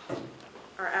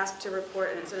 are asked to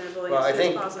report an incident of bullying Well, as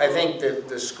soon as possible. I think that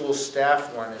the school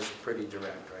staff one is pretty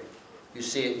direct, right? You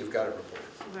see it, you've got to report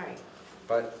it. Right.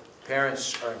 But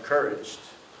parents are encouraged,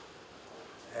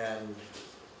 and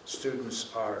students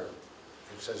are,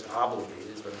 it says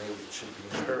obligated, but maybe it should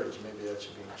be encouraged, maybe that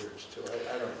should be encouraged too,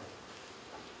 I don't know.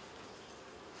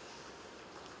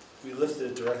 We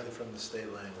lifted it directly from the state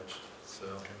language, so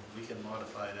we can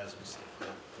modify it as we see fit.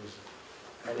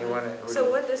 Anyone? So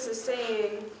what this is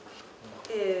saying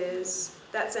is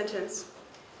that sentence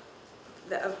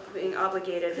that of being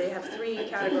obligated, they have three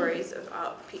categories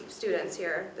of students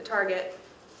here. The target,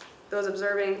 those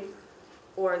observing,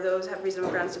 or those have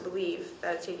reasonable grounds to believe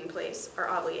that it's taking place are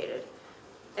obligated.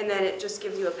 And then it just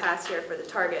gives you a pass here for the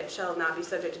target shall not be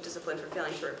subject to discipline for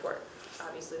failing to report.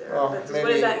 Obviously, there are, Well, but what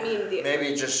does that mean? maybe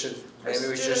it just should, maybe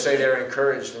we should students- say they're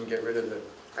encouraged and get rid of the.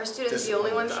 Are students the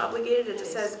only ones obligated? It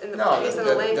just says in the, No, based on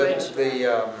the language, just what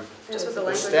the the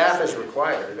language staff is. is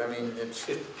required, I mean, it's,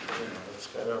 you know, it's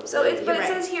got. So it's, but it You're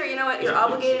says here, you know what, you're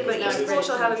obligated, but each It's not school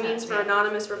shall have a written means for intent,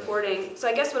 anonymous reporting. So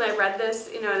I guess when I read this,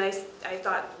 you know, and I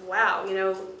thought, wow, you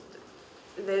know,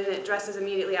 then it addresses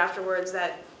immediately afterwards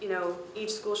that, you know,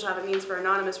 each school shall have a means for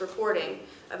anonymous reporting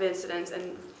of incidents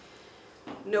and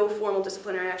no formal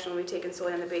disciplinary action will be taken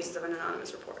solely on the basis of an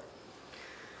anonymous report.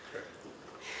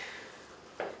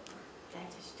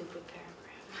 That's a stupid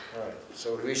paragraph. All right,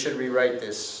 so we should rewrite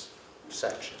this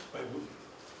section.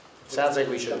 Sounds like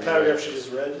we should The rewrite paragraph she this.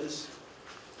 just read is,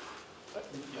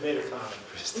 you made a comment,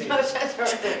 Christine. No, that's all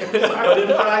right. But in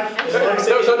practice,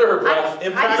 That was under her breath.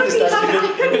 in practice, that's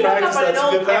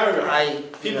a good paragraph. You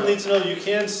People know, need to know you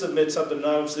can submit something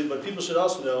anonymously, but people should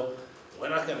also know, we're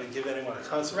not gonna give anyone a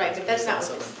consequence. Right, but that's based on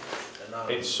not what something It's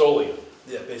anonymous. solely.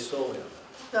 Yeah, based solely on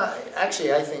that. no,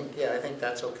 actually, I think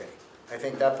that's okay. I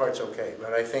think that part's okay,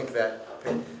 but I think that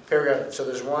paragraph, so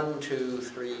there's 1, 2,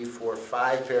 3, 4,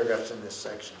 5 paragraphs in this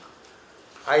section.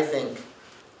 I think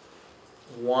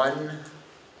 1,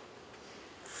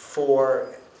 4,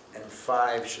 and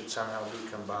 5 should somehow be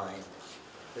combined.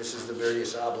 This is the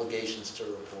various obligations to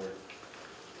report.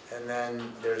 And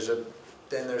then there's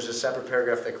a separate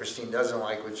paragraph that Christine doesn't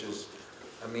like, which is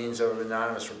a means of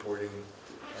anonymous reporting.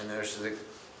 And there's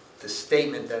the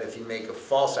statement that if you make a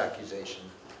false accusation,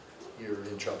 you're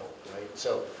in trouble, right?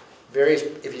 So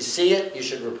if you see it, you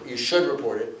should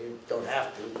report it. You don't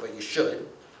have to, but you should.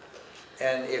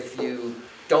 And if you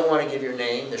don't want to give your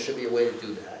name, there should be a way to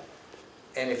do that.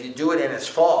 And if you do it and it's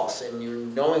false, and you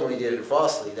knowingly did it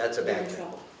falsely, that's a bad thing.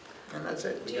 And that's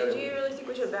it. Do you really think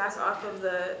we should back off of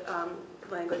the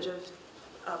language of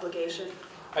obligation?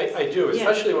 I do,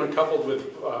 especially when coupled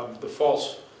with the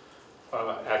false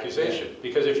accusation.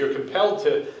 Because if you're compelled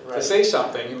to say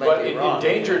something, but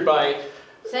endangered by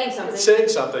Saying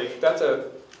something, that's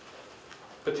a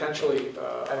potentially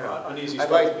I don't know. uneasy I'd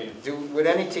spot to be in. would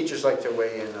any teachers like to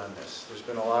weigh in on this? There's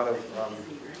been a lot of,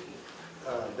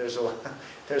 there's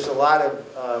a lot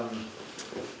of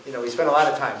you know, we spent a lot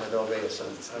of time with Oveus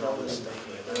on all this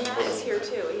stuff. And Matt is here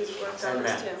too, he's worked on And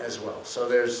this Matt too. as well. So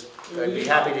there's, I'd be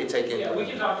happy to take Yeah, we input.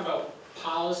 can talk about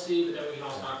policy, but then we can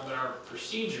also talk about our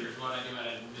procedures, what I do at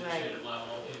an administrative level.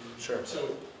 And Sure. so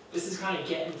this is kind of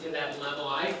getting to that level,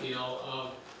 I feel,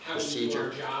 of how we do our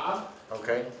Procedure. job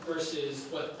Okay, versus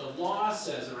what the law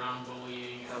says around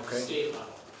bullying at the Okay. state level.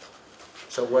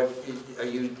 so what, are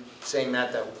you saying,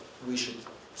 Matt, that we should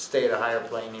stay at a higher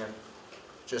plane here?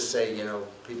 Just say, you know,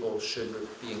 people should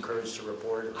be encouraged to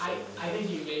report or I something? think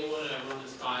you may want to run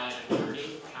this by an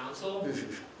attorney, counsel,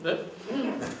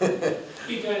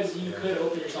 because you could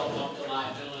open yourself up to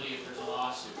liability if there's a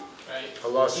lawsuit, right? A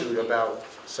lawsuit about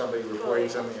somebody reporting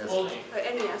something that's... Bullying,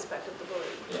 Any aspect of the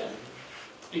bullying. yeah.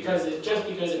 Because just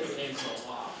because it pertains to the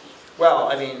law. Well,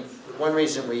 I mean, one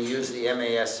reason we use the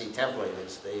MASC template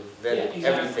is they've Yeah, vetted exactly.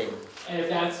 everything. And if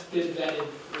that's been vetted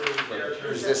through their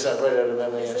attorney. Is this right out of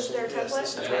MASC? Is this their Yes, template?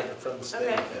 this is right from the state.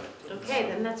 Okay. yeah. Okay,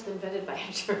 then that's been vetted by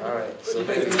a jury. All right. So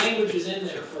Because maybe, the language is in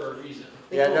there for a reason.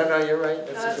 yeah, no, you're right.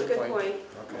 No, That's a good point. point.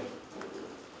 Okay.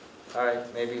 All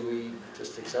right, maybe we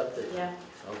just accept it. Yeah.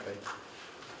 Okay.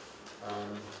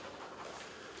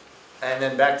 And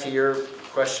then back to your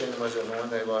question, was it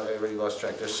one I already lost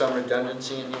track? There's some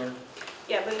redundancy in here?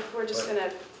 Yeah, but if we're just What?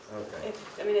 gonna, Okay.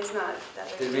 I mean, it's not that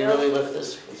big Did a we deal. really lift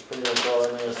this? It's pretty much all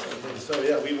MASC. So,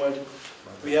 yeah,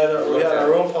 we had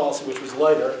our own policy, which was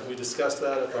lighter, and we discussed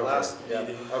that at the last Yeah.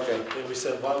 meeting. Okay. And we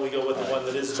said, why don't we go with the one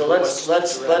that is. So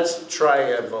let's try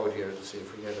a vote here to see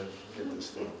if we gotta get this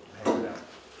thing hammered out.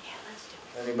 Yeah, let's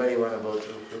do Anybody want to vote to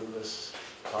approve this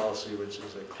policy, which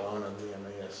is a clone of the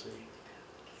MASC?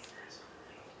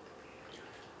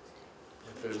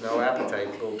 If there's no appetite,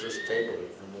 we'll just table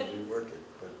it and we'll rework it.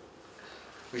 But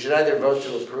we should either vote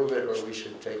to approve it or we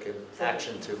should take an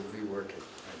action to rework it.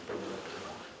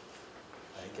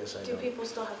 I guess I Do don't. people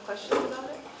still have questions about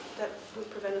it that would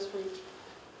prevent us from?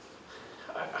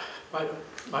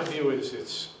 My view is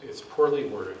it's poorly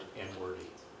worded and wordy.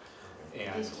 it.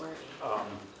 And It's wordy.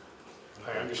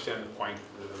 I understand the point,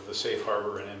 the safe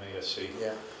harbor in MASC.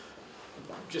 Yeah.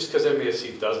 Just because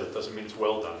MASC does it, doesn't mean it's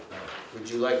well done. Would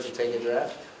you like to take a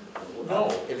draft? No.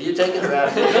 If you take a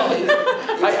draft, You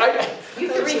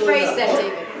have to rephrase that,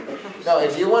 David. no,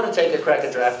 if you want to take a crack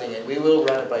at drafting it, we will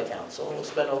run it by council. We'll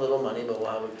spend a little money, but we'll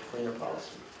have a cleaner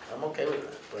policy. I'm okay with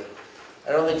that, but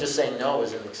I don't think just saying no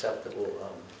is an acceptable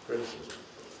criticism.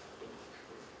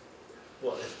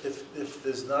 Well, if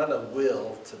there's not a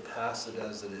will to pass it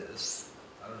as it is,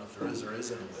 I don't know if there is or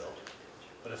isn't a will,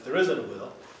 but if there isn't a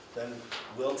will, then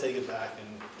we'll take it back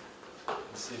and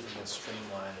see if we can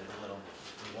streamline it a little.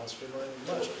 We won't streamline it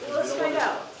much, Well, let's because we don't find want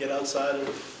out. to get outside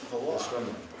of the law.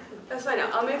 That's fine.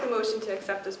 I'll make a motion to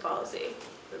accept this policy,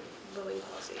 the bullying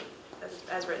policy,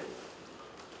 as written.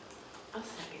 I'll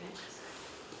second it.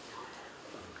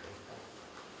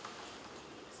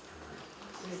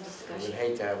 I would Discussion.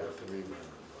 hate to have a three-run.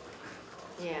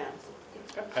 Yeah.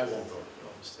 I won't vote.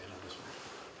 I'll abstain on this one.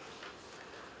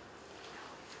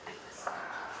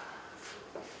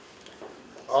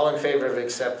 All in favor of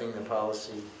accepting the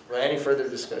policy? Well, any further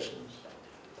discussions?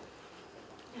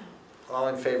 No. All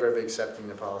in favor of accepting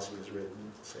the policy as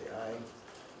written, say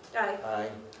aye. Aye. Aye.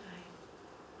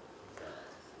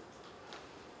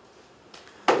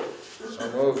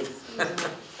 So moved.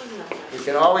 We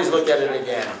can always look at it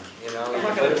again, you know? we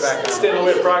can put it back on. Stay in the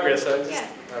way of progress, Yeah.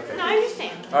 Okay. No, I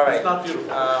understand. All right. It's not beautiful.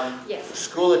 Yes.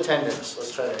 School attendance,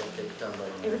 let's try to get it done by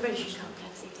now. Everybody should come,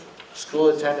 that's it. School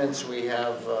attendance, we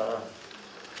have,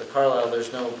 the Carlisle,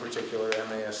 there's no particular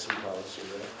MASC policy,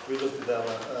 right? We looked at that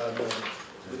one, no,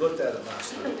 we looked at it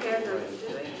last time. Compared them,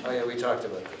 did we? Oh, yeah, we talked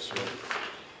about this, right?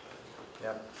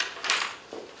 Yep.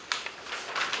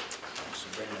 So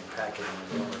bring my packet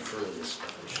and we'll go through this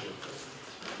stuff, we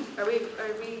should. Are we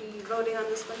voting on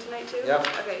this one tonight too? Yep.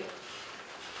 Okay.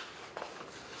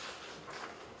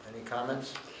 Any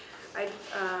comments?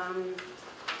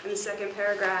 In the second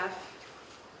paragraph,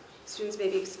 students may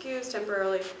be excused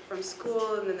temporarily from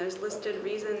school, and then there's listed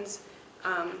reasons.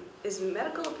 Is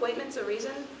medical appointments a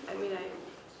reason? I mean,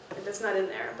 that's not in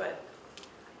there, but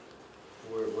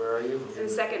Where are you? in the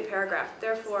second paragraph.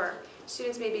 Therefore,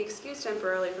 students may be excused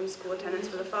temporarily from school attendance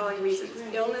for the following reasons: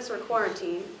 illness or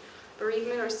quarantine,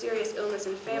 bereavement or serious illness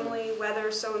in family,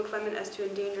 weather so inclement as to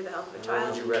endanger the health of a And what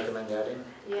child. would you recommend adding?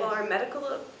 Well, are medical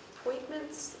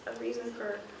appointments a reason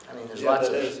for? I mean, there's Yeah, lots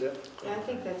that of... is, yeah. Yeah, I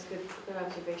think that's good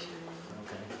observation.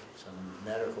 Okay, some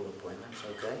medical appointments,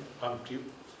 okay? Do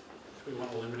we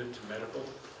want to limit it to medical,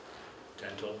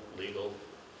 dental, legal?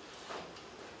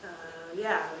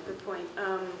 Yeah, good point.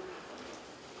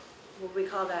 What do we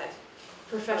call that?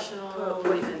 Professional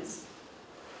Appointments.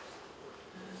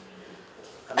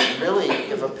 I mean, really,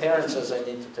 if a parent says, I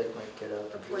need to take my kid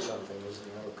out to do something, isn't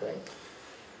it okay?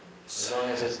 As long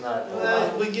as it's not.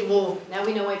 Now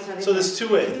we know why it's not. So there's two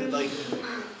ways, like,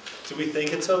 do we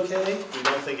think it's okay? We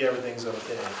don't think everything's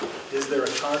okay. Is there a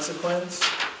consequence?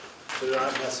 There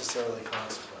aren't necessarily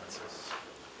consequences.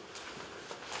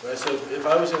 Right, so if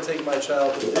I was gonna take my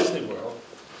child to Disney World,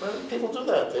 Well, people do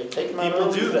that, they take them out People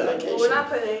on do that. vacation. Well, we're not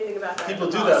putting anything about that in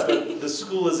people the do that, policy. but the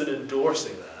school isn't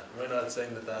endorsing that. We're not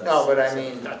saying that that's. No, but I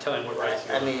mean, Not telling what rights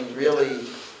you I have. mean, really,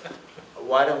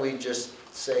 why don't we just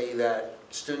say that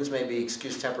students may be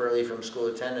excused temporarily from school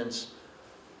attendance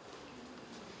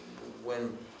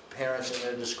when parents in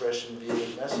their discretion view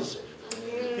it necessary?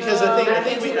 Because I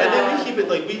think we keep it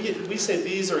like, we say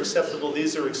these are acceptable,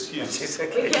 these are excused. We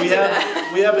can't do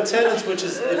that. We have attendance, which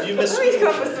is, if you miss Please school,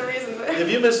 come up with some reason. if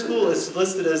you miss school, it's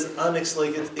listed as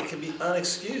it can be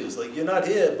unexcused. Like, you're not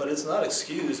here, but it's not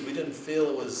excused. We didn't feel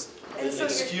it was an And so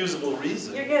excusable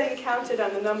reason. You're getting counted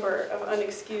on the number of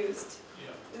unexcused.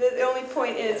 The only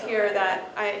point is here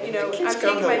that I'm taking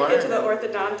my kid to the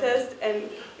orthodontist, and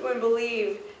you wouldn't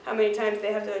believe how many times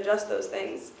they have to adjust those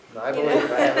things. No, I believe,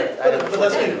 I have a But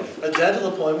that's me, a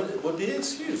dental appointment would be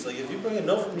excused. Like, if you bring a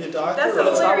note from your doctor. That's the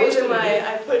or- only reason why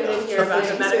I put it in here about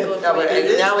the medical No, but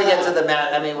appointment. now we get to the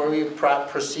I mean, were we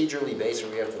procedurally based, or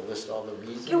we have to list all the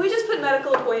reasons? Can we just put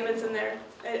medical appointments in there?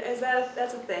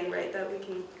 That's a thing, right, that we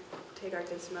can take our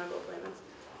kids to medical appointments?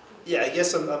 Yeah, I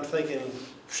guess I'm thinking,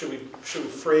 should we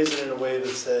phrase it in a way that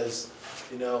says,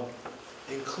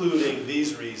 including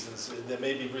these reasons? There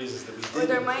may be reasons that we Or didn't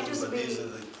there might include, just but be these are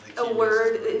the a key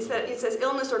word, reasons. instead, it says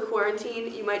illness or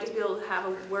quarantine, you might just be able to have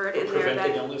a word in there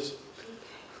Preventing that, illness?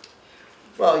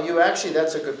 Well,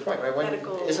 that's a good point, right?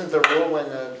 Medical- Isn't the rule when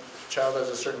the child has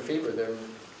a certain fever,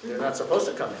 they're not supposed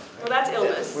to come in, right? well, that's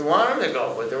illness. We want them to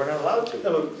go, but they're not allowed to.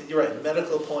 No, but you're right,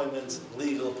 medical appointments,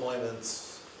 legal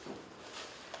appointments.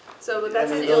 So, but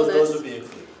that's I an mean, those illness. would be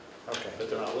included. Okay. But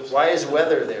they're not listed. Why is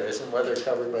weather there? Isn't weather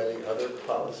covered by the other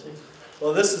policy?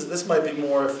 Well, this might be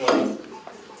more if like,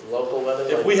 Local weather?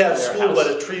 if like we have their school, house?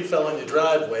 but a tree fell in your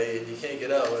driveway and you can't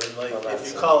get out, and like, Well, if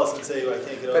that's you call us and say, I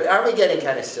can't get But out. aren't we getting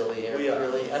kind of silly here, We are.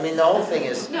 really? I mean, the whole thing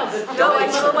is, No, but No, I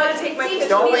still want to take my kids to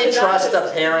don't we the trust the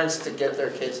doctor. parents to get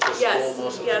their kids to school Yes,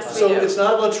 most of the yes, time? we So do.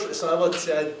 it's not about,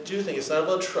 see, I do think it's not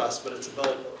about trust, but it's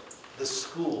about the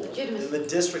school. Legitimacy. And the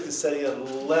district is setting a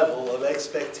level of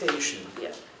expectation.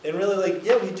 Yeah. And really like,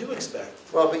 yeah, we do expect.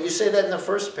 Well, but you say that in the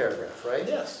first paragraph, right?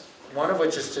 Yes. One of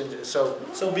which is to, so,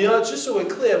 So beyond, just so we're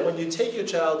clear, when you take your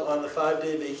child on the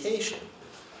 5-day vacation,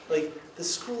 like, the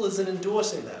school isn't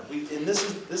endorsing that. And this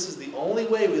is the only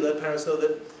way we let parents know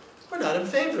that we're not in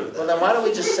favor of well, that. then why don't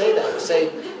we just say that?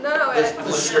 Say, No,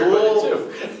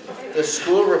 the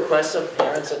school requests of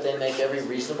parents that they make every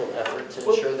reasonable effort to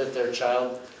ensure that their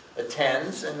child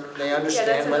attends, and they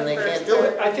understand in when the they first can't do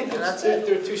it. I think And that's there it.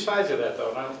 are two sides of that, though,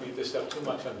 and I don't mean to step too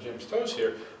much on Jim's toes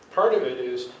here. Part of it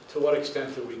is, to what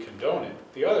extent do we condone it?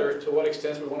 The other, to what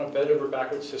extent do we want to bend over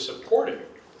backwards to support it?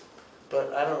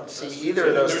 But I don't see either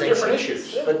of those They're things. different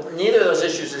issues. But neither of those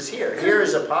issues is here. Here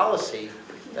is a policy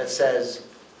that says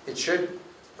it should,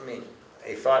 I mean,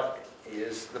 a thought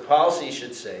is, the policy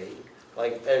should say,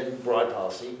 like a broad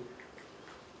policy,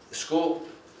 the school,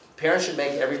 parents should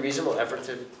make every reasonable effort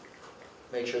to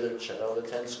make sure their child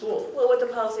attends school. well, what the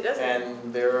policy doesn't.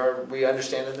 And we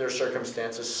understand that there are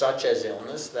circumstances such as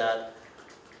illness that,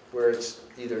 where it's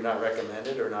either not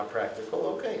recommended or not practical,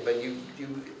 okay. But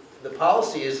the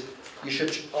policy is, you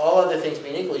should, all other things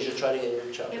being equal, you should try to get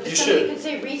your child. Yeah, but You somebody should. could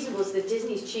say reasonable, so that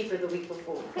Disney's cheaper the week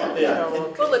before. Yeah.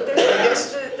 Well, look, there's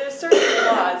certain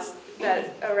laws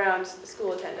that around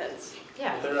school attendance.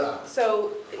 Yeah. There are.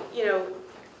 So,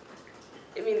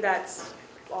 I mean, that's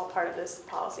all part of this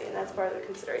policy, and that's part of the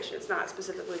consideration. It's not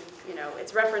specifically,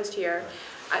 it's referenced here.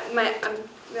 I'm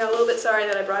a little bit sorry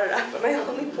that I brought it up, but my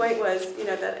only point was,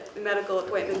 that medical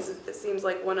appointments, it seems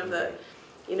like one of the,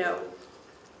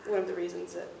 one of the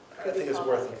reasons that I could be think it's called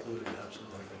worth out. including,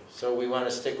 absolutely. So we want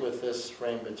to stick with this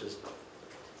frame, but just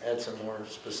add some more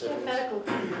specifics. Medical.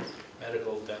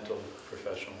 Medical, dental,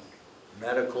 professional.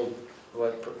 Medical,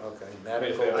 okay,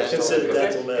 medical, If they- I consider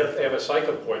dental. dental If they have a psych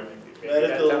appointment, maybe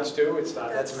Medical- that counts too, it's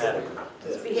not. That's medical.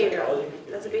 It's behavioral.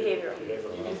 That's a behavioral.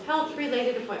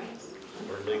 Health-related appointments.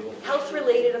 Or legal.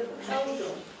 Health-related,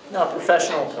 No,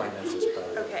 professional appointments is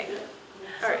probably. okay,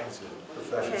 all right,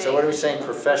 Professional. So what are we saying,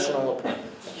 professional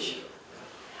appointments?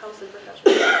 health and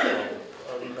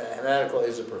professional. Medical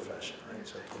is a profession, right,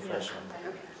 so professional.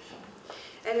 Okay.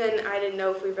 And then I didn't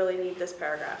know if we really need this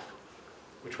paragraph.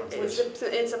 Which one's It's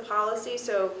this? a policy,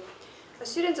 so A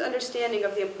student's understanding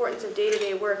of the importance of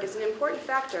day-to-day work is an important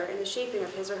factor in the shaping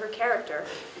of his or her character.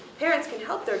 Parents can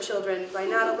help their children by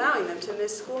not allowing them to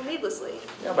miss school needlessly.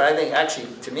 Yeah, but I think actually,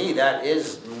 to me, that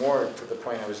is more to the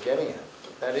point I was getting at.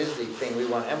 That is the thing we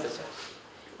want to emphasize.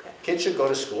 Okay. Kids should go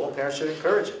to school, and parents should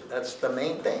encourage it. That's the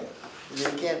main thing. You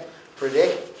can't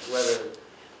predict whether,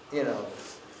 you know,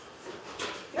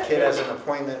 a kid has an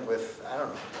appointment with, I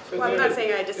don't know. Well, I'm not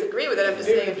saying I disagree with it, I'm just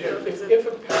saying if it's If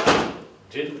a parent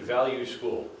didn't value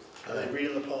school. Are they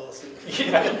reading the policy? They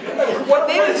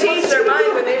would change their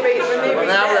mind when they read Well,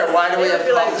 now this. why do we They would have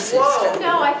be like, policies? whoa.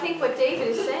 No, I think what David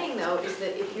is saying, though, is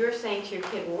that if you're saying to your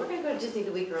kid, well, we're going to go to Disney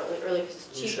the week early because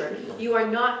it's cheaper, you are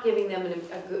not giving them an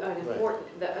important,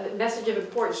 a message of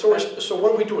importance. So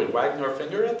what are we doing, wagging our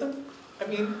finger at them? I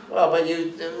mean. Well, but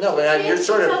you're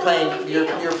sort of playing,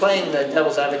 you're playing the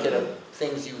devil's advocate of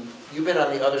things you've been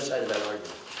on the other side of that argument,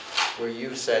 where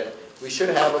you've said, we should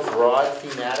have a broad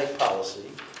thematic policy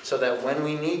so that when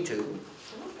we need to,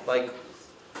 like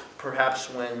perhaps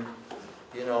when,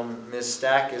 you know, Ms.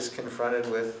 Stack is confronted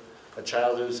with a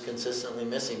child who's consistently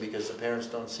missing because the parents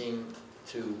don't seem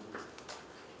to,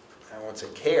 I won't say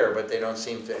care, but they don't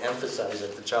seem to emphasize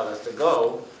that the child has to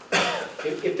go.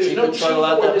 If there's no chief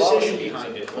or decision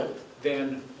behind it,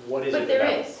 then what is it about? But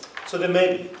there is. So there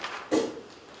may be.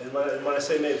 And when I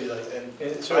say maybe, like,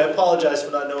 and so I apologize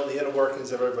for not knowing the inner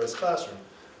workings of everybody's classroom.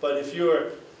 But if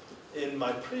you're in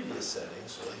my previous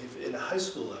settings, so like if in high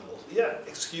school level, yeah,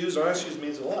 excuse or unexcused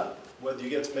means a lot, whether you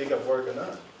get to make up work or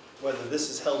not. Whether this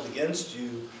is held against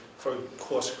you for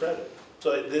course credit.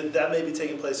 So that may be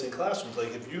taking place in classrooms.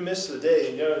 Like if you miss the day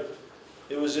and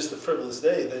it was just a frivolous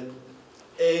day, then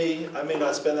I may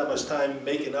not spend that much time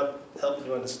making up, helping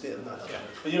you understand, not helping,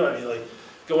 but you know what I mean, like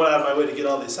going out of my way to get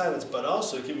all the assignments, but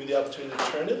also give you the opportunity to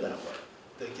turn in that work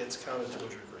that gets counted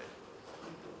towards your grade.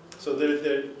 So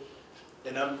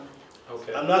and I'm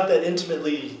not that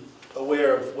intimately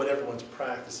aware of what everyone's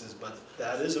practice is, but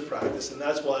that is a practice, and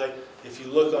that's why if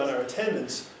you look on our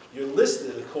attendance, you're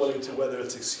listed according to whether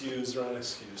it's excused or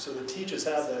unexcused. So the teachers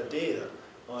have that data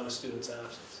on a student's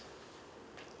absence.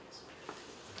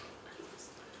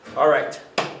 All right,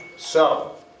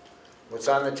 so what's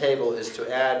on the table is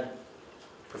to add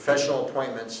professional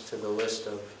appointments to the list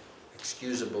of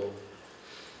excusable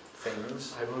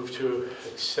things. I move to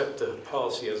accept the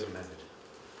policy as amended.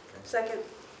 Okay. Second.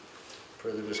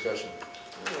 Further discussion?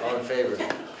 All in favor?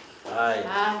 Aye.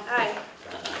 Aye.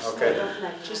 Okay.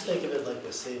 Just think of it like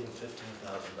we're saving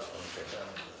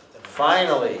 $15,000.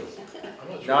 Finally,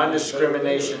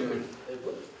 non-discrimination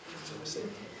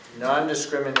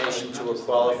to a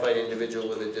qualified individual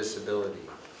with a disability.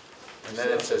 And then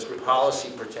it says policy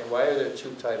pertain. Why are there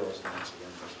two titles once again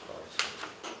in this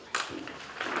policy?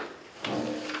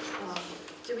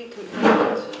 Do we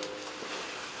compare it?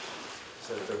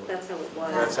 That's how it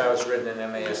was. That's how it's written in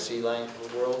MASC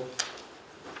world?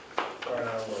 Or in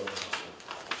our world.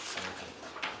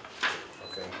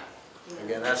 Okay.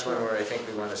 Again, that's one where I think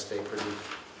we want to stay pretty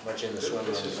much in the swim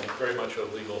lane. This is very much a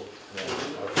legal Yeah.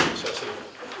 necessity.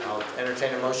 I'll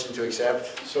entertain a motion to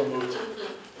accept. So moved.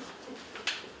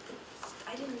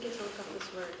 I didn't get to look up this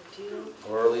word. Do you?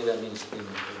 Orally, that means in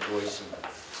voicing.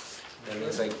 That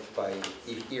means like by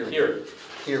hearing.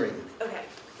 Hearing. Okay.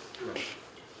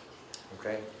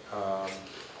 Okay.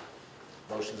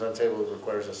 Motion's on table,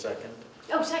 requires a second.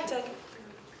 Oh, second.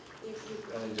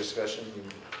 Any discussion? You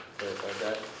clarified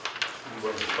that?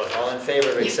 All in favor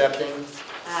of accepting?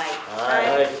 Aye.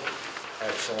 Aye.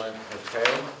 Excellent,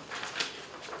 okay.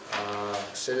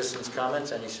 Citizens'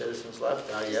 comments, any citizens left?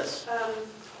 Yes? I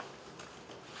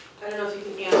don't know if you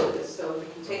can answer this, so we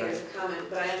can take it as a comment,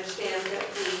 but I understand that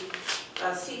the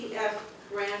CEF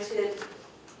granted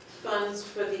funds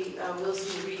for the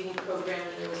Wilson Reading Program,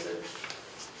 and there was a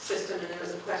system, and there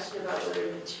was a question about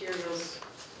whether materials,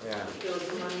 there was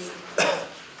money,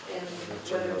 and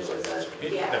whether there was a,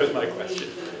 That was my question.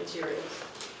 need for the materials,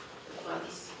 the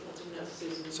funds. I don't know if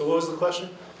Susan. So what was the question?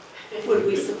 Would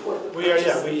we support the We are,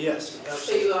 purchase? yes.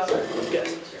 So you also support the Yes.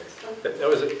 materials? That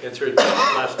was answered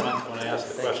last month when I asked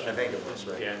the question. I think it was,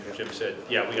 right. And Jim said,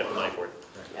 yeah, we got the money for it.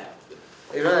 Yeah.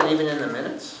 Is that even in the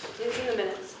minutes? It's in the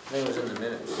minutes. I think it was in the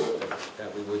minutes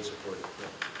that we would support it.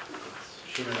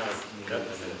 She and I got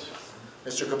the minutes.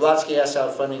 Mr. Kablotsky asked how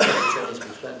funding for the trainings be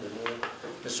funded.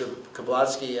 Mr.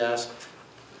 Kablotsky asked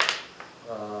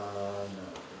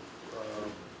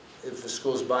if the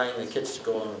school's buying the kits to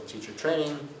go on with teacher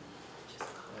training.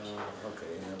 Okay,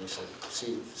 and then we said,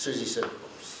 Susie said,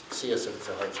 see us if it's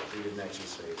a hardship. We didn't actually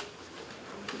say it.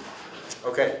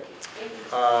 Okay.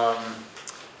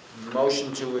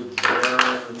 Motion to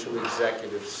adjourn to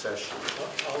executive session.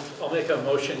 I'll make a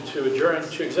motion to adjourn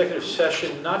to executive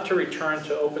session, not to return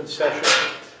to open session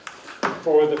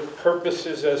for the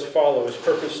purposes as follows.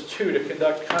 Purpose 2, to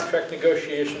conduct contract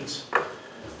negotiations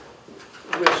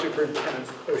with Superintendent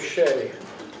O'Shea.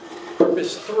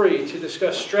 Purpose 3, to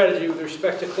discuss strategy with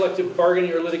respect to collective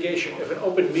bargaining or litigation if an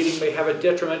open meeting may have a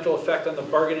detrimental effect on the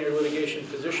bargaining or litigation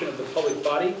position of the public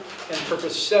body. And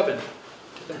purpose 7,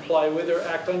 to comply with or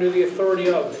act under the authority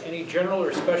of any general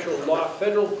or special law,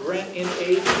 federal grant in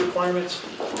aid requirements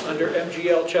under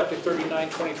MGL Chapter 39,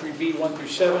 23B, 1 through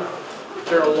 7,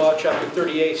 General Law, Chapter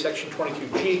 30A, Section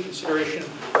 22G, consideration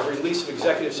of release of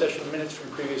executive session minutes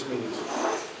from previous meetings.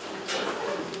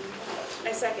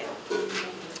 I second.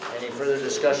 Any further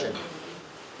discussion?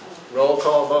 Roll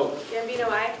call vote. Gambino,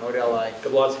 aye. Modell, aye.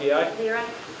 Kablotsky, aye. Lear, aye.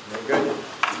 Very good.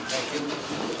 Thank you.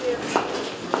 Thank you.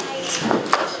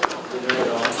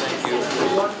 Thank you.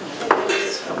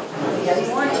 Good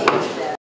morning.